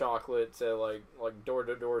sell chocolate to like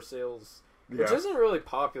door-to-door sales. Which isn't really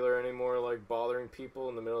popular anymore, bothering people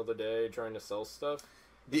in the middle of the day trying to sell stuff.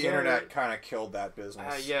 The internet kind of killed that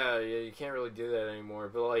business. Yeah, you can't really do that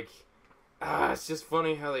anymore. But, it's just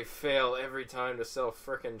funny how they fail every time to sell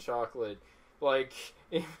frickin' chocolate. The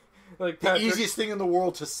Patrick, easiest thing in the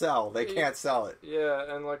world to sell. They can't sell it.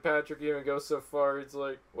 Yeah, and, Patrick even goes so far, he's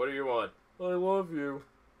like, what do you want? I love you.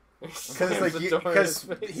 Because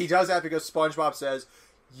he does that because SpongeBob says...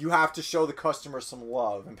 You have to show the customer some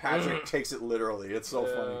love, and Patrick takes it literally. It's so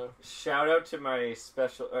funny. Shout out to my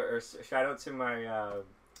shout out to my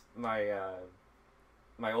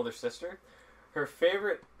my older sister. Her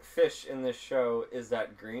favorite fish in this show is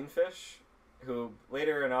that green fish, who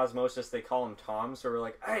later in osmosis they call him Tom. So we're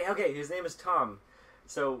like, hey, okay, his name is Tom.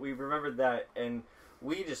 So we remembered that, and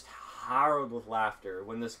we just howled with laughter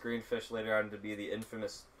when this green fish later on to be the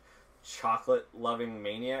infamous chocolate-loving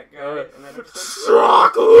maniac guy in that episode.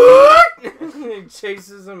 Chocolate! He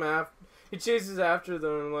chases him after. He chases after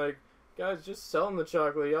them and guys, just sell him the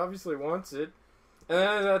chocolate. He obviously wants it. And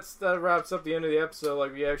then that wraps up the end of the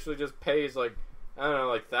episode. He actually just pays I don't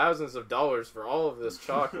know, thousands of dollars for all of this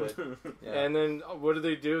chocolate. And then what do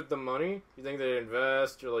they do with the money? You think they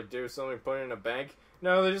invest or do something, put it in a bank?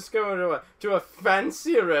 No, they just go to a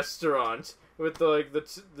fancy restaurant with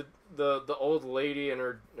the old lady and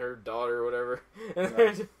her daughter or whatever.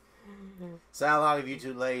 So how long have you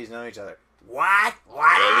two ladies known each other? What?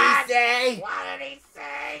 What did he say? What did he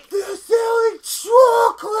say? They're selling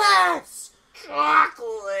chocolates!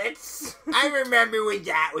 Chocolates! I remember when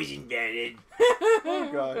that was invented. Oh,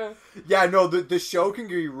 God. Yeah, no, the show can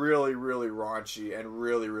be really, really raunchy and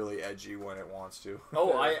really, really edgy when it wants to.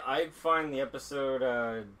 Oh, I find the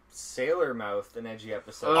episode Sailor Mouth an edgy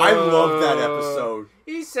episode. I love that episode.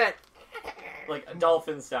 He said... a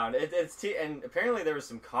dolphin sound. And apparently there was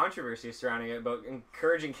some controversy surrounding it about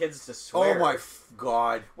encouraging kids to swear. Oh my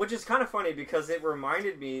God. Which is kind of funny because it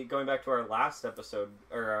reminded me, going back to our last episode,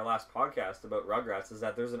 or our last podcast about Rugrats, is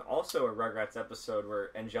that there's also a Rugrats episode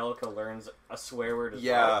where Angelica learns a swear word as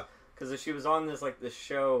well. Because she was on this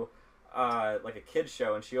show, a kid's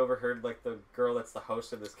show, and she overheard the girl that's the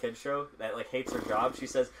host of this kid's show that hates her job. She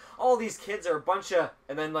says, "All these kids are a bunch of,"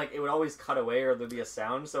 and then it would always cut away or there'd be a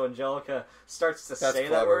sound. So Angelica starts to say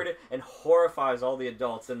that word and horrifies all the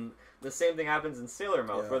adults. And the same thing happens in Sailor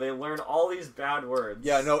Mouth where they learn all these bad words.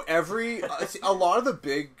 Yeah, no, a lot of the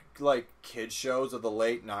big kid shows of the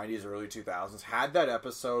late 90s, early 2000s had that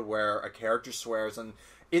episode where a character swears, and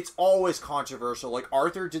it's always controversial.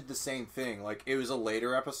 Arthur did the same thing. It was a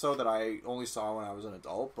later episode that I only saw when I was an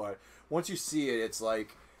adult, but once you see it, it's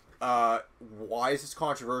why is this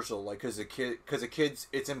controversial? Because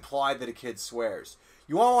it's implied that a kid swears.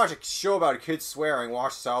 You want to watch a show about a kid swearing,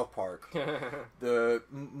 watch South Park. The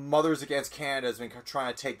Mothers Against Canada has been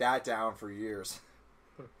trying to take that down for years.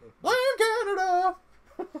 Blame Canada!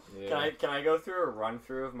 Yeah. Can I go through a run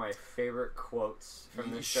through of my favorite quotes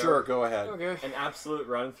from this show? Sure, go ahead. Okay. An absolute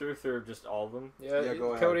run through just all of them. Yeah,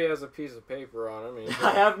 go ahead. Cody has a piece of paper on him.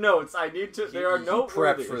 I have notes. I need to. They are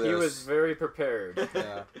noteworthy. He was very prepared.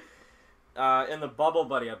 Yeah. In the Bubble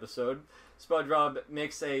Buddy episode, SpongeBob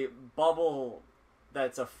makes a bubble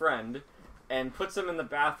that's a friend and puts him in the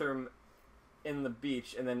bathroom in the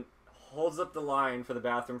beach, and then holds up the line for the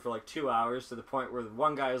bathroom for like 2 hours to the point where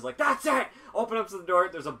one guy is like, "That's it!" Open up to the door,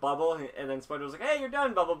 there's a bubble, and then SpongeBob's like, "Hey, you're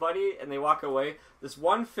done, Bubble Buddy," and they walk away. This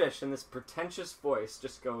one fish in this pretentious voice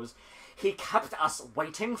just goes, "He kept us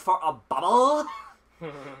waiting for a bubble."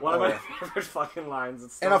 One of my favorite fucking lines.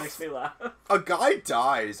 It still makes me laugh. A guy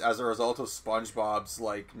dies as a result of SpongeBob's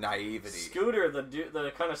like naivety. Scooter,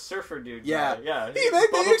 the kind of surfer dude. Yeah, yeah. He made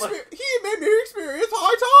me experience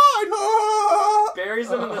high tide. Buries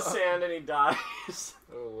him in the sand and he dies.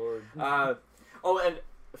 Oh Lord. And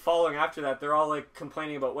following after that, they're all like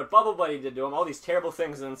complaining about what Bubble Buddy did to him, all these terrible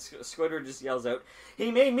things, and Squidward just yells out, "He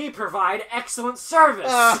made me provide excellent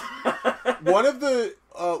service." One of the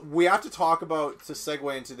we have to talk about, to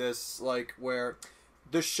segue into this, like, where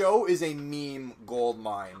the show is a meme gold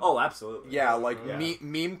mine. Oh, absolutely. Yeah, like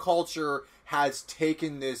meme culture has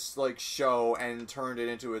taken this like show and turned it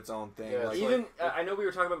into its own thing. Yeah, like, even I know we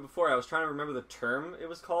were talking about it before. I was trying to remember the term it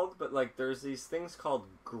was called, but like there's these things called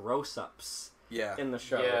gross-ups. Yeah. In the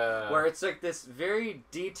show. Yeah. Where it's like this very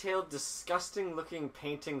detailed, disgusting looking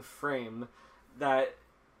painting frame that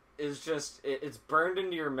is just, it's burned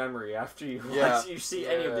into your memory after you see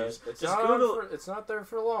any of these. It's not there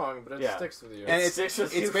for long, but it sticks with you. And it sticks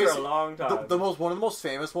with you for a long time. One of the most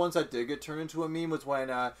famous ones that did get turned into a meme was when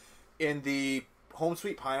in the Home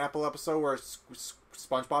Sweet Pineapple episode where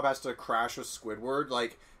SpongeBob has to crash with Squidward,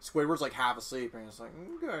 like Squidward's like half asleep and it's like,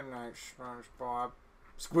 "Good night, SpongeBob."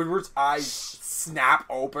 Squidward's eyes snap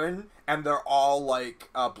open, and they're all, like,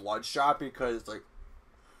 bloodshot because it's like,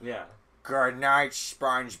 yeah. "Good night,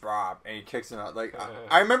 SpongeBob," and he kicks him out. Like,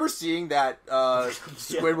 I remember seeing that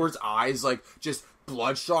Squidward's eyes, like, just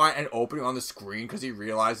bloodshot and opening on the screen because he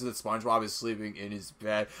realizes that SpongeBob is sleeping in his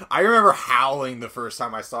bed. I remember howling the first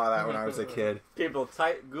time I saw that when I was a kid. People,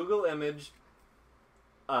 Google image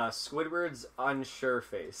Squidward's unsure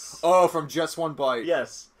face. Oh, from Just One Bite.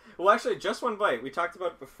 Yes. Well, actually, Just One Bite, we talked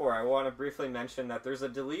about it before. I want to briefly mention that there's a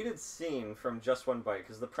deleted scene from Just One Bite,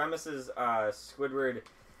 because the premise is Squidward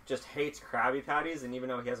just hates Krabby Patties, and even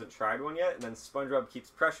though he hasn't tried one yet, and then SpongeBob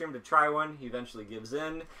keeps pressuring him to try one, he eventually gives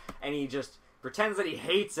in, and he just pretends that he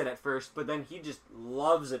hates it at first, but then he just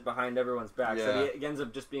loves it behind everyone's back, so he ends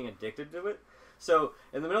up just being addicted to it. So,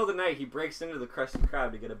 in the middle of the night, he breaks into the Krusty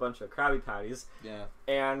Krab to get a bunch of Krabby Patties,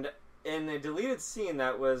 and in a deleted scene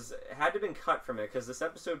that had to have been cut from it because this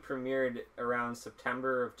episode premiered around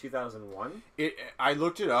September of 2001. I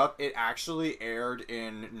looked it up. It actually aired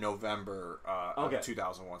in November of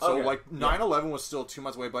 2001. So like 9/11 was still 2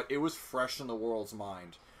 months away, but it was fresh in the world's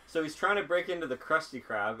mind. So he's trying to break into the Krusty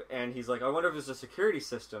Krab, and he's like, "I wonder if there's a security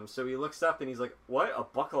system." So he looks up and he's like, "What? A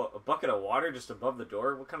bucket of water just above the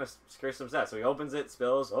door? What kind of security system is that?" So he opens it,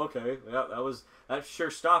 spills. Okay, yeah, that sure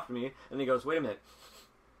stopped me. And he goes, "Wait a minute.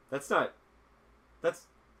 That's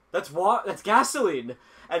gasoline."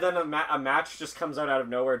 And then a match just comes out of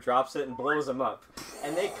nowhere, drops it, and blows him up.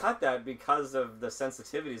 And they cut that because of the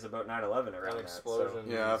sensitivities about 9/11 around that. Explosion.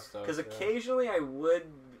 Because occasionally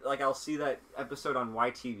I'll see that episode on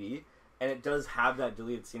YTV, and it does have that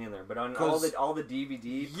deleted scene in there. But on all the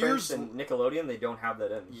DVD prints and Nickelodeon, they don't have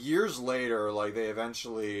that in. Years later, like, they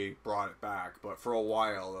eventually brought it back, but for a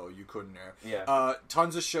while, though, you couldn't air. Yeah.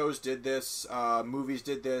 Tons of shows did this. Movies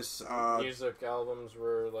did this. Music albums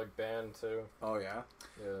were, like, banned, too. Oh, yeah?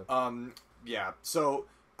 Yeah. Yeah. So,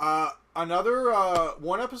 another,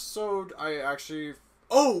 one episode I actually...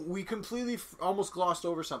 Oh, we completely almost glossed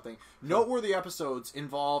over something. Noteworthy episodides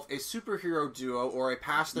involve a superhero duo or a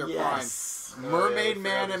past their prime, Mermaid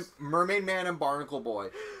Man and Barnacle Boy,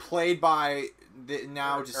 played by the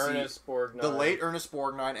now deceased the late Ernest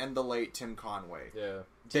Borgnine and the late Tim Conway. Yeah.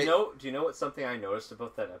 Do you know what something I noticed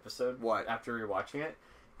about that episode? What? After rewatching it,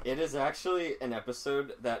 it is actually an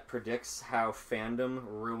episode that predicts how fandom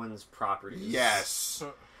ruins properties. Yes.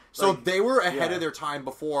 So they were ahead of their time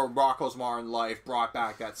before Rocko's Modern Life brought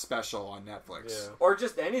back that special on Netflix. Yeah. Or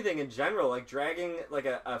just anything in general, like dragging like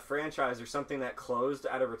a franchise or something that closed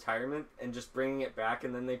out of retirement and just bringing it back,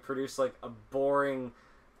 and then they produce like a boring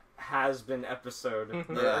has-been episode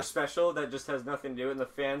or special that just has nothing to do with it, and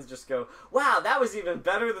the fans just go, "Wow, that was even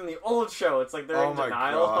better than the old show." It's like they're in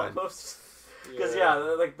denial almost. Because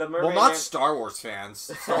like the Mermaid not Star Wars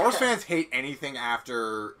fans. Star Wars fans hate anything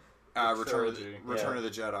after... Return of the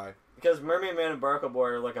Jedi. Because Mermaid Man and Barnacle Boy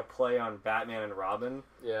are like a play on Batman and Robin.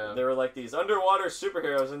 Yeah. They were like these underwater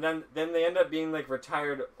superheroes, and then they end up being like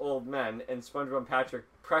retired old men, and SpongeBob and Patrick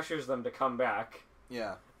pressures them to come back.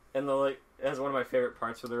 Yeah. And it has one of my favorite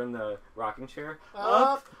parts where they're in the rocking chair.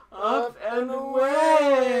 Up, and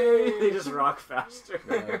away! They just rock faster.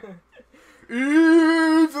 Yeah.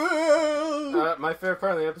 Evil! My favorite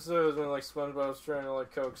part of the episode is when like SpongeBob's trying to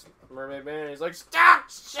like coax Mermaid Man, and he's like, "Stop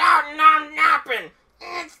shouting! I'm napping.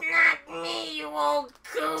 It's not me, you old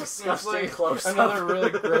goose." Disgusting Like, close-up. another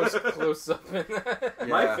really gross close-up in that. Yeah.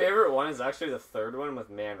 My favorite one is actually the third one with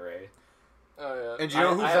Man Ray. Oh yeah. And do you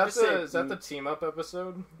know who's is that the team up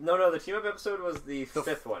episode? No, the team up episode was the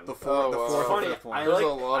fifth one. The fourth Funny, and fifth one. I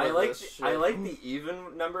like the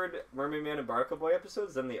even numbered Mermaid Man and Barnacle Boy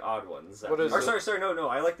episodes than the odd ones. What is it? Sorry, no,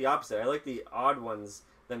 I like the opposite. I like the odd ones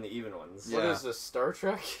than the even ones. What is this, Star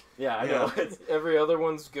Trek? Yeah, I know. Every other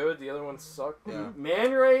one's good, the other ones suck. Yeah.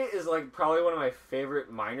 Man Ray is like probably one of my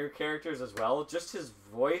favorite minor characters as well. Just his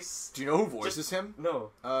voice. Do you know who voices him?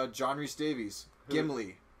 No. John Rhys Davies. Who?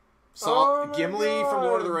 Gimli. Gimli from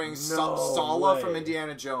Lord of the Rings. No Sala way. from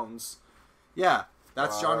Indiana Jones. Yeah,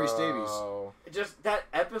 that's John Rhys Davies. Just that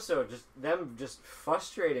episode, just them just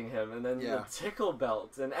frustrating him, and then the tickle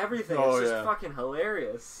belt and everything. It's just fucking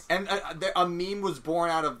hilarious. And a meme was born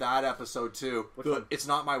out of that episode too. Which one? It's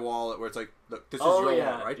not my wallet, where it's like, look, this is your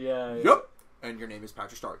wallet, right? Yeah. Yep. And your name is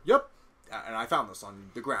Patrick Starr. Yep. And I found this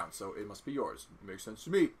on the ground, so it must be yours. It makes sense to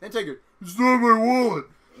me. Then take it. It's not my wallet.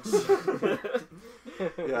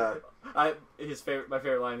 Yeah. My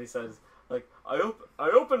favorite line. He says, like, I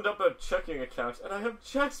opened up a checking account and I have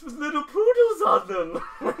checks with little poodles on them.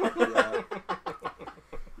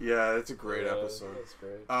 Yeah, it's a great episode. That's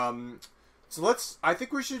great. So I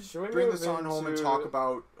think we should bring this on home and talk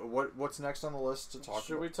about what's next on the list to talk about.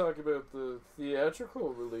 Should we talk about the theatrical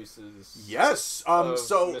releases? Yes. Of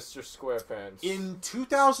So Mr. Squarepants. in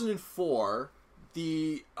 2004,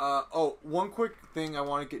 one quick thing I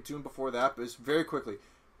want to get to before that is very quickly.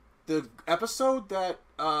 The episode that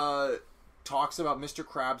talks about Mr.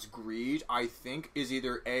 Krabs' greed, I think, is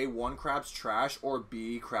either A, One Krabs Trash, or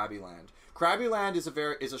B, Krabbyland. Krabbyland is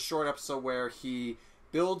a short episode where he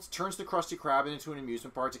turns the Krusty Krab into an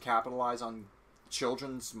amusement park to capitalize on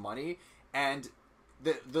children's money, and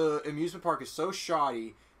the amusement park is so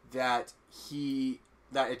shoddy that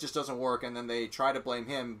it just doesn't work, and then they try to blame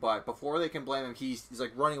him, but before they can blame him, he's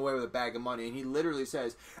like running away with a bag of money, and he literally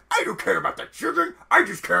says, "I don't care about the children, I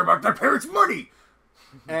just care about their parents' money."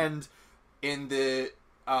 And in the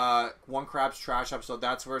One Krabs Trash episode,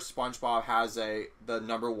 that's where SpongeBob has the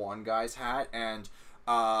number one guy's hat, and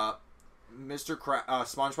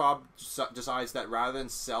SpongeBob decides that rather than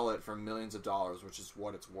sell it for millions of dollars, which is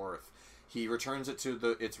what it's worth, he returns it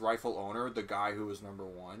to its rightful owner, the guy who was number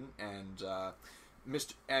one, and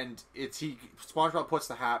SpongeBob puts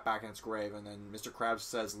the hat back in its grave, and then Mr. Krabs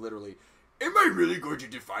says literally, "Am I really going to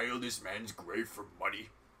defile this man's grave for money?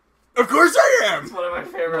 Of course I am!" It's one of my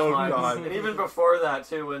favorite lines. God. And even before that,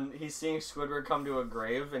 too, when he's seeing Squidward come to a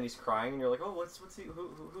grave and he's crying, and you're like, "Oh, what's he? Who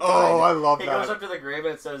Oh, died?" I love He that. goes up to the grave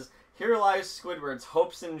and it says, "Here lies Squidward's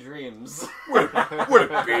hopes and dreams." What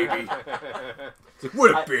a baby! It's like,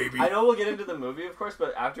 what a baby! I know we'll get into the movie, of course,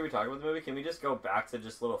 but after we talk about the movie, can we just go back to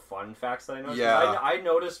just little fun facts that I noticed? Yeah. I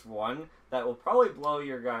noticed one that will probably blow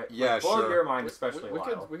your your mind, especially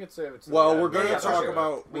Lyle. We could save it to Well, the we're end. going to Yeah, for talk sure.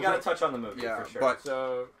 about... We got to touch on the movie, Yeah, for sure. but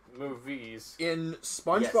So, movies. in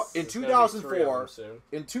SpongeBob... Yes. In There's gonna be 3 of 2004... them soon.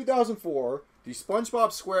 In 2004, the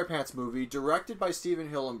SpongeBob SquarePants movie, directed by Steven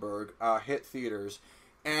Hillenburg, hit theaters,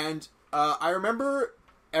 and I remember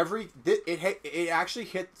it actually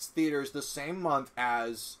hit theaters the same month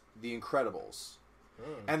as The Incredibles,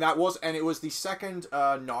 and it was the second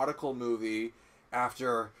Nautical movie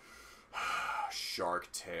after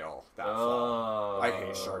Shark Tale. That fall. I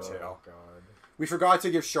hate Shark Tale. God. We forgot to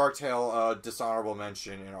give Shark Tale a dishonorable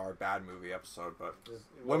mention in our bad movie episode, but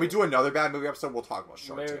when we do another bad movie episode, we'll talk about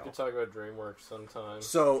Shark Maybe Tale. we could talk about DreamWorks sometime.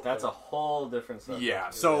 So That's a whole different subject. yeah.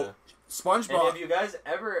 So SpongeBob. And if you guys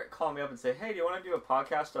ever call me up and say, "Hey, do you want to do a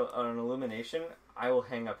podcast on an Illumination?" I will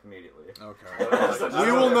hang up immediately. Okay.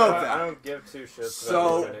 We will note that. I don't give two shits about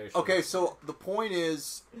So Illumination. okay. So the point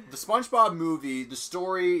is, the SpongeBob movie, the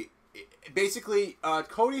story. Basically,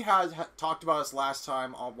 Cody has talked about us last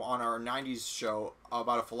time on our 90s show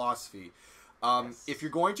about a philosophy. Yes. If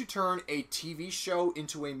you're going to turn a TV show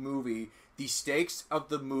into a movie, the stakes of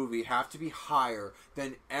the movie have to be higher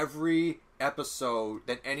than any episode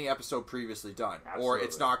previously done. Absolutely. Or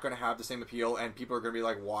it's not going to have the same appeal, and people are going to be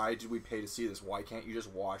like, why did we pay to see this? Why can't you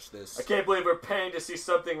just watch this? I can't believe we're paying to see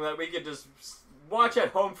something that we could just watch at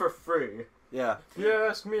home for free. Yeah. If you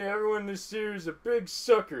ask me, everyone in this series is a big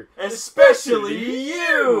sucker. Especially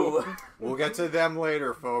you! We'll get to them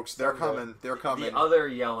later, folks. They're coming. They're coming. The other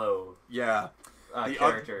yellow Yeah.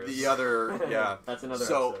 characters. The other, yeah. That's another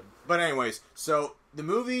episode. But anyways, so the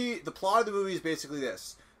plot of the movie is basically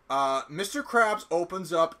this. Mr. Krabs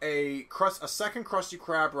opens up a second Krusty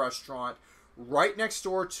Krab restaurant right next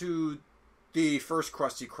door to the first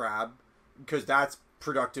Krusty Krab, because that's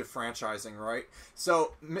productive franchising, right?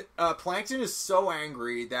 So Plankton is so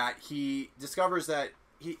angry that he discovers that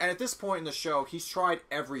and at this point in the show, he's tried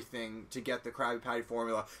everything to get the Krabby Patty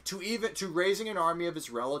formula, to raising an army of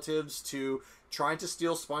his relatives, to trying to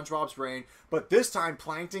steal SpongeBob's brain, but this time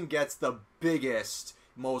Plankton gets the biggest,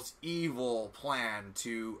 most evil plan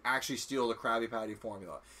to actually steal the Krabby Patty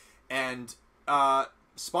formula. And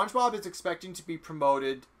SpongeBob is expecting to be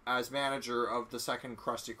promoted as manager of the second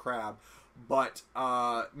Krusty Krab, but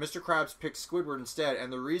Mr. Krabs picks Squidward instead,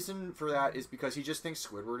 and the reason for that is because he just thinks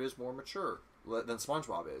Squidward is more mature than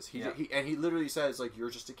SpongeBob is. He literally says, like,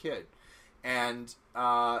 you're just a kid. And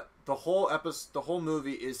the whole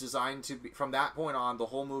movie is designed to be, from that point on, the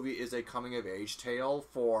whole movie is a coming-of-age tale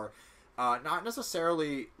for not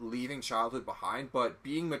necessarily leaving childhood behind, but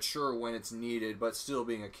being mature when it's needed, but still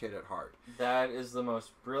being a kid at heart. That is the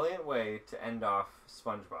most brilliant way to end off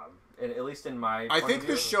SpongeBob. At least in my I think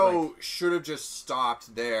the show should have just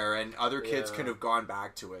stopped there, and other kids could have gone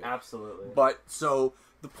back to it. Absolutely. But, so,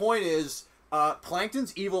 the point is,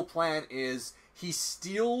 Plankton's evil plan is he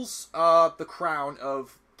steals the crown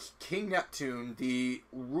of King Neptune, the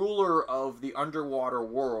ruler of the underwater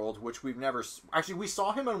world, which we've never... Actually, we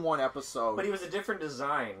saw him in one episode. But he was a different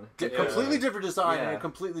design. Completely different design and a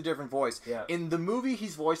completely different voice. Yeah. In the movie,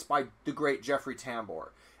 he's voiced by the great Jeffrey Tambor.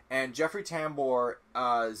 And Jeffrey Tambor,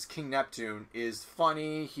 as King Neptune, is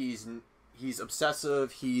funny, he's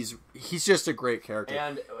obsessive, he's just a great character.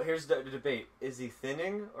 And here's the debate. Is he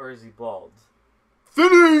thinning or is he bald?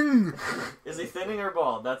 Thinning! Is he thinning or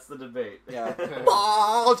bald? That's the debate. Yeah.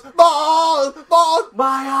 Bald! Bald! Bald!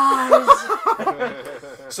 My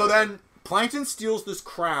eyes! So then, Plankton steals this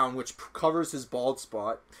crown, which covers his bald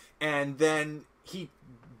spot, and then he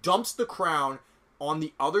dumps the crown on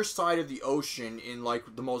the other side of the ocean in,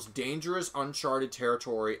 like, the most dangerous, uncharted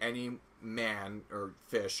territory any man or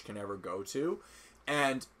fish can ever go to.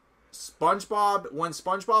 And when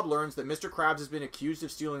SpongeBob learns that Mr. Krabs has been accused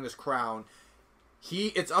of stealing this crown,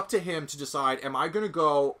 it's up to him to decide, am I going to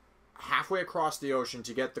go halfway across the ocean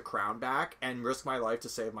to get the crown back and risk my life to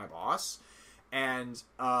save my boss? And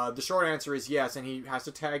the short answer is yes, and he has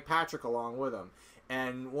to tag Patrick along with him.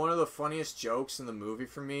 And one of the funniest jokes in the movie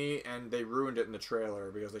for me, and they ruined it in the trailer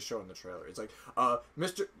because they show it in the trailer. It's like,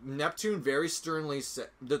 Mr. Neptune very sternly said,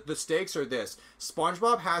 the stakes are this.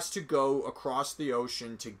 SpongeBob has to go across the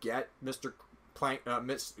ocean to get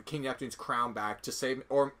King Neptune's crown back to save,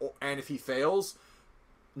 and if he fails,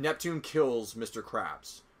 Neptune kills Mr.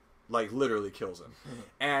 Krabs. Like, literally kills him.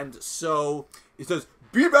 And so, he says,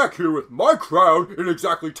 be back here with my crown in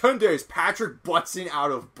exactly 10 days. Patrick butts in out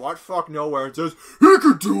of buttfuck nowhere and says, he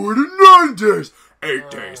could do it in 9 days, 8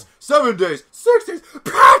 days, 7 days, 6 days.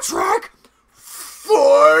 Patrick!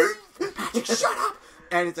 5! Patrick, shut up!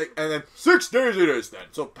 And it's like, and then 6 days it is then.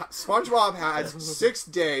 So SpongeBob has 6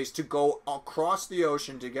 days to go across the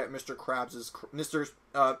ocean to get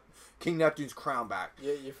King Neptune's crown back.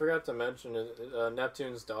 Yeah, you forgot to mention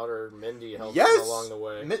Neptune's daughter Mindy helped him along the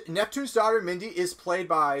way. Neptune's daughter Mindy is played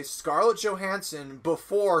by Scarlett Johansson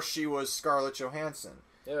before she was Scarlett Johansson.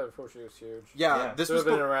 Yeah, before she was huge. Yeah. This was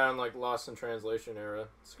been around like Lost in Translation era.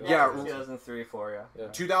 Yeah, 2003, 4, yeah.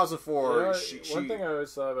 2004. You know, one thing I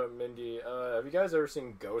always thought about Mindy. Have you guys ever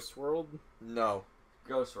seen Ghost World? No.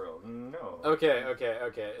 Ghost World, no. Okay.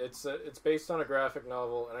 It's based on a graphic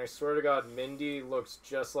novel, and I swear to God, Mindy looks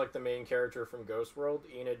just like the main character from Ghost World,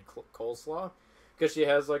 Enid Coleslaw, because she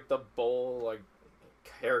has like the bowl like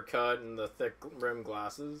haircut and the thick rimmed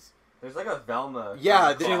glasses. There's like a Velma.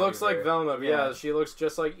 Yeah, she looks like Velma. Yeah, she looks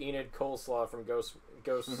just like Enid Coleslaw from Ghost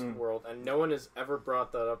World, and no one has ever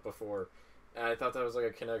brought that up before. And I thought that was like a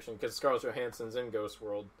connection because Scarlett Johansson's in Ghost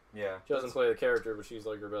World. Yeah, she doesn't play the character, but she's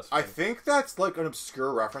like her best friend. I think that's like an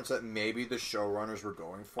obscure reference that maybe the showrunners were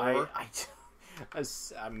going for.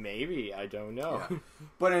 Maybe, I don't know. Yeah.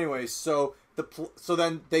 But anyway, so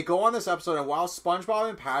then they go on this episode, and while SpongeBob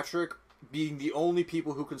and Patrick being the only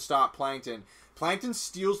people who can stop Plankton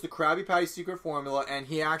steals the Krabby Patty secret formula, and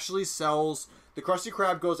he actually sells. The Krusty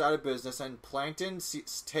Krab goes out of business, and Plankton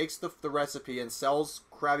takes the recipe and sells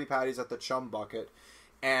Krabby Patties at the Chum Bucket.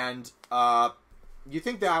 And you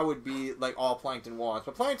think that would be like all Plankton wants,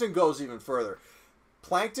 but Plankton goes even further.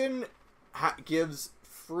 Plankton gives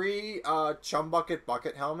free Chum Bucket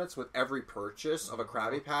bucket helmets with every purchase of a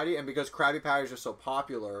Krabby Patty, and because Krabby Patties are so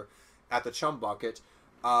popular at the Chum Bucket,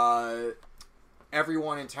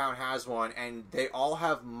 everyone in town has one, and they all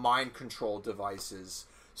have mind control devices.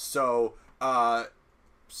 So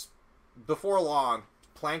before long,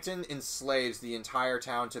 Plankton enslaves the entire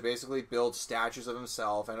town to basically build statues of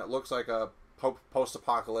himself, and it looks like a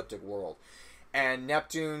post-apocalyptic world. And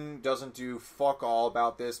Neptune doesn't do fuck all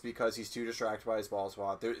about this because he's too distracted by his bald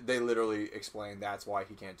spot. They literally explain that's why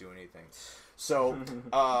he can't do anything. So,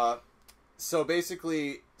 so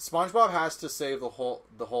basically, SpongeBob has to save the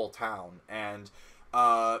whole town, and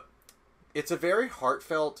it's a very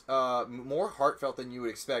heartfelt, more heartfelt than you would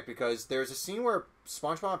expect, because there's a scene where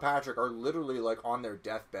SpongeBob and Patrick are literally like on their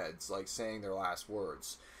deathbeds, like saying their last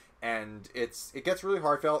words, and it gets really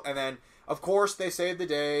heartfelt, and then. Of course, they save the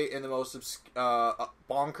day in the most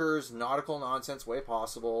bonkers, nautical nonsense way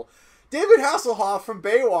possible. David Hasselhoff from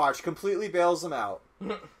Baywatch completely bails them out.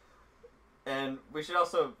 And we should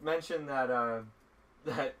also mention that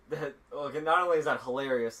not only is that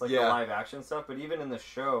hilarious, like the live action stuff, but even in the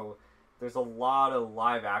show, there's a lot of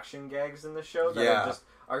live action gags in the show that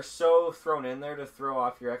are so thrown in there to throw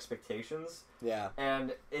off your expectations. Yeah.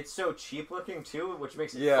 And it's so cheap looking too, which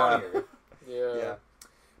makes it funnier. Yeah.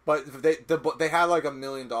 But they had like a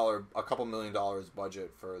couple $1 million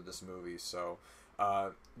budget for this movie, so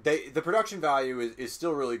the production value is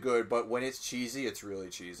still really good. But when it's cheesy, it's really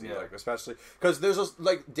cheesy. Yeah. Like especially because there's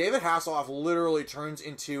David Hasselhoff literally turns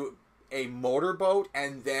into a motorboat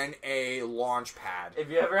and then a launch pad. If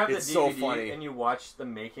you ever have the DVD and you watch the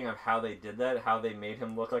making of how they did that, how they made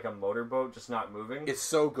him look like a motorboat just not moving, it's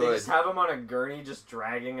so good. They just have him on a gurney just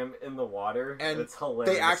dragging him in the water, and it's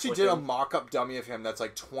hilarious. They actually did a mock-up dummy of him that's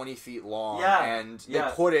like 20 feet long, and they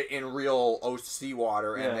put it in real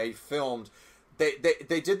seawater, and they filmed.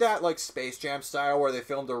 They did that like Space Jam style where they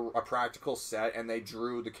filmed a practical set and they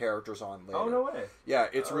drew the characters on later. Oh, no way. Yeah,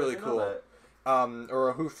 it's really cool.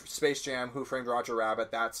 Or Space Jam, Who Framed Roger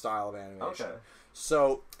Rabbit, that style of animation. Okay.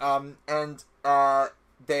 So,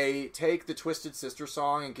 they take the Twisted Sister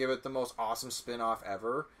song and give it the most awesome spin-off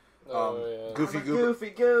ever. Goofy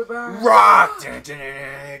Goober. Rock!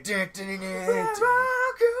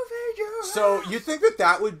 So, you think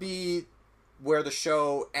that would be where the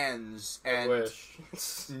show ends, and... I wish.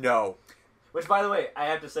 No. Which, by the way, I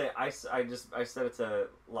have to say, I said it to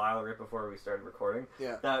Lyle right before we started recording.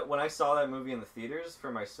 Yeah. That when I saw that movie in the theaters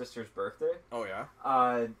for my sister's birthday. Oh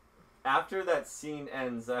yeah. After that scene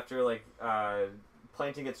ends, after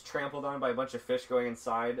Plankton gets trampled on by a bunch of fish going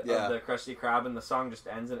inside of the Krusty Krab, and the song just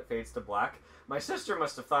ends and it fades to black. My sister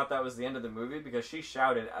must have thought that was the end of the movie because she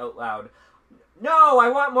shouted out loud, "No, I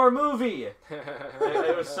want more movie!"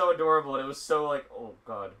 It was so adorable, and it was so like, oh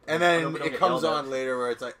god. And then it comes on later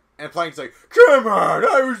where it's like. And Plankton's like, "Come on,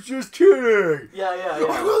 I was just kidding. Yeah.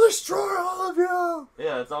 I will destroy all of you."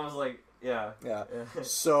 Yeah, it's almost like, yeah.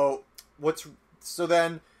 So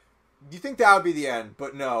then, you think that would be the end?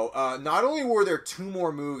 But no. Not only were there 2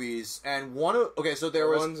 more movies, and one's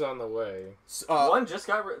on the way. One just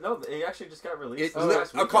got it actually just got released.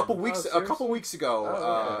 A couple weeks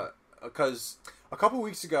ago. Because a couple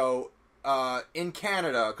weeks ago, in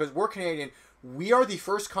Canada, because we're Canadian. We are the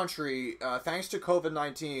first country, thanks to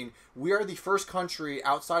COVID-19, we are the first country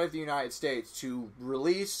outside of the United States to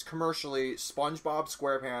release commercially Spongebob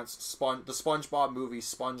Squarepants, the SpongeBob movie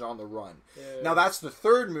Sponge on the Run. Yeah. Now that's the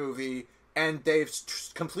 3rd movie, and they've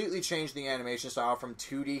completely changed the animation style from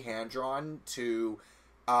 2D hand-drawn to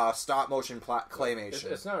stop motion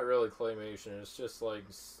claymation. It's not really claymation. It's just like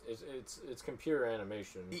it's computer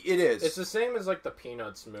animation. It is. It's the same as like the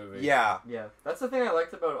Peanuts movie. Yeah. That's the thing I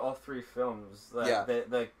liked about all 3 films.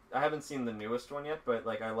 I haven't seen the newest one yet, but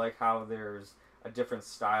I like how there's a different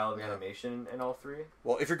style of animation in all 3.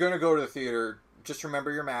 Well, if you're going to go to the theater, just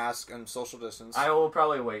remember your mask and social distance. I will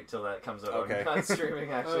probably wait till that comes out on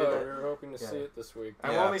streaming, actually. We're hoping to see it this week.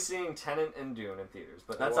 I'm only seeing Tenet and Dune in theaters,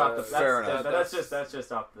 but that's off the... Fair enough. That's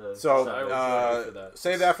just off the... So,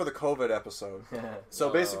 save that for the COVID episode. So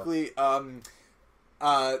basically,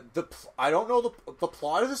 I don't know, the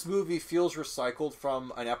plot of this movie feels recycled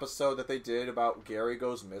from an episode that they did about Gary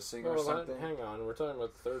Goes Missing or something. Hang on, we're talking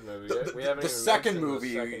about the 3rd movie. We the haven't even second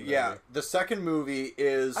movie. The second movie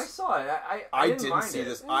is... I saw it. I didn't see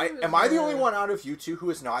this. Am I the only one out of you two who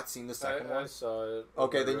has not seen the second one? I saw it.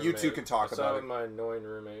 Okay, then you two can talk about it. I saw it with my annoying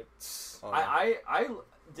roommate. I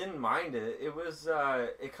didn't mind it. It was,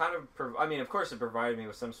 it kind of... I mean, of course it provided me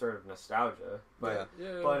with some sort of nostalgia. But,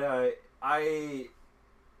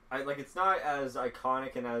 it's not as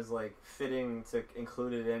iconic and as fitting to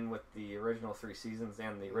include it in with the original 3 seasons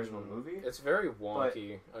and the original movie. It's very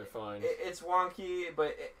wonky, I find. It's wonky,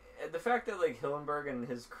 but the fact that Hillenburg and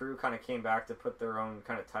his crew kind of came back to put their own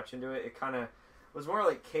kind of touch into it, it kind of was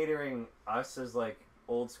more catering us as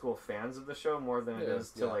old school fans of the show more than it is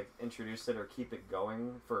to introduce it or keep it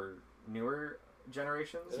going for newer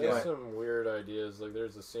generations. There's some weird ideas. Like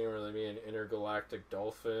there's a scene where they meet an intergalactic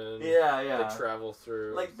dolphin. Yeah. They travel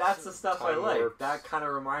through. Like that's the stuff I like. Warps. That kind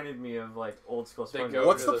of reminded me of like old school SpongeBob.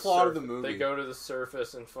 What's the plot of the movie? They go to the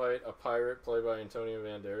surface and fight a pirate played by Antonio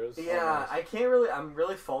Banderas. Yeah, I can't really. I'm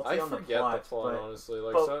really faulty on the plot. I forget the plot honestly.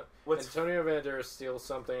 Like Antonio Banderas steals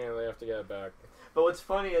something and they have to get it back. But what's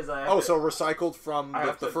funny is so recycled from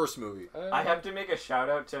the first movie. I have to make a shout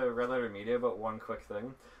out to Red Letter Media about one quick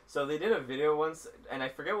thing. So they did a video once, and I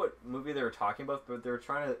forget what movie they were talking about, but they were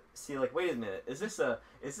trying to see like, wait a minute, is this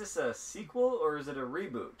a sequel or is it a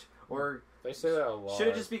reboot? Or they say that a lot. Should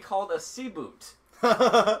it just be called a C-boot?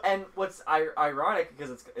 And what's ironic,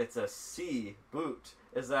 because it's a C-boot,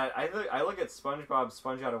 is that I look at SpongeBob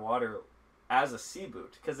Sponge Out of Water as a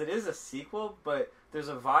C-boot, because it is a sequel, but there's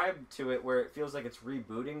a vibe to it where it feels like it's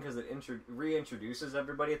rebooting, because it reintroduces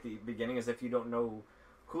everybody at the beginning as if you don't know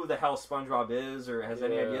who the hell SpongeBob is or has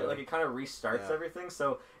any idea. Like, it kind of restarts everything.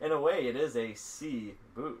 So, in a way, it is a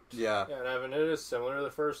C-boot. Yeah. Yeah, and Evan, it is similar to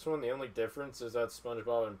the first one. The only difference is that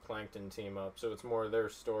SpongeBob and Plankton team up. So, it's more their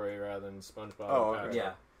story rather than SpongeBob and Patrick.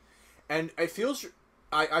 Yeah. And it feels...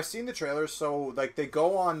 I've seen the trailers, so like they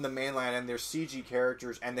go on the mainland and they're CG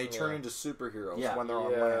characters and they turn into superheroes when they're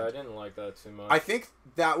on land. Yeah, I didn't like that too much. I think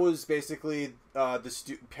that was basically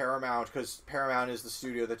Paramount, because Paramount is the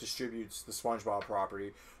studio that distributes the SpongeBob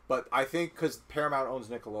property. But I think because Paramount owns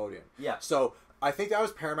Nickelodeon. Yeah. So I think that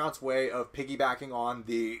was Paramount's way of piggybacking on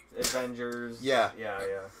the Avengers. Yeah.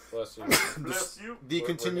 Bless you. Bless you. The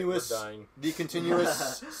continuous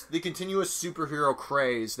superhero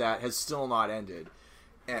craze that has still not ended.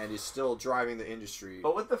 And is still driving the industry.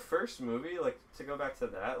 But with the first movie, like, to go back to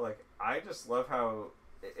that, like, I just love how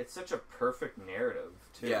it's such a perfect narrative,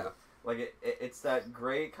 too. Yeah. Like, it's that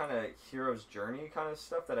great kind of hero's journey kind of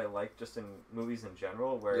stuff that I like just in movies in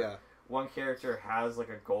general, where one character has, like,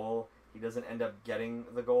 a goal, he doesn't end up getting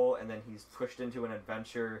the goal, and then he's pushed into an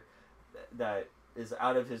adventure that is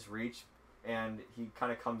out of his reach, and he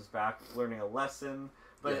kind of comes back learning a lesson.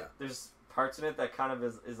 But there's parts in it that kind of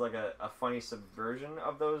is like a funny subversion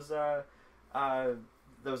of those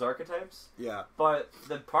archetypes. Yeah. But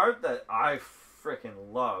the part that I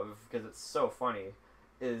freaking love, because it's so funny,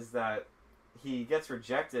 is that he gets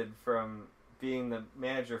rejected from being the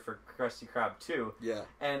manager for Krusty Krab 2. Yeah.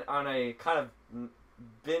 And on a kind of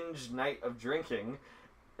binge night of drinking,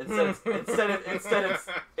 instead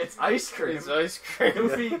it's ice cream. It's ice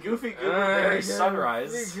cream. Goofy Berry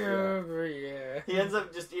Sunrise. He ends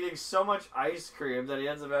up just eating so much ice cream that he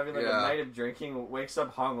ends up having like a night of drinking, wakes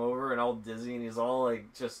up hungover and all dizzy, and he's all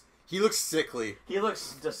like just... He looks sickly. He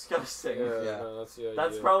looks disgusting. No, that's the idea.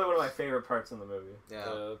 That's probably one of my favorite parts in the movie. Yeah,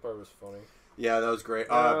 that part was funny. Yeah, that was great.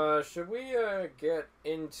 Should we get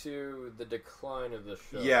into the decline of the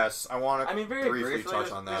show? Yes, I want to very briefly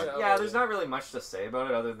touch on that. There's not really much to say about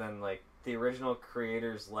it other than, like, the original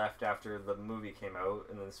creators left after the movie came out,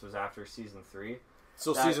 and this was after Season 3.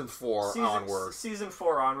 So Season 4 onward. Season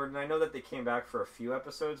 4 onward, and I know that they came back for a few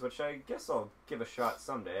episodes, which I guess I'll give a shot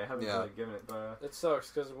someday. I haven't really given it, but... It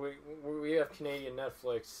sucks, because we have Canadian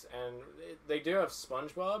Netflix, and they do have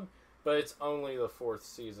SpongeBob, but it's only the 4th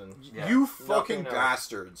season. Yeah. You fucking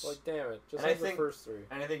bastards. Like, damn it. Just like the first 3.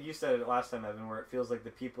 And I think you said it last time, Evan, where it feels like the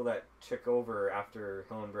people that took over after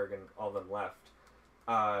Hillenburg and all them left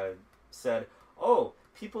said, oh,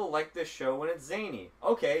 people like this show when it's zany.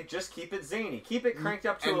 Okay, just keep it zany. Keep it cranked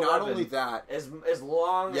up to 11. And not only that... As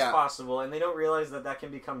long as possible. And they don't realize that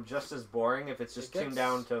can become just as boring if it's just tuned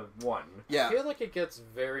down to 1. Yeah. I feel like it gets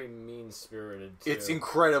very mean-spirited, too. It's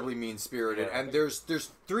incredibly mean-spirited. Yeah. And there's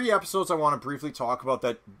 3 episodes I want to briefly talk about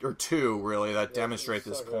that... Or 2, really, that demonstrate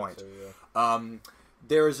this point. Too,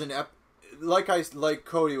 there is an... like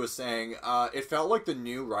Cody was saying, it felt like the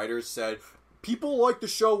new writers said, people like the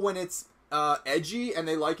show when it's edgy, and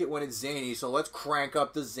they like it when it's zany, so let's crank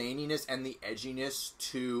up the zaniness and the edginess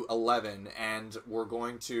to 11, and we're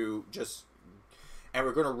going to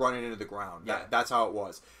run it into the ground. Yeah. That's how it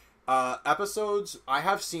was. Episodes, I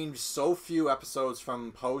have seen so few episodes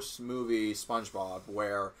from post-movie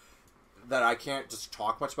SpongeBob that I can't just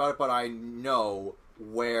talk much about it, but I know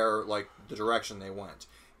where, like, the direction they went.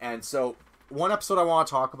 And so, one episode I want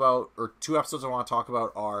to talk about, or 2 episodes I want to talk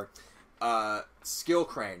about are... Skill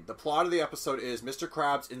Crane. The plot of the episode is Mr.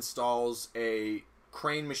 Krabs installs a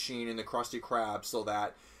crane machine in the Krusty Krab so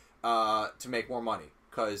that to make more money,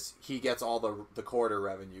 because he gets all the quarter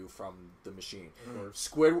revenue from the machine.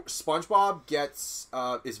 SpongeBob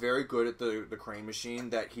is very good at the crane machine,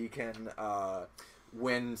 that he can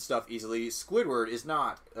win stuff easily. Squidward is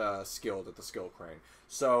not skilled at the skill crane.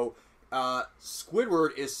 So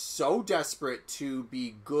Squidward is so desperate to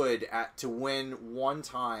be good to win one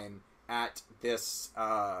time at this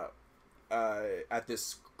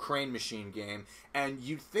crane machine game, and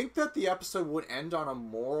you'd think that the episode would end on a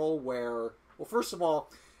moral where, well, first of all,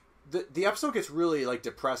 the episode gets really like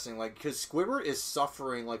depressing, like because Squidward is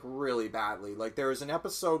suffering like really badly. Like there is an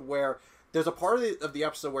episode where there's a part of the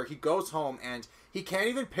episode where he goes home and he can't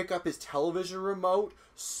even pick up his television remote,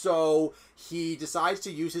 so he decides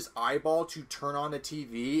to use his eyeball to turn on the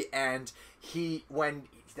TV, and when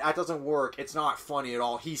that doesn't work, it's not funny at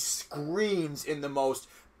all. He screams in the most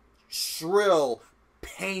shrill,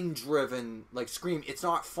 pain-driven like scream. It's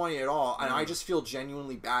not funny at all, and I just feel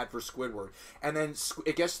genuinely bad for Squidward. And then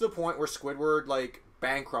it gets to the point where Squidward like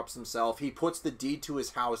bankrupts himself. He puts the deed to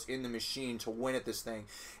his house in the machine to win at this thing,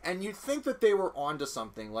 and you'd think that they were onto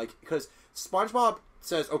something, like because SpongeBob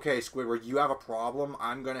says, "Okay, Squidward, you have a problem.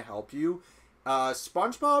 I'm going to help you."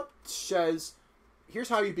 SpongeBob says, "Here's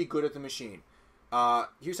how you be good at the machine.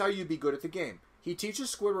 Here's how you be good at the game." He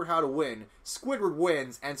teaches Squidward how to win. Squidward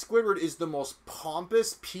wins, and Squidward is the most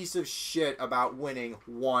pompous piece of shit about winning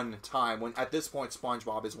one time, when at this point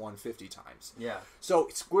SpongeBob has won 50 times. Yeah. So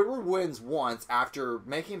Squidward wins once after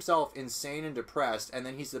making himself insane and depressed, and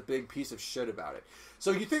then he's a big piece of shit about it. So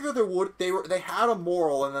you think that they had a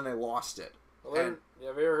moral, and then they lost it. Well, have you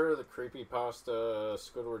ever heard of the creepypasta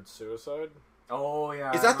Squidward suicide? Oh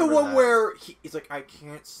yeah. Is that the one where he's like, I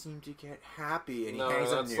can't seem to get happy, and he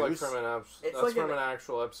hangs on news? Like from an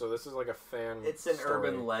actual episode. This is like a fan. It's an story.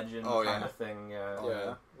 urban legend kind of thing. Yeah.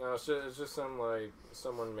 Yeah. No, it's just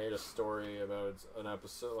someone made a story about an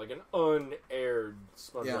episode, like an unaired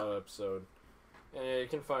SpongeBob episode, and you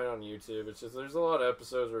can find it on YouTube. It's just there's a lot of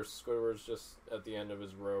episodes where Squidward's just at the end of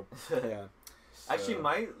his rope. Yeah. So. Actually,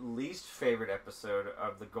 my least favorite episode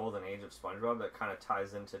of the Golden Age of SpongeBob that kind of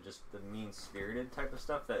ties into just the mean-spirited type of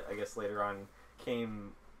stuff that I guess later on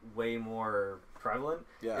came way more prevalent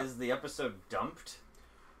is the episode Dumped.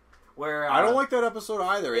 Where I don't like that episode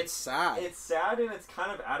either. It's sad. It's sad and it's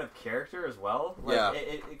kind of out of character as well.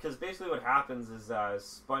 Like, because basically what happens is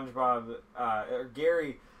SpongeBob or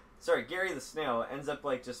Gary the snail ends up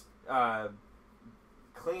like just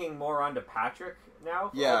clinging more onto Patrick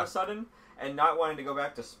now all of a sudden. And not wanting to go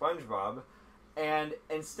back to SpongeBob, and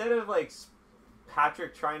instead of like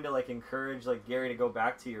Patrick trying to like encourage like Gary to go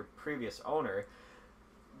back to your previous owner,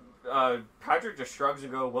 Patrick just shrugs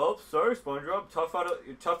and go, "Well, sorry, SpongeBob, tough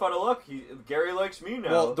out of luck. Gary likes me now."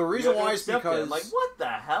 Well, the reason why is because like what the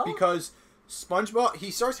hell? Because SpongeBob he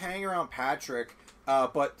starts hanging around Patrick.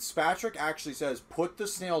 But Patrick actually says, put the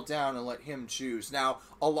snail down and let him choose. Now,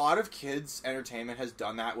 a lot of kids' entertainment has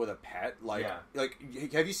done that with a pet. Like,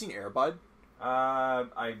 have you seen Air Bud?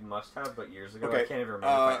 I must have, but years ago. Okay. I can't even remember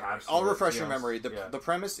if I have seen I'll refresh your memory. The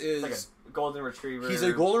premise is... It's like a golden retriever. He's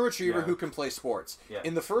a golden retriever who can play sports. Yeah.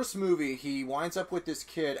 In the first movie, he winds up with this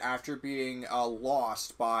kid after being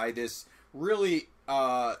lost by this really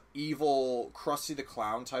evil Krusty the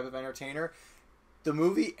Clown type of entertainer. The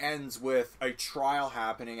movie ends with a trial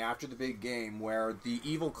happening after the big game where the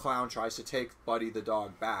evil clown tries to take Buddy the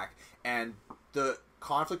dog back, and the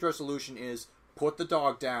conflict resolution is put the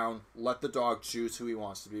dog down, let the dog choose who he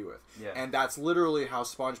wants to be with. Yeah. And that's literally how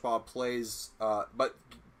SpongeBob plays, but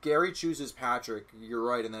Gary chooses Patrick, you're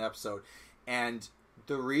right, in that episode, and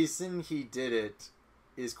the reason he did it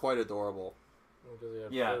is quite adorable.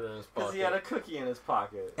 Because he had a cookie in his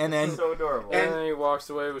pocket. And then, it's so adorable. And then he walks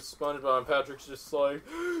away with SpongeBob, and Patrick's just like,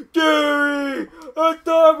 Gary, I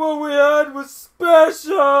thought what we had was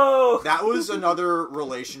special! That was another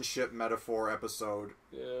relationship metaphor episode.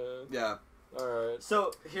 Yeah. Alright.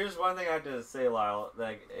 So, here's one thing I have to say, Lyle.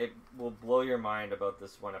 Like, it will blow your mind about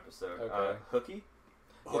this one episode. Okay. Hooky?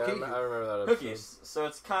 Hooky? Yeah, I remember that episode. Hookies. So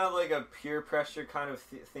it's kind of like a peer pressure kind of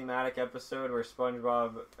thematic episode where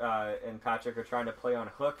SpongeBob and Patrick are trying to play on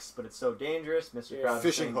hooks, but it's so dangerous. Mr. Krabs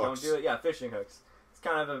is saying, don't do it. Yeah, fishing hooks. It's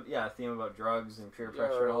kind of a theme about drugs and peer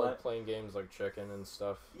pressure and all that. Playing games like chicken and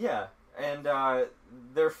stuff. Yeah, and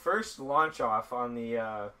their first launch off on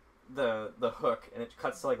the hook, and it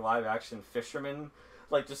cuts to like live action fishermen,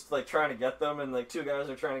 like just like trying to get them, and like two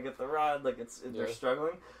guys are trying to get the rod, like they're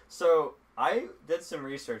struggling. So I did some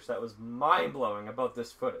research that was mind-blowing about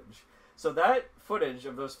this footage. So that footage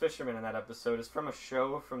of those fishermen in that episode is from a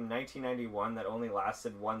show from 1991 that only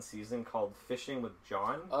lasted one season called Fishing with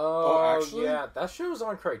John. Oh, actually? Yeah. That show was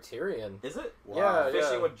on Criterion. Is it? Wow. Yeah,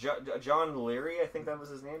 Fishing with John Leary, I think that was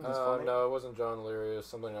his name. No, it wasn't John Leary. It was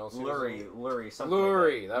something else. Lurie, something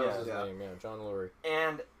Lurie, like that. was his name, yeah, John Lurie.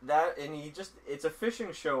 And it's a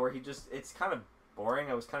fishing show where it's kind of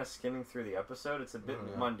boring. I was kind of skimming through the episode. It's a bit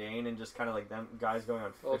mundane and just kind of like them guys going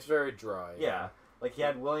on. Well, it's very dry. Yeah. Like he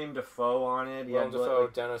had William Dafoe on it. William Dafoe,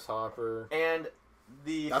 Dennis Hopper. And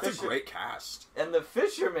That's a great cast. And the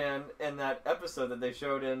fisherman in that episode that they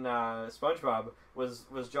showed in SpongeBob was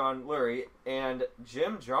John Lurie and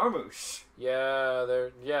Jim Jarmusch. Yeah,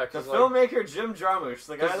 the filmmaker Jim Jarmusch,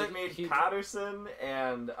 the guy that made Patterson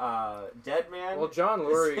and Dead Man. Well, John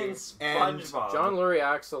Lurie in SpongeBob. John Lurie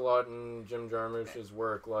acts a lot in Jim Jarmusch's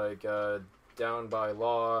work, like Down by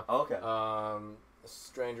Law. Okay.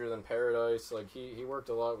 Stranger Than Paradise. Like he worked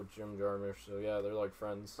a lot with Jim Jarmusch, so yeah, they're like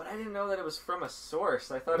friends. But I didn't know that it was from a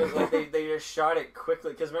source. I thought it like they just shot it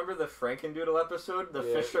quickly. Because remember the Frankendoodle episode, the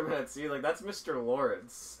fisherman at sea, like that's Mr.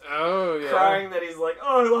 Lawrence. Oh yeah, crying that he's like,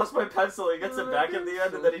 oh, I lost my pencil. He gets it back at the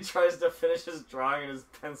end, and then he tries to finish his drawing, and his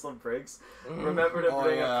pencil breaks. Remember to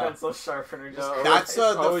bring a pencil sharpener. That's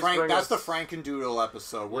the Frankendoodle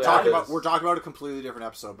episode. We're talking about a completely different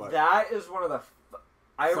episode, but that is one of the.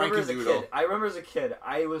 I remember as a kid,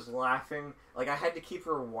 I was laughing. Like, I had to keep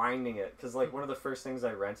rewinding it. Because, like, one of the first things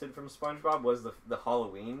I rented from SpongeBob was the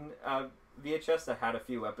Halloween VHS that had a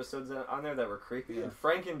few episodes on there that were creepy. Yeah. And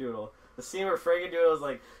Frankendoodle. The scene where Frankendoodle is,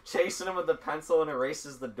 like, chasing him with the pencil and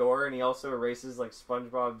erases the door. And he also erases, like,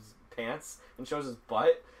 SpongeBob's pants and shows his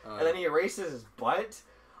butt. And then he erases his butt.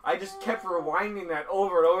 I just kept rewinding that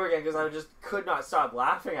over and over again because I just could not stop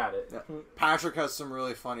laughing at it. Yeah. Patrick has some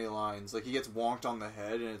really funny lines. Like, he gets wonked on the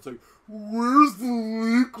head, and it's like, "Where's the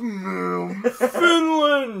leak, ma'am?"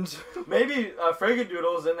 Finland! Maybe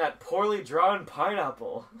Frankendoodle's in that poorly drawn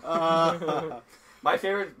pineapple. My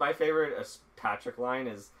favorite Patrick line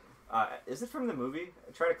is it from the movie?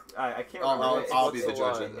 I can't remember. I'll be the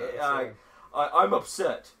judge of that. I'm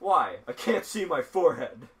upset. Why? I can't see my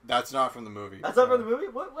forehead. That's not from the movie. That's not from the movie?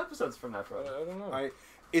 What episode's from that from? I don't know.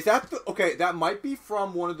 Is that okay, that might be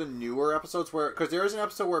from one of the newer episodes where... Because there is an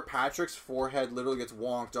episode where Patrick's forehead literally gets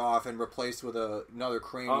wonked off and replaced with another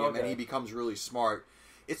cranium, and he becomes really smart.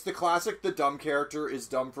 It's the classic, the dumb character is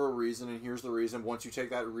dumb for a reason, and here's the reason. Once you take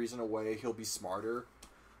that reason away, he'll be smarter.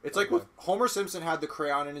 It's like with Homer Simpson had the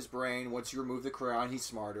crayon in his brain. Once you remove the crayon, he's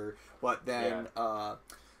smarter. But then...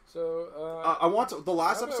 I want to... The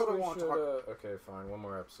last episode I want to talk... okay, fine. One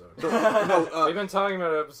more episode. We've been talking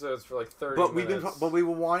about episodes for like 30 minutes. We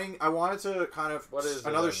were wanting... I wanted to kind of...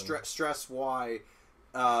 stress why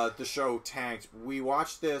the show tanked. We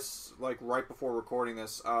watched this, like, right before recording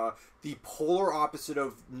this. The polar opposite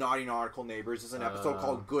of Naughty Nautical Neighbors is an episode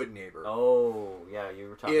called Good Neighbor. Oh, yeah, you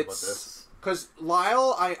were talking about this. Because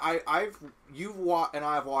Lyle, I've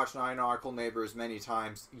watched Naughty Nautical Neighbors many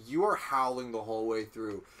times. You are howling the whole way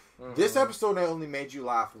through. Mm-hmm. This episode only made you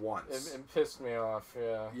laugh once. It pissed me off,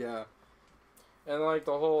 yeah. Yeah. And, like,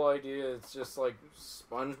 the whole idea, it's just, like,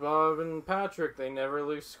 SpongeBob and Patrick, they never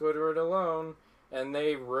leave Squidward alone, and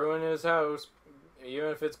they ruin his house. Even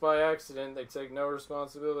if it's by accident, they take no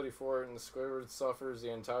responsibility for it, and Squidward suffers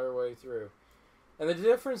the entire way through. And the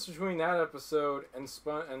difference between that episode and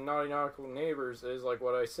Naughty Nautical Neighbors is, like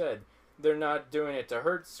what I said, they're not doing it to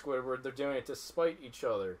hurt Squidward, they're doing it to spite each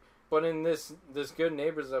other. But in this Good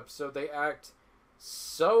Neighbors episode, they act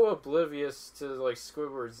so oblivious to, like,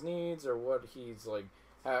 Squidward's needs or what he's, like,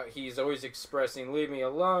 how he's always expressing, leave me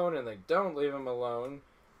alone, and they don't leave him alone.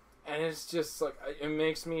 And it's just, like, it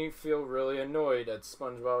makes me feel really annoyed at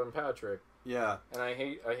SpongeBob and Patrick. Yeah. And I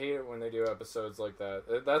hate it when they do episodes like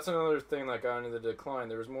that. That's another thing that got into the decline.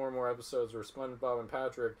 There was more and more episodes where SpongeBob and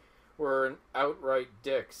Patrick were outright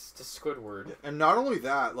dicks to Squidward. And not only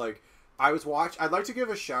that, like, I'd like to give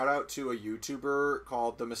a shout out to a YouTuber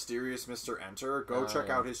called The Mysterious Mr. Enter. Go check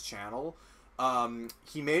out his channel.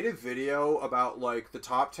 He made a video about, like, the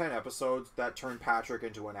top 10 episodes that turned Patrick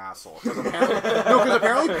into an asshole. Because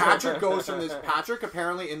apparently Patrick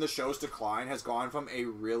apparently in the show's decline has gone from a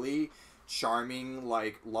really charming,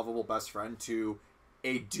 like, lovable best friend to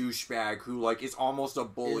a douchebag who, like, is almost a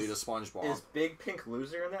bully to SpongeBob. Is Big Pink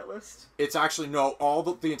Loser in that list? It's actually, no,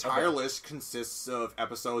 the entire list consists of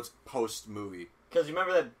episodes post-movie. Because you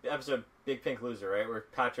remember that episode, Big Pink Loser, right? Where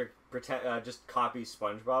Patrick just copies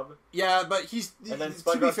SpongeBob? Yeah, but and then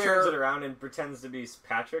SpongeBob turns it around and pretends to be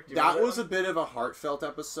Patrick. That was a bit of a heartfelt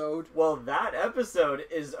episode. Well, that episode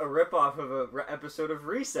is a ripoff of an episode of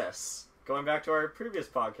Recess. Going back to our previous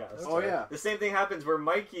podcast. Oh, yeah. The same thing happens where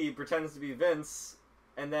Mikey pretends to be Vince,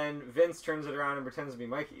 and then Vince turns it around and pretends to be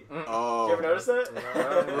Mikey. Oh. Did you ever notice that? No, I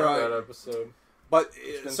don't know that episode. But,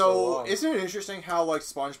 so isn't it interesting how, like,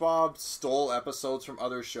 SpongeBob stole episodes from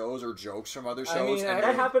other shows or jokes from other shows? I mean,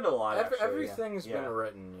 that happened a lot, actually. Everything's been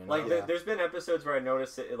written, you know? Like, there's been episodes where I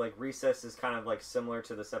noticed it, like, Recess is kind of, like, similar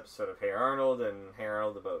to this episode of Hey Arnold, and Hey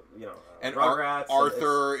Arnold about, you know, and Rugrats.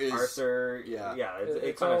 Arthur it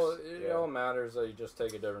all matters that you just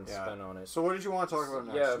take a different spin on it. So what did you want to talk about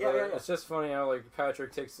next? Yeah, it's just funny how, like,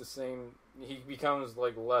 Patrick takes the same he becomes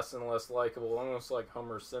like less and less likable, almost like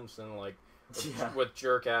Homer Simpson, like with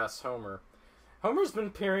jerk ass Homer. Homer's been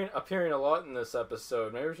appearing a lot in this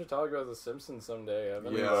episode. Maybe we should talk about The Simpsons someday.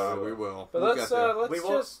 We will. But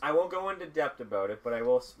I won't go into depth about it, but I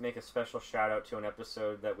will make a special shout out to an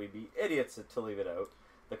episode that we'd be idiots to leave it out.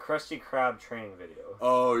 The Krusty Krab training video.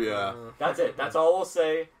 Oh yeah. That's it. That's all we'll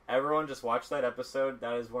say. Everyone just watch that episode.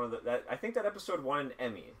 That is one of the. I think that episode won an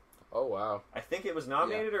Emmy. Oh wow. I think it was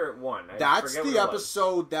nominated or it won. That's the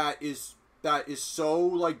episode that is so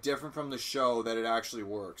like different from the show that it actually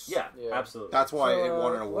works. Yeah. Absolutely. That's why it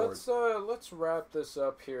won an award. Let's wrap this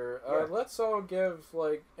up here. Let's all give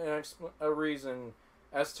like a reason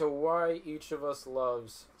as to why each of us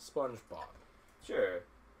loves SpongeBob. Sure.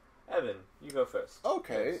 Evan, you go first.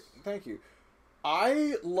 Okay, thank you.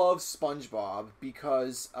 I love SpongeBob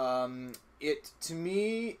because it, to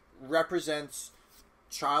me, represents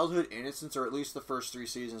childhood innocence, or at least the first 3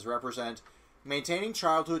 seasons represent maintaining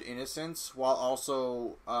childhood innocence while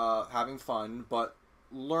also having fun, but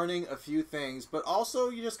learning a few things, but also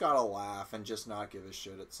you just gotta laugh and just not give a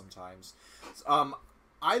shit at sometimes.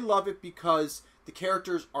 I love it because the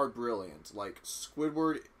characters are brilliant. Like,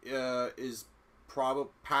 Squidward is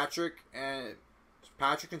probably Patrick and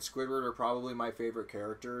Squidward are probably my favorite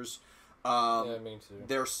characters. Yeah, me too.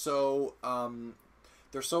 They're so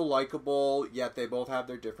likable, yet they both have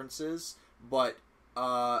their differences. But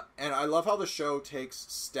and I love how the show takes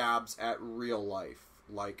stabs at real life.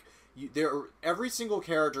 Like, every single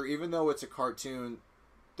character, even though it's a cartoon,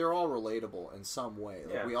 they're all relatable in some way.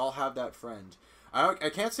 Like, we all have that friend. I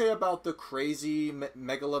can't say about the crazy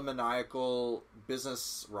megalomaniacal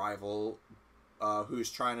business rival who's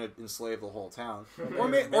trying to enslave the whole town. Or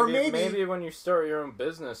maybe when you start your own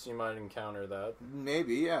business, you might encounter that.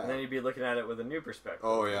 Maybe, yeah. And then you'd be looking at it with a new perspective.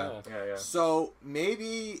 Oh, yeah. Yeah. So,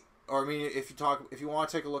 maybe, or I mean, if you want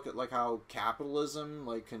to take a look at like how capitalism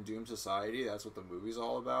like can doom society, that's what the movie's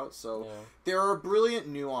all about. So, there are brilliant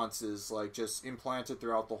nuances like just implanted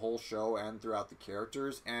throughout the whole show and throughout the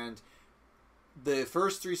characters. And the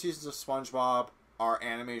first 3 seasons of SpongeBob are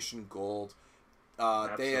animation gold.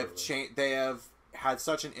 They have had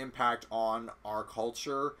such an impact on our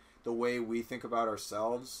culture, the way we think about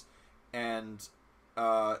ourselves, and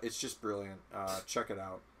it's just brilliant. Check it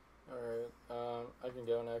out. Alright, I can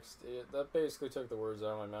go next. That basically took the words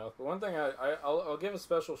out of my mouth. But one thing I'll give a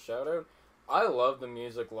special shout out. I love the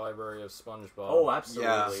music library of SpongeBob. Oh, absolutely.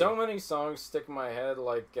 Yeah. So many songs stick in my head,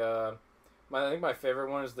 like I think my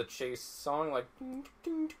favorite one is the Chase song, like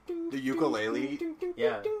the ukulele.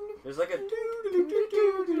 Yeah. There's like a.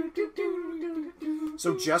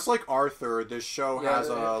 So just like Arthur, this show has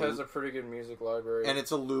a pretty good music library, and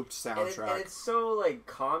it's a looped soundtrack. And it's so like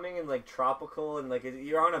calming and like tropical, and like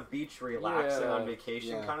you're on a beach relaxing on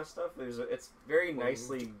vacation kind of stuff. It's very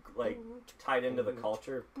nicely like tied into the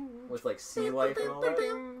culture with like sea life and all that.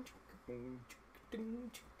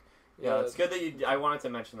 Yeah, it's good that I wanted to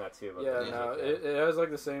mention that too. It has like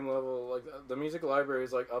the same level. Like the music library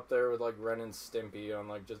is like up there with like Ren and Stimpy. On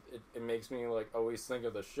like just it makes me like always think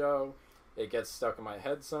of the show. It gets stuck in my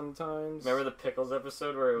head sometimes. Remember the Pickles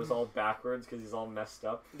episode where it was all backwards because he's all messed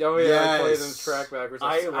up? Oh yeah, I played them track backwards.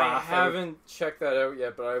 I haven't checked that out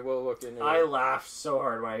yet, but I will look into it. I laughed so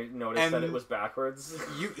hard when I noticed that it was backwards.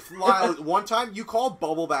 Lyle, one time you called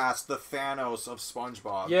Bubble Bass the Thanos of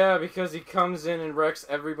SpongeBob. Yeah, because he comes in and wrecks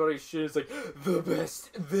everybody's shit. It's like, the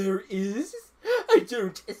best there is? I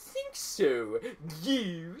don't think so.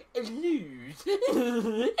 You lose.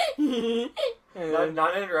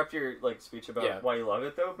 Not to interrupt your like speech about why you love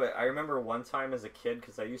it though, but I remember one time as a kid,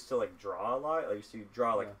 because I used to like draw a lot. I used to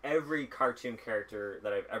draw like every cartoon character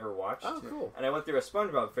that I've ever watched. Oh, cool. And I went through a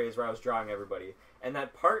SpongeBob phase where I was drawing everybody. And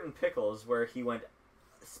that part in Pickles where he went,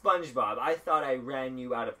 SpongeBob, I thought I ran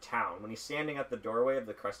you out of town. When he's standing at the doorway of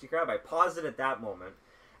the Krusty Krab, I paused it at that moment,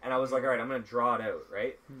 and I was like, all right, I'm going to draw it out,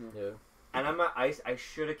 right? Yeah. And I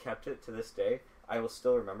should have kept it to this day. I will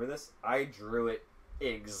still remember this. I drew it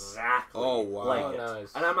exactly like it.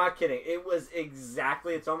 Nice. And I'm not kidding. It was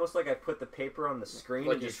exactly, it's almost like I put the paper on the screen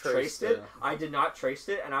and just traced it. I did not trace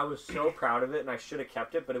it, and I was so proud of it, and I should have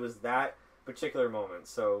kept it, but it was that particular moment.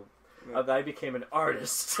 So I became an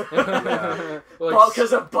artist.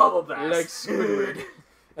 Because of Bubble Bass. Like Squidward.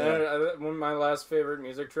 And my last favorite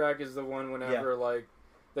music track is the one whenever like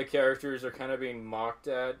the characters are kind of being mocked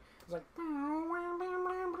at. It's like,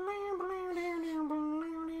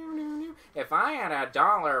 if I had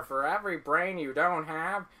 $1 for every brain you don't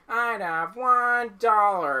have, I'd have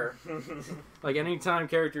 $1. Like, anytime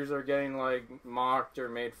characters are getting, like, mocked or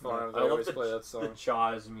made fun of, they always play that song. The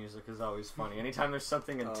Jaws music is always funny. Anytime there's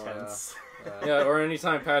something intense. Yeah, or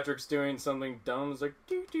anytime Patrick's doing something dumb, it's like...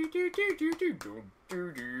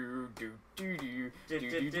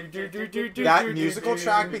 That musical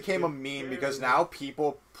track became a meme because now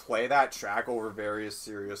people play that track over various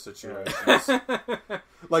serious situations.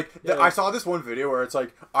 I saw this one video where it's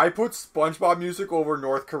like, I put SpongeBob music over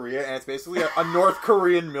North Korea, and it's basically a North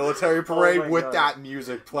Korean military parade with that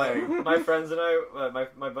music playing. My friends and I,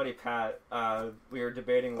 my buddy Pat, we were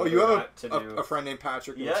debating whether you or have not to do... a friend named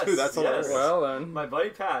Patrick yes, too. That's hilarious. Well, then. My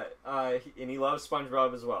buddy Pat, and he loves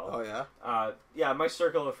SpongeBob as well. Oh, yeah? Yeah, my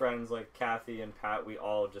circle of friends, like Kathy and Pat, we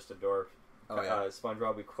all just adore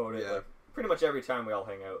SpongeBob. We quote it like pretty much every time we all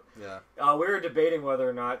hang out. Yeah. We were debating whether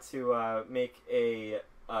or not to make a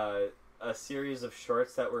series of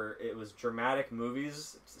shorts that was dramatic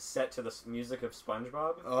movies set to the music of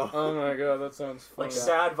SpongeBob. Oh my god, that sounds fun. Like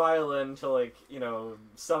sad violin to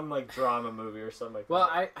some like drama movie or something like that. Well,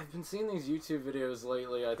 I've been seeing these YouTube videos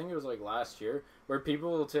lately, I think it was like last year, where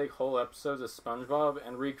people will take whole episodes of SpongeBob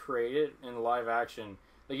and recreate it in live action.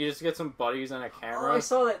 Like, you just get some buddies and a camera. Oh, I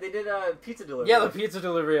saw that. They did a pizza delivery. Yeah, the pizza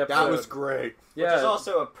delivery episode. That was great. Yeah. Which is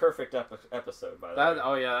also a perfect episode, by the way.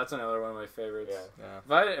 Oh, yeah, that's another one of my favorites.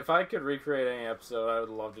 Yeah. If I could recreate any episode, I would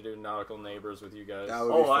love to do Nautical Neighbors with you guys. That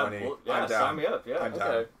would be funny. I'm down. Sign me up, yeah. I'm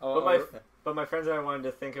down. Okay. But my friends and I wanted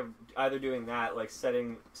to think of either doing that, like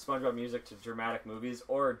setting SpongeBob music to dramatic movies,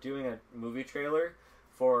 or doing a movie trailer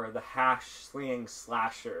for the hash-slinging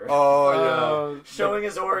slasher. Oh, yeah. Showing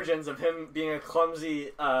his origins of him being a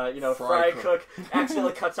clumsy, fry cook,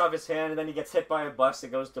 accidentally cuts off his hand, and then he gets hit by a bus,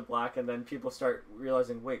 it goes to black, and then people start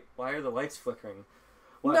realizing, wait, why are the lights flickering?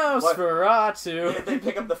 Nosferatu! They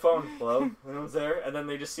pick up the phone, hello, no one's there, and then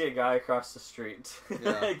they just see a guy across the street.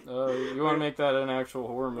 Yeah. You want to make that an actual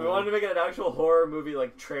horror movie? We wanted to make it an actual horror movie,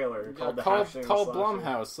 like, trailer called The Hashing Call Slasher.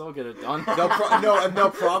 Blumhouse, they'll get it done.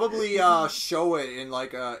 They'll probably show it in,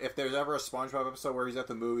 like, if there's ever a SpongeBob episode where he's at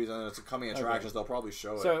the movies and it's coming attractions, they'll probably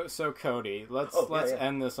show it. So Cody, let's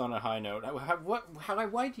end this on a high note.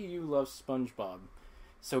 Why do you love SpongeBob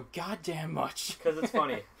so goddamn much? Because it's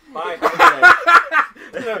funny. Bye.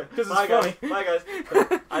 Because it's funny. Bye, guys.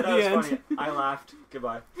 I thought it was funny. I laughed.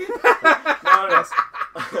 Goodbye.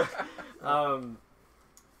 No.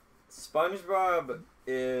 SpongeBob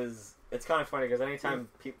is... It's kind of funny because anytime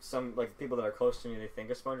people that are close to me, they think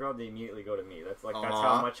of SpongeBob, they immediately go to me. That's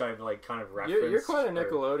how much I've kind of referenced. You're quite a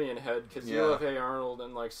Nickelodeon head because you love Hey Arnold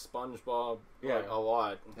and SpongeBob a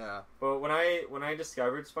lot. Yeah. But when I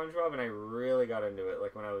discovered SpongeBob and I really got into it,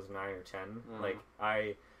 when I was 9 or 10,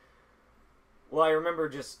 I remember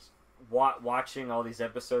just watching all these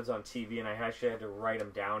episodes on TV, and I actually had to write them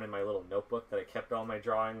down in my little notebook that I kept all my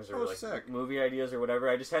drawings or movie ideas or whatever.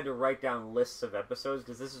 I just had to write down lists of episodes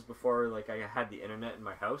because this is before I had the internet in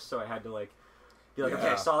my house, so I had to be like, okay,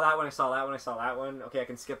 I saw that one, I saw that one, I saw that one. Okay, I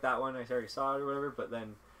can skip that one. I already saw it or whatever. But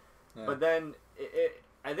then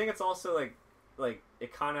I think it's also it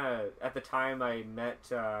kind of at the time I met.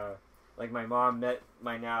 My mom met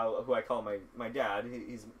who I call my dad.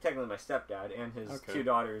 He's technically my stepdad, and his two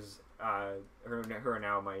daughters. Her are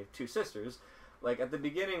now my two sisters. At the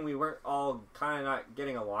beginning, we weren't all kind of not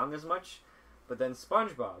getting along as much, but then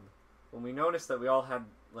SpongeBob, when we noticed that we all had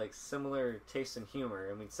similar tastes in humor,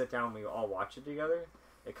 and we'd sit down and we all watch it together,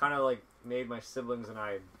 it kind of made my siblings and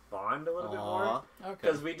I bond a little bit more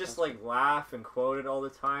because we just laugh and quote it all the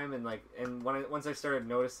time, and once I started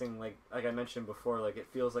noticing like I mentioned before, it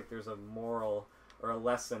feels like there's a moral or a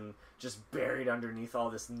lesson just buried underneath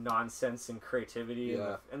all this nonsense and creativity,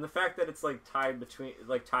 and the fact that it's tied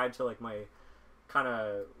to my kind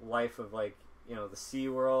of life of the Sea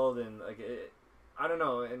World, and I don't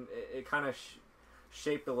know, and it kind of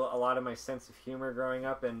shaped a lot of my sense of humor growing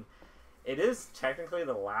up, and it is technically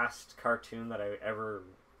the last cartoon that I ever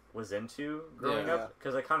was into growing up,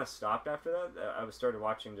 because I kind of stopped after that. I started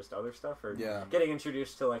watching just other stuff, or getting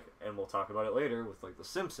introduced to and we'll talk about it later with The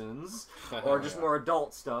Simpsons, or just more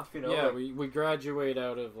adult stuff, we graduate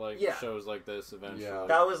out of shows like this eventually.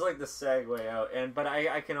 That was the segue out, but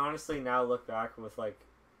I can honestly now look back with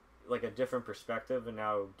a different perspective, and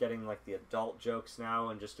now getting the adult jokes now,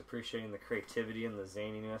 and just appreciating the creativity and the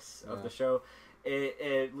zaniness of the show.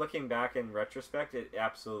 It looking back in retrospect, it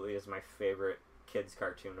absolutely is my favorite kids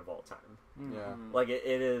cartoon of all time.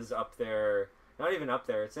 It is up there, not even up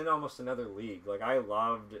there, it's in almost another league. I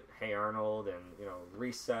loved Hey Arnold and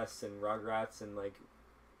Recess and Rugrats and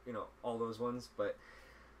all those ones, but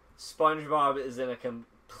SpongeBob is in a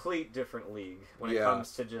complete different league when it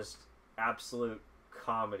comes to just absolute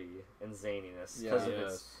comedy and zaniness, because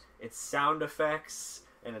of its sound effects,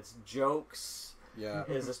 and its jokes Yeah.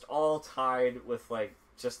 is just all tied with like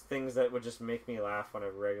just things that would just make me laugh on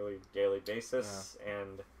a regular daily basis.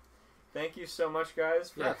 And thank you so much,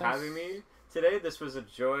 guys, for having me today. This was a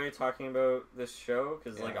joy talking about this show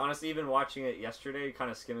because, like, honestly, even watching it yesterday,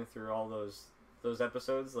 kind of skimming through all those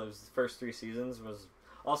episodes, those first 3 seasons, was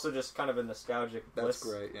also just kind of a nostalgic bliss.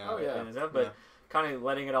 That's great. Yeah. Oh yeah. But kind of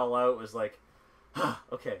letting it all out was like,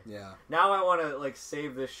 okay. Yeah. Now I want to like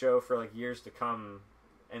save this show for like years to come.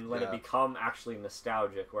 And let it become actually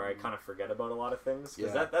nostalgic, where I kind of forget about a lot of things.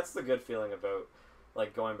 Because that's the good feeling about,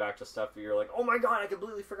 like, going back to stuff that you're like, oh my god, I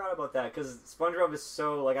completely forgot about that. Because SpongeBob is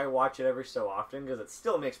so, like, I watch it every so often because it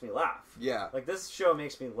still makes me laugh. Yeah. Like, this show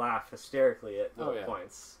makes me laugh hysterically at little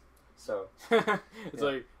points. So. It's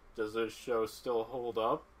like, does this show still hold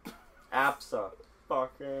up?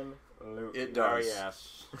 Abso-fucking-lutely. It does. Oh,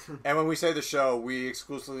 yes. And when we say the show, we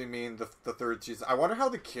exclusively mean the 3rd season. I wonder how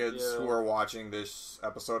the kids who are watching this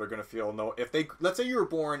episode are going to feel. If they, let's say you were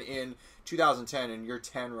born in 2010 and you're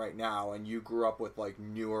 10 right now, and you grew up with like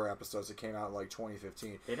newer episodes that came out in like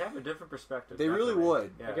 2015. They'd have a different perspective. They really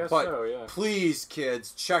would. Yeah. I guess but so. Yeah. Please,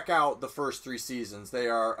 kids, check out the first 3 seasons. They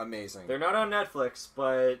are amazing. They're not on Netflix,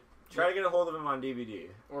 but try to get a hold of them on DVD.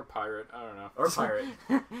 Or pirate. I don't know. Or pirate.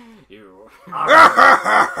 You. Alright,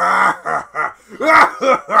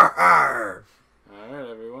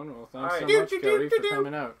 everyone. Well, thanks so much, Cody, for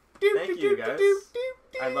coming out. Thank you, guys.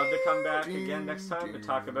 I'd love to come back again next time to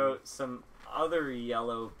talk about some other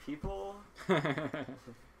yellow people. Alright.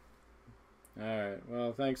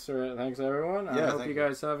 Well, thanks everyone. I hope you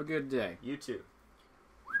guys have a good day. You too.